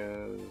certain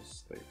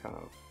areas, they kind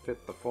of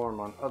fit the form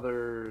on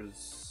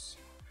others.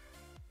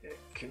 It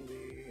can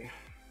be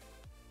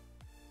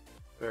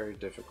very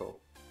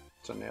difficult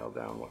to nail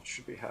down what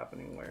should be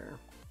happening where.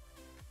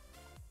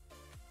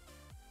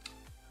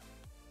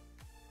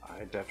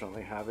 I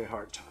definitely have a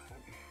hard time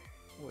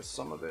with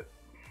some of it.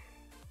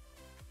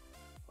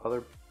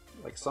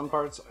 Like some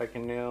parts I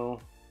can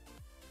nail,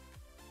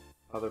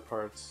 other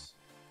parts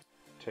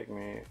take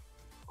me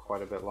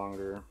quite a bit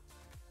longer.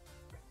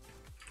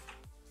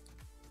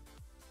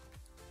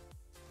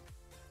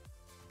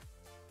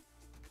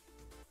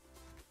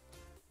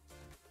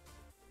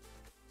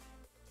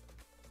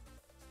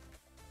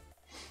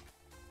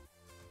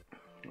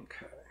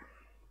 Okay.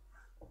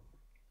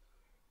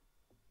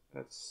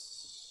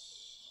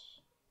 Let's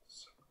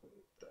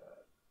separate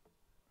that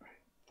right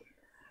there.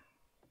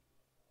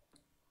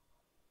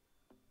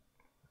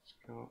 Let's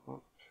go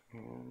up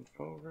and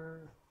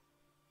over.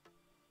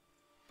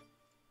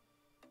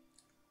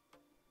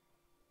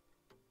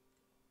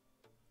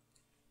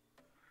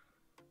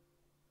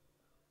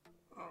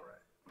 All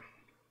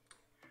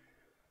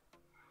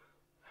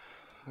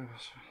right.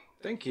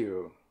 Thank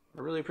you.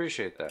 I really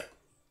appreciate that.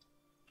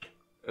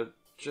 It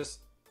just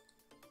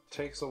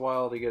takes a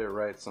while to get it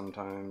right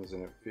sometimes,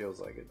 and it feels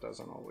like it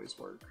doesn't always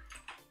work.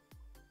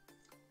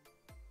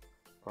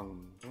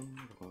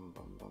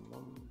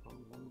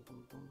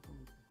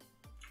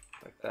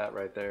 Like that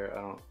right there,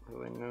 I don't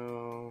really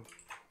know.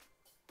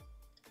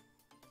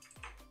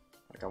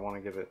 Like I want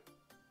to give it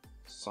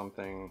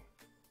something.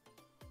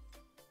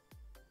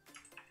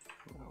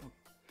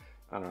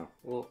 I don't know.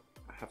 We'll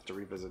have to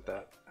revisit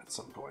that at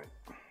some point.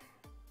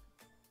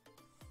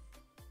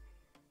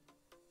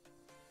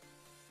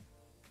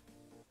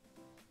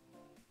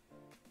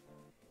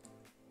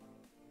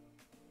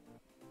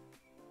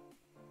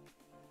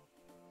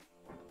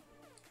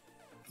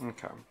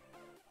 Okay.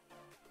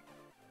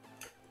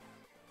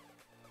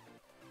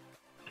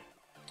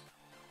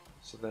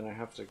 So then I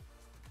have to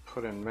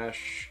put in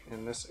mesh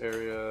in this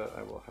area.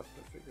 I will have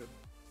to figure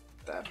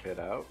that bit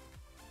out.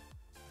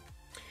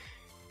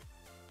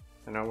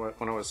 I know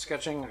when I was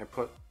sketching, I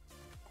put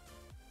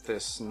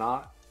this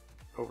knot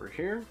over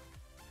here.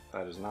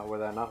 That is not where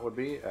that knot would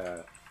be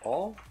at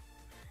all.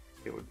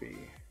 It would be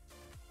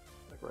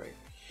like right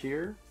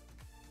here.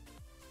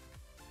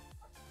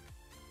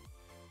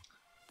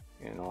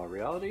 In all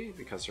reality,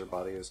 because her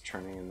body is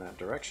turning in that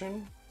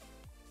direction.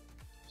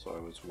 So I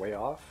was way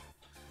off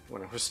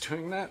when I was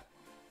doing that.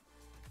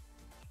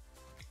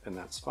 And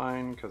that's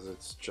fine, because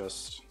it's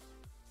just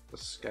the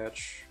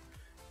sketch,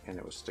 and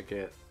it was to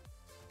get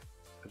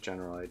a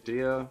general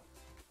idea.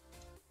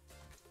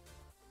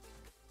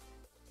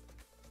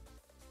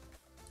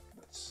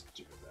 Let's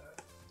do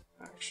that.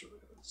 Actually,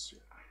 let's see.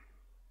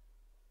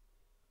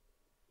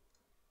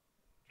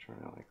 Turn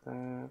it like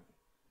that.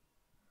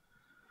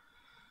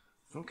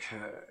 Okay.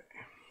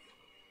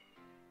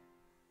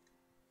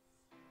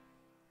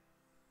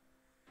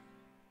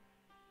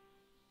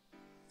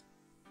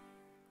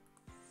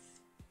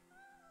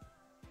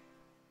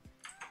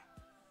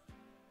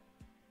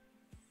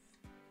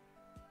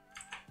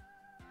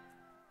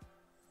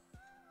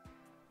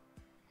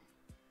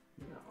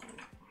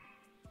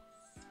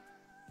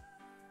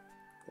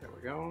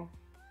 we go.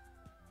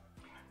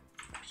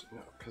 Actually,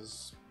 no,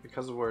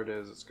 because of where it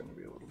is, it's going to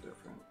be a little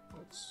different.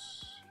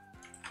 Let's.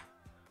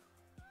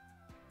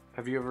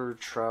 Have you ever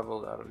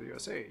traveled out of the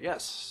USA?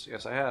 Yes,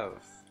 yes, I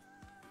have.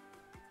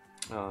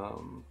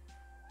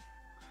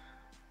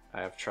 I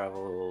have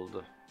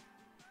traveled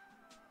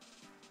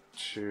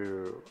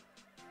to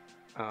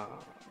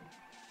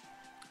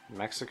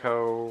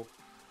Mexico,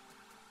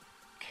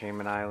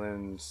 Cayman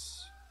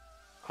Islands,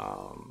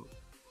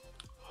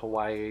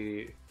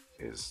 Hawaii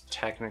is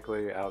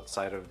technically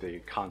outside of the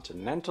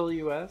continental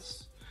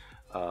US,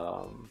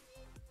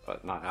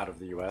 but not out of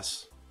the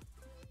US.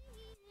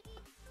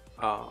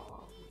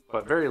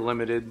 But very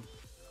limited,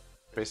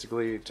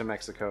 basically, to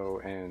Mexico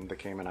and the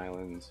Cayman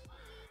Islands.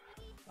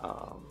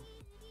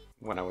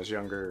 When I was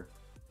younger,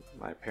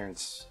 my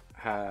parents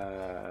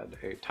had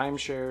a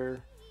timeshare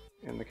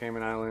in the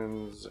Cayman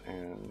Islands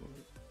and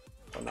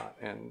whatnot,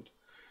 and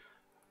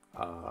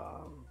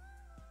I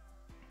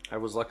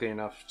was lucky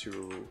enough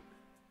to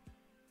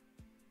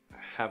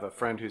have a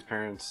friend whose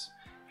parents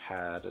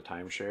had a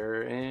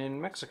timeshare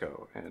in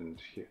Mexico,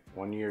 and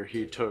one year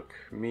he took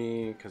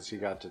me because he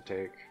got to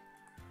take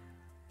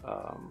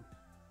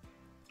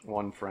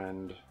one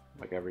friend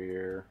like every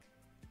year.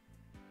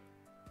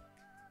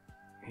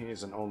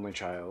 He's an only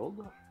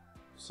child,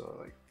 so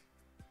like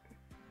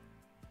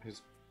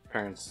his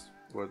parents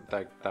would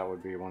that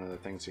would be one of the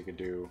things he could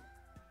do,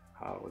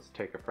 was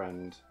take a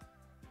friend.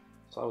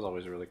 So that was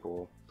always really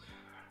cool.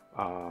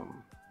 I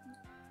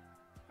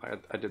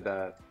did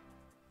that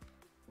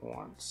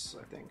once,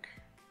 I think,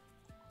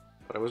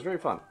 but it was very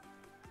fun.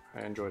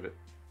 I enjoyed it.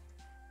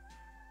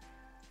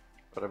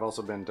 But I've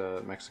also been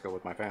to Mexico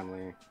with my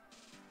family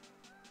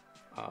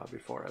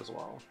before as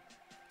well.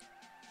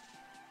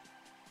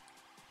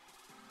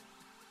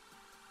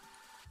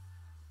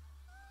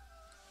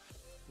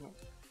 Nope,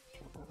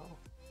 turn that off.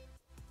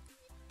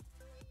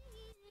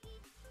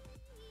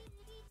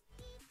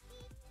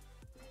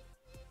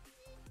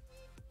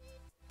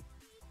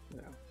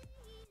 Yeah,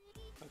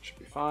 that should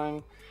be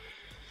fine.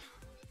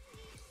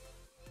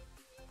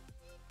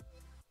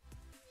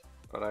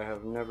 But I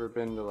have never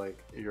been to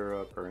like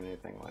Europe or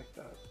anything like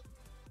that.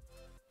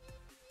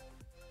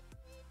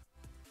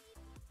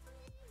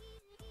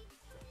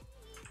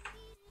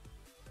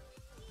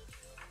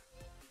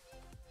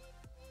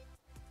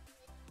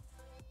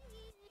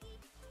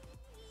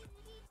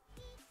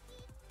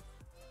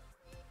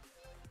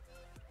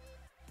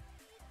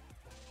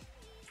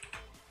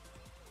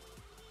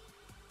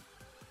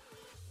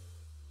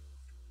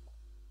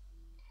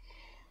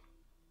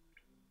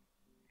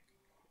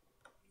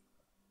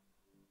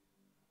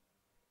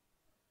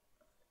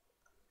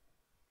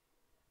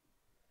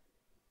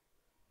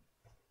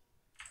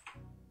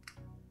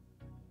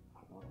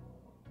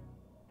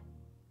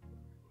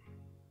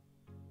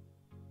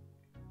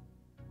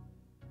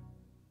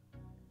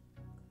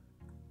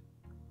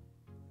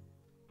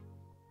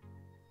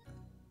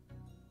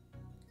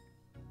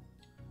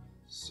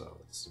 So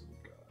let's see, we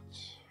got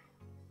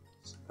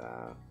so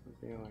that would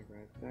be like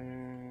right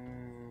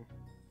there.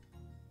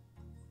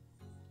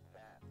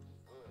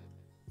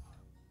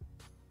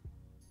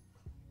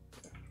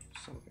 Yeah,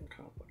 something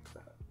kind of like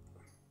that.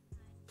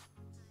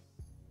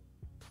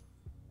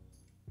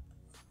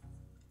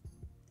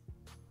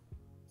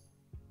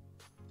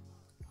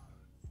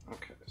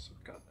 Okay, so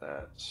we've got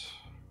that.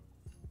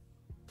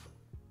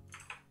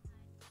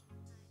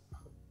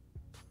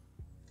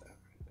 That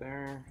right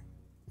there.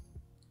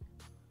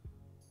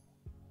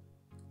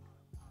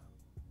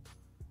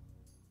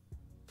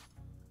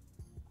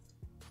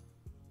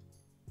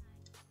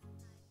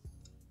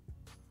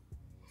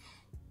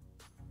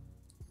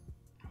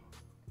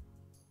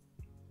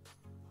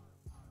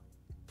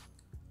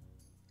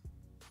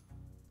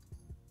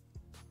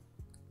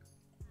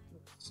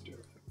 Let's do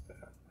it like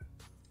that, I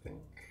think.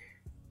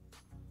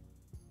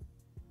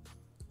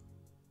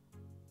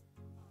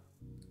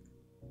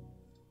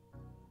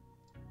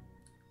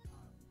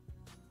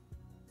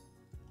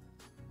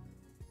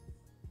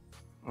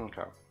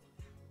 Okay.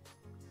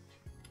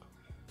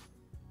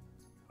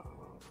 I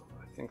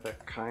think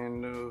that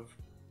kind of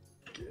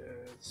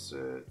gets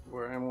it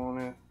where I want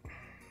it.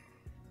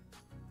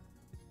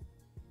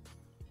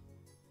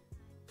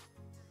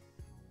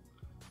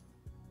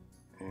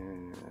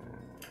 And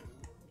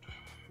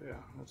yeah,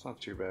 that's not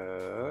too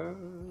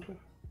bad.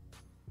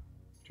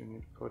 Do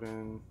need to put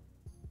in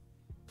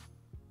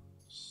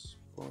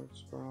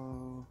sports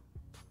bra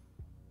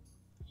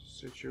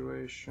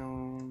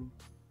situation.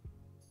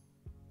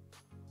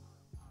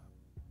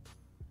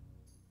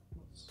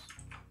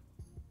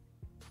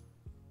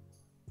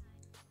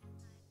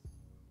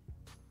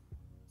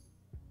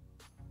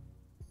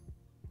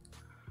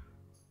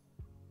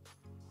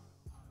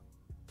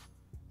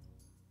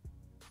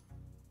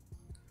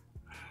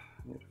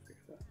 I need to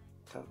figure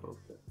that little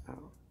bit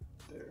out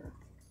there,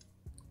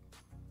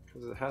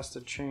 because it has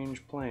to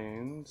change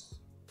planes,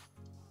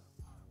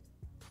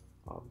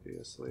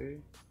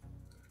 obviously,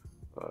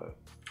 but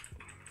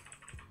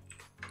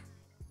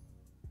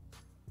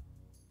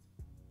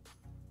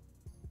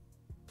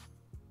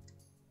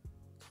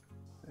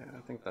Yeah,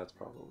 I think that's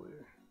probably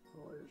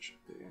the way it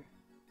should be.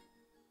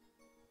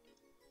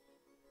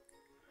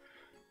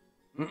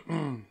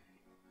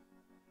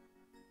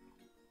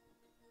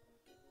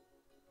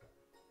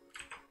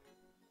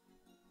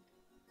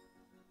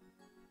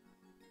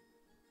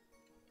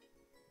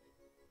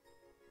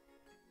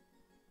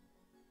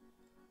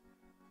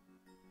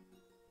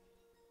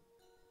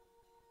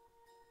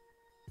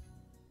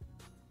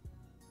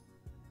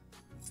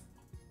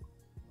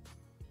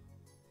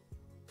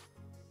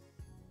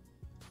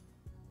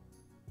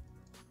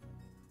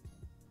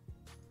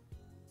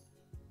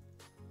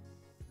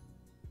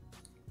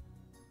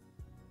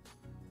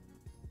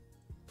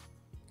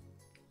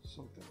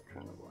 Something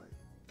kind of like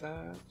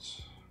that.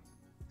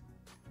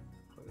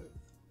 Put it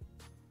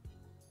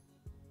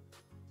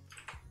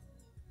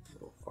a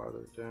little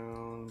farther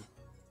down.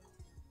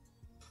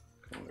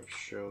 Kind of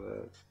show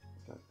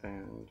that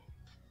band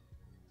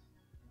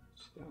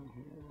is down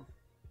here.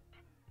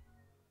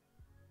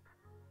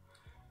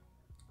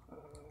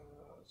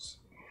 Let's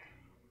see.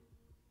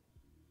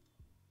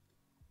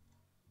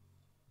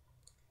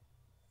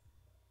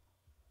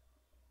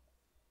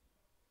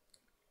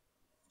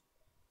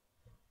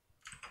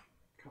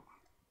 Come on.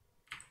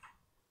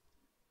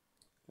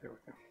 There we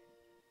go.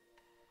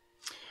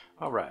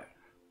 All right.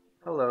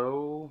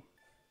 Hello.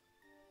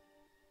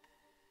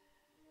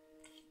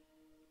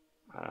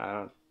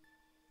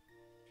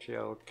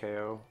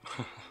 TLKO.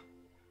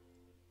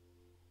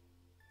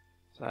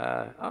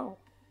 Oh,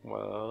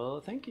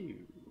 well, thank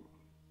you.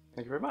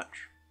 Thank you very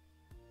much.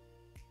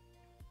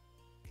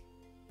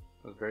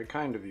 That was very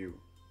kind of you.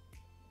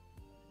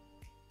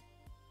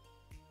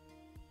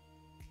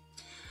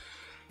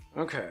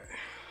 Okay,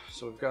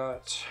 so we've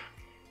got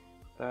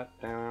that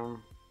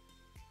down.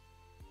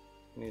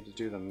 Need to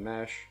do the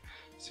mesh.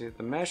 See,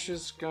 the mesh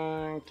is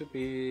going to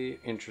be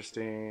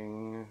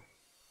interesting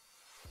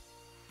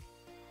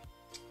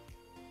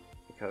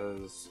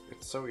because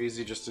it's so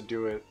easy just to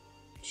do it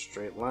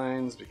straight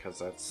lines because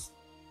that's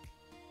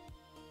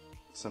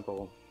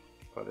simple,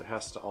 but it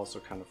has to also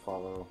kind of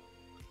follow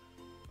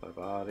the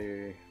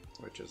body,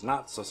 which is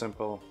not so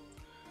simple.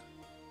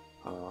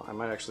 I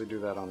might actually do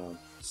that on a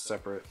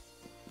separate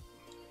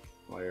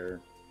layer.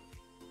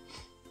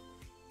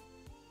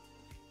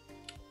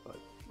 But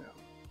yeah.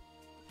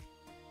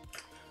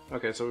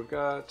 Okay, so we've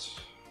got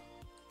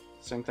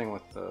same thing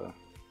with the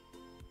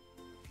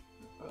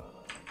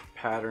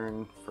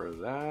pattern for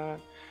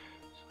that.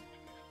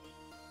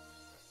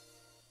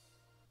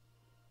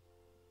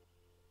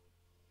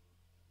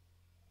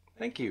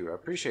 Thank you, I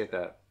appreciate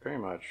that very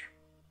much.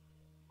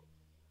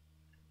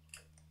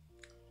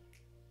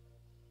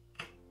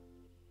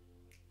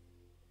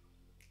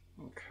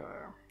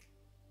 Okay.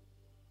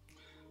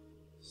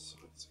 So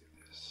let's do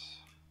this.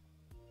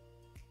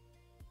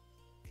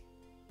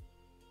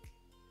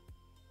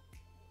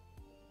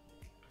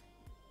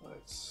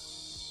 Let's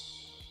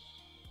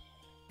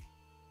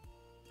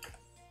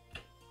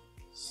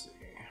see.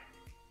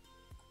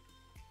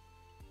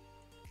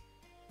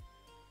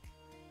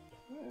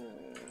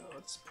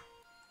 Let's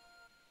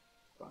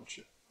bunch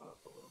it up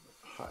a little bit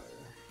higher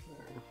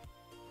there.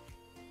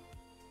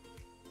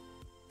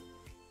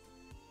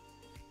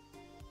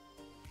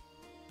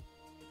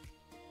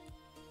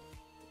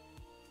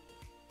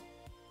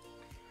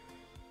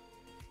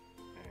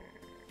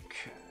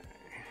 Okay.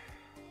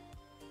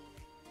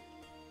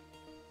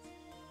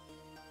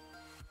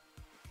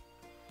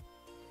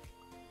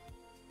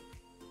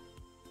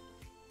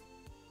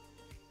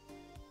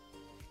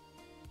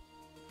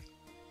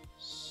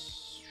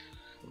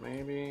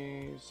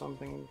 Maybe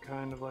something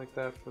kind of like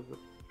that for the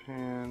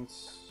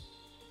pants.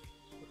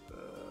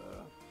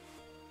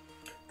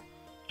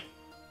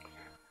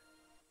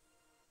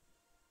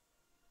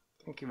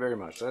 Thank you very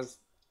much. That's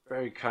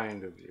very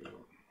kind of you.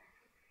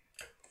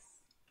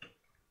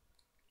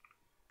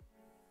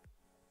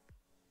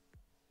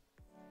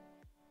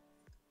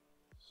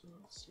 So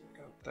let's see, we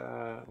got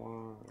that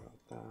one, we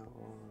got that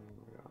one,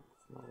 we got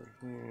one over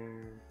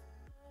here.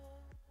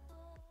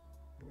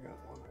 We got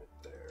one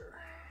right there.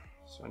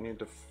 So I need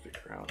to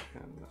figure out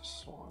in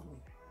this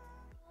one.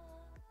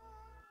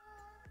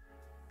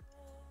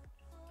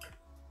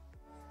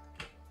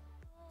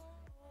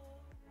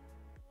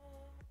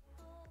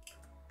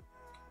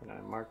 And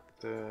I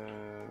marked the,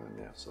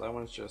 yeah, so that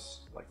one's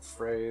just like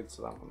frayed,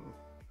 so that one,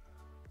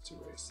 let's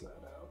erase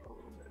that out a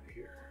little bit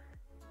here.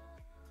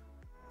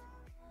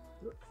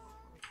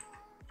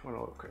 Went a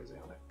little crazy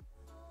on it.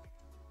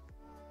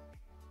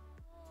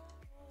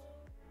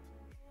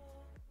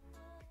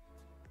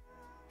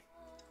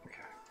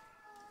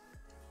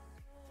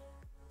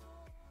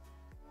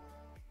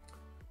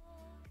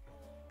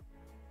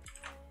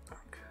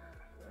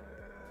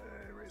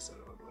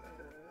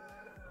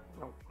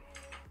 Nope.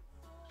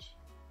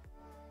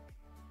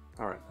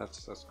 All right,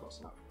 that's close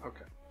enough.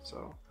 Okay,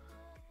 so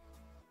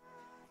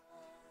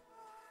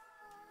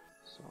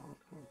I'm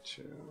going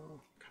to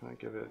kind of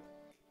give it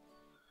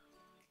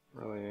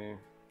really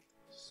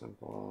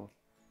simple,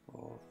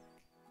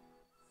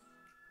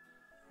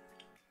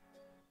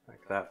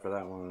 like that for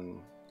that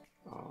one.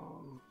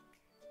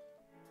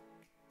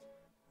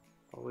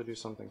 Probably do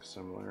something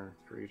similar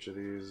for each of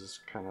these,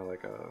 kind of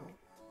like a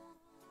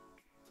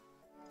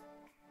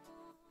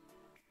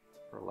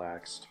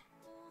relaxed.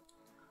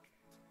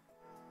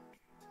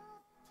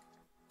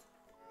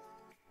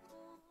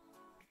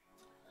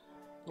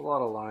 A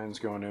lot of lines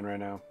going in right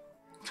now.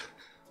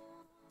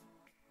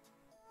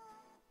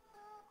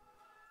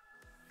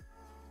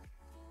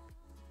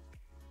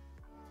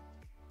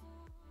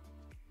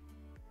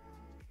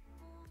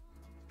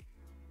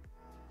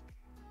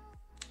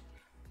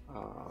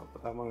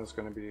 But that one is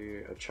going to be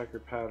a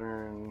checkered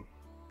pattern.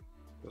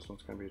 This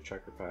one's going to be a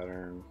checkered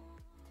pattern.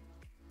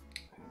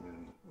 And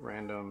then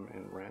random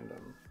and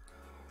random.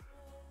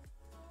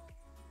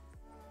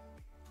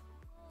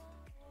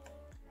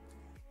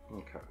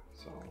 Okay,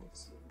 so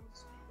let's see.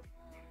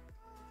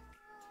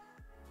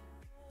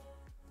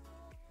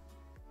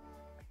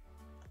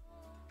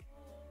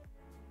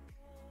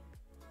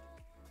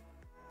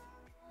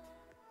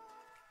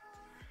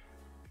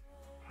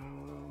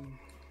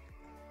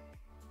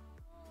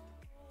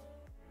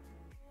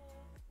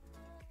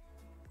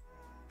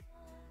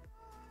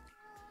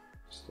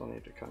 Still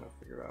need to kind of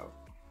figure out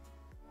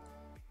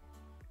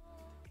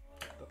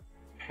the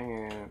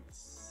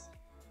pants.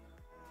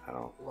 I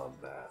don't love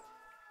that.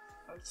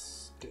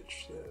 Let's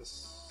stitch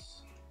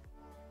this.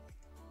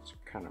 Let's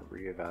kind of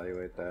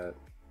reevaluate that.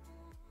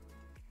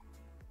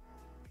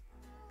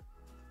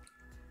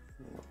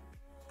 Yep.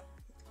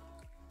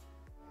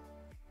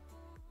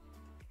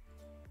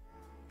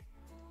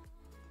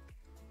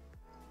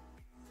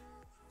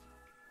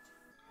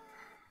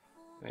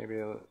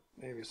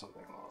 Maybe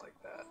something more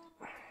like that.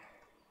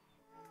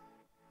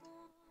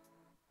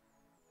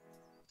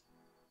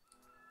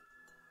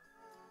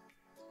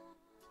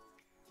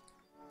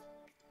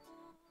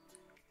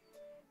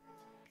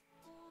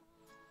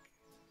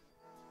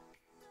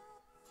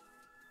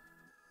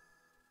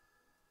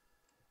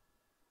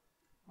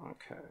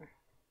 Okay.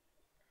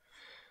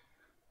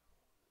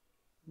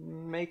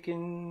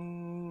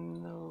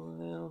 Making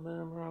a little bit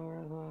of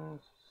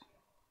progress.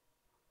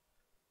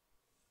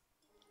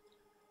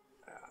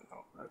 No,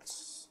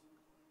 that's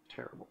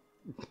terrible.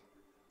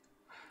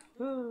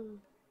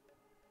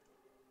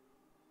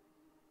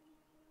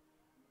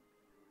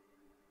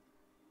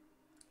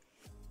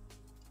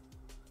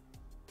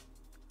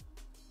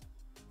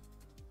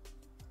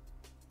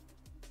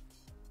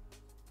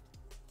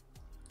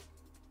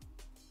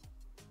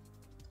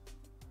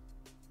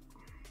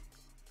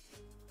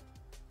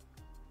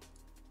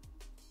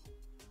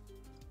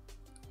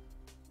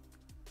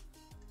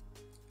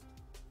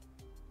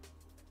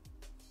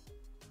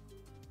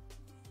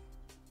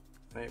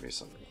 Maybe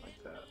something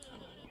like that,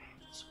 and then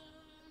let's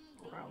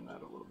round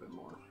that a little bit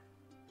more.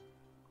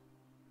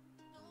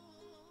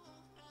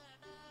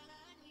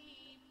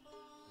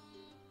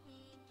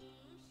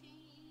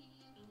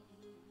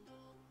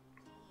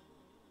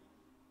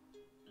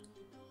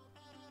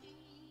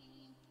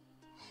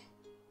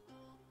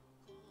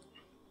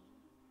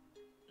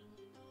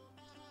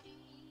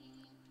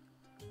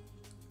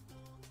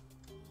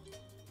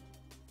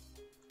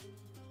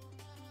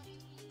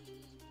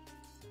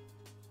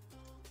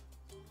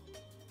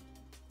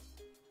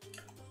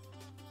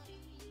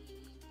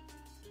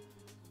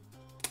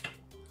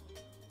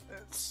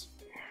 Let's see.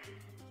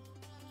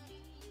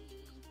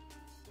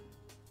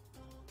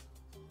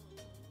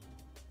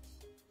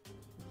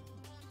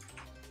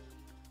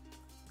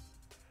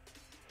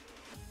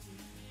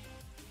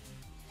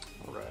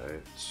 All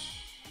right.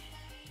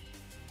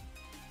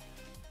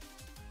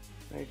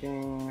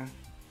 Making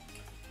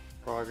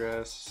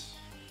progress,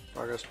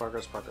 progress,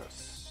 progress,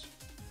 progress.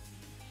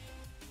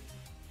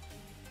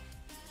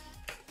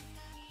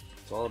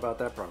 It's all about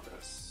that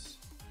progress.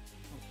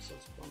 Oops,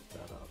 let's bump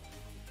that up.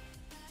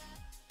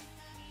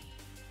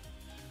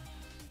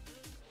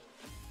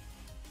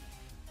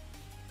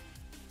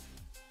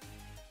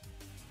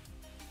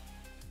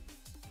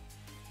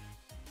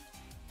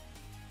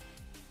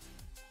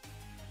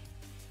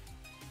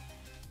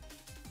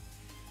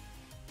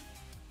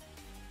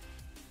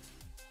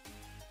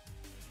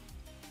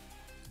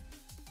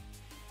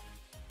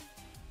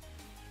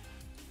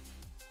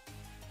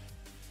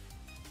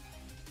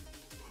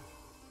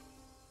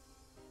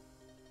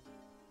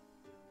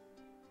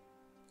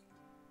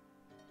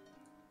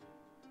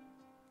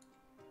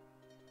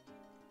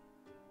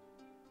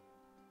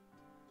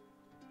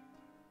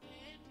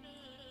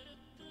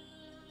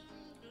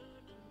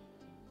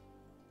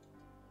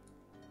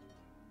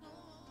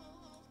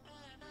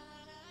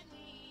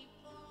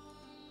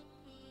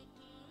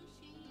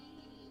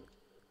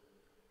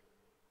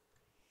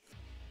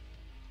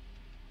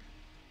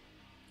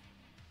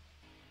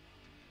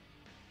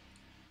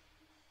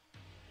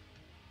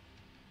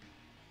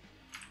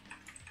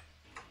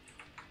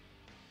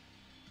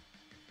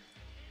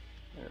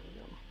 There we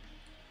go.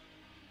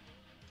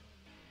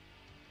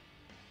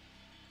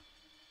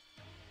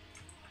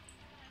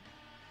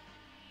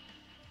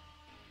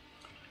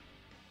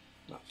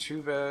 Not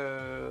too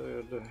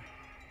bad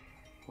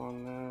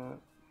on that.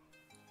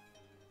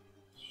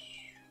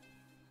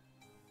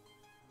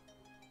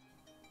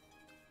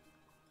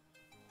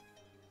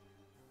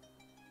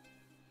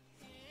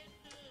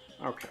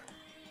 Okay.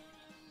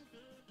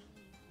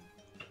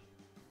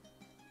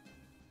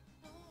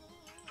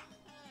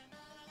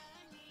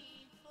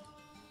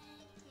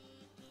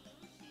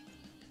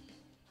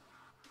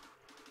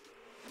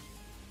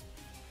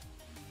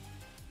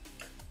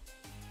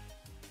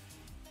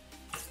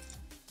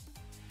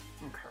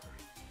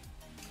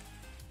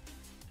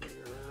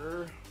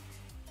 Here.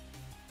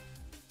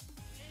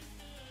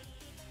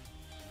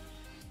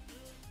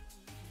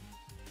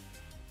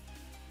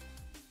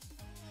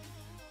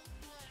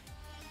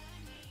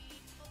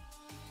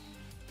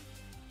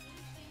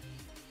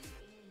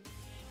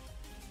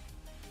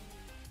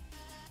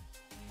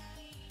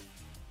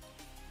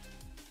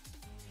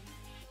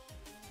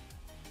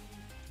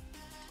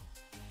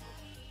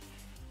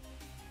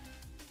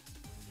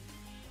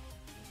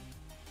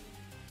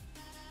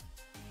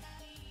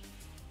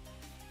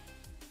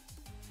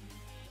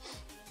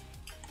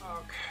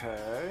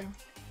 Okay.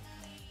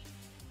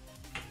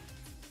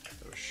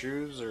 Those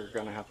shoes are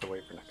gonna have to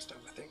wait for next time,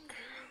 I think.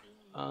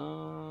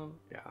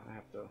 Yeah, I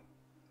have to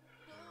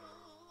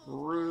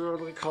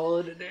really call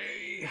it a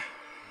day.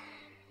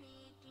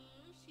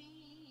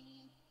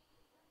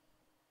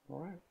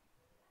 Alright.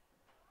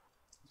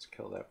 Let's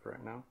kill that for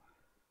right now.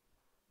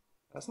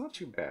 That's not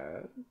too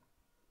bad.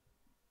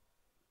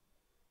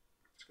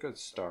 It's a good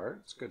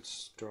start. It's a good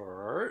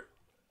start.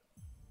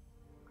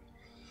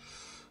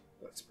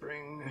 Let's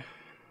bring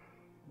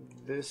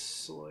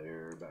this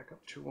layer back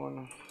up to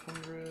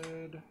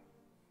 100.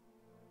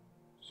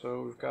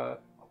 So we've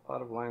got a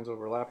lot of lines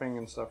overlapping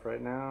and stuff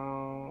right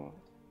now.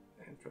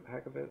 And for the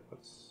heck of it,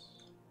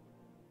 let's...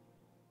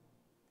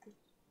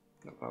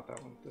 No, not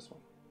that one. This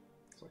one.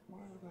 It's like, why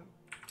is that?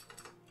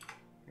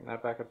 Bring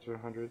that back up to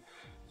 100.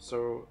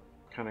 So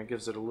kind of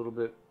gives it a little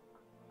bit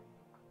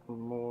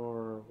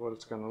more of what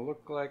it's going to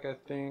look like, I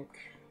think.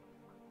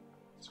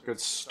 It's a good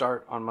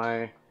start on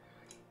my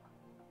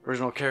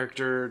original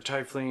character,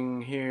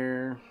 Tiefling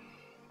here.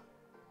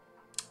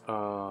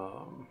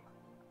 I'm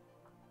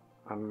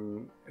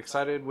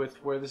excited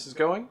with where this is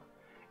going,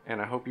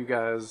 and I hope you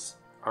guys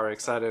are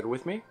excited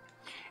with me,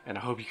 and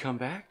I hope you come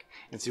back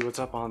and see what's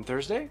up on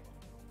Thursday.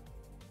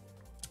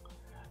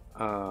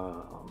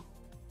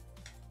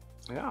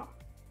 Yeah.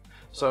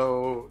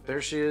 So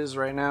there she is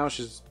right now.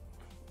 She's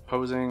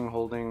posing,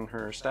 holding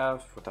her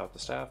staff without the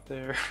staff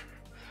there.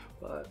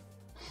 But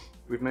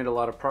we've made a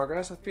lot of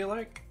progress, I feel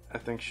like. I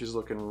think she's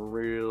looking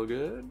real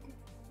good.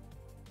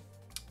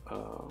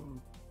 I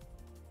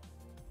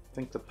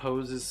think the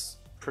pose is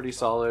pretty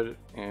solid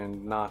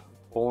and not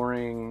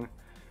boring.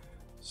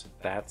 So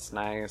that's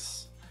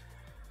nice.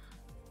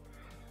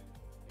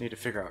 Need to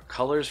figure out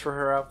colors for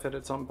her outfit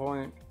at some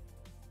point,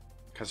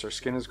 because her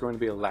skin is going to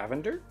be a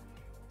lavender.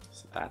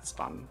 So that's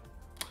fun.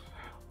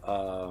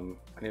 I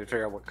need to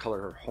figure out what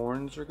color her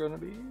horns are going to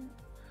be.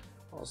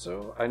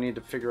 Also, I need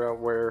to figure out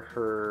where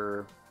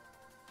her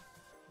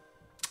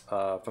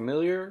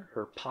familiar,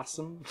 her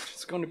possum,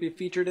 is going to be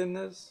featured in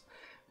this.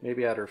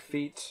 Maybe at her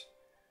feet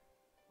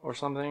or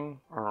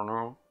something. I don't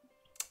know.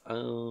 I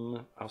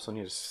also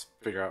need to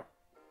figure out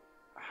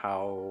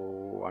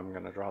how I'm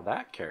going to draw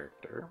that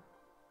character.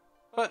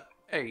 But,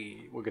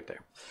 hey, we'll get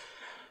there.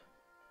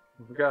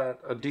 We've got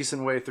a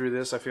decent way through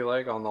this, I feel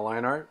like, on the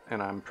line art,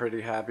 and I'm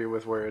pretty happy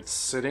with where it's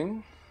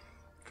sitting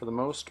for the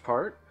most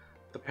part.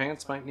 The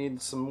pants might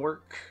need some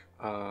work.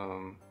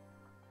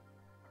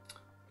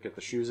 Get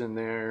the shoes in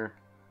there.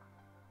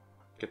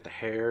 Get the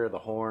hair, the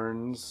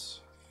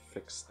horns.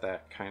 Fix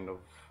that kind of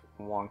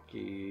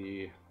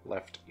wonky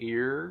left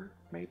ear,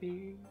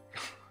 maybe?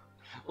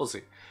 We'll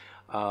see.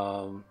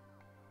 Yeah,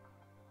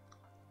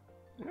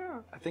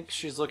 I think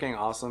she's looking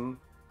awesome.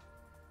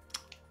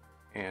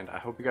 And I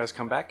hope you guys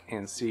come back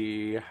and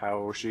see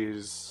how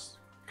she's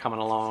coming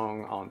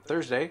along on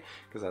Thursday,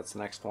 because that's the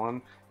next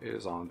one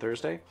is on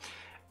Thursday.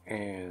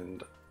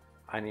 And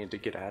I need to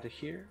get out of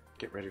here,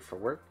 get ready for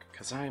work,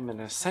 because I'm an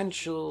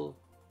essential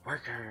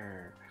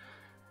worker.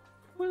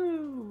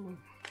 Woo!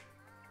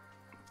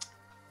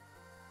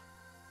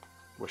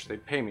 Wish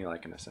they'd pay me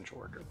like an essential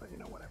worker, but you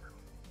know, whatever.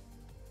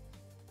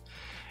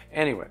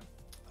 Anyway,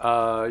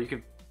 you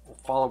can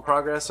follow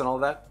progress and all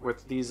that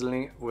with these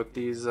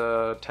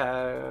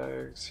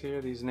tags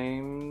here, these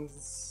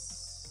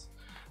names.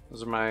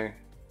 Those are my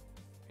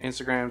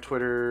Instagram,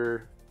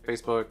 Twitter,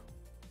 Facebook,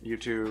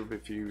 YouTube.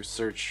 If you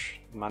search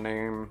my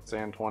name,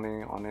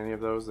 Zann20, on any of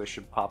those, they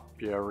should pop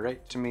you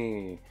right to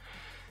me.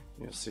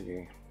 You'll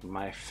see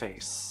my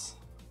face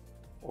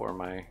or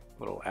my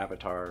little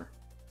avatar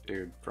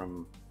dude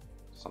from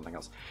something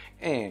else.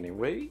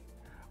 Anyway,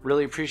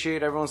 really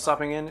appreciate everyone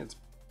stopping in. It's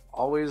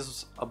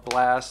always a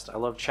blast. I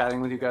love chatting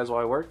with you guys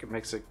while I work. It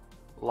makes it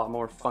a lot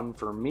more fun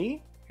for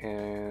me,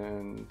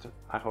 and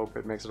I hope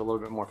it makes it a little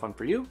bit more fun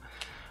for you.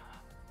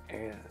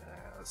 And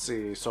let's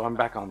see, so I'm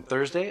back on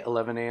Thursday,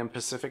 11 a.m.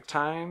 Pacific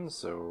time,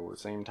 so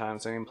same time,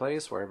 same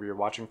place, wherever you're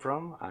watching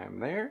from, I'm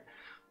there.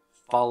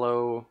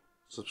 Follow,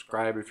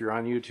 subscribe if you're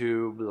on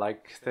YouTube,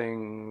 like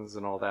things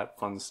and all that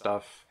fun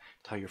stuff.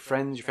 Tell your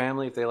friends, your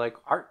family if they like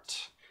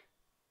art.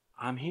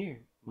 I'm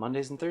here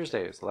Mondays and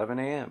Thursdays, 11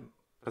 a.m.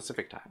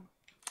 Pacific time.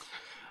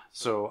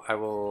 So I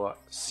will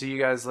see you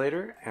guys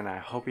later, and I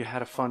hope you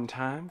had a fun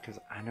time, because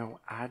I know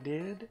I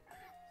did.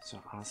 So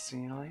I'll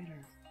see you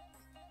later.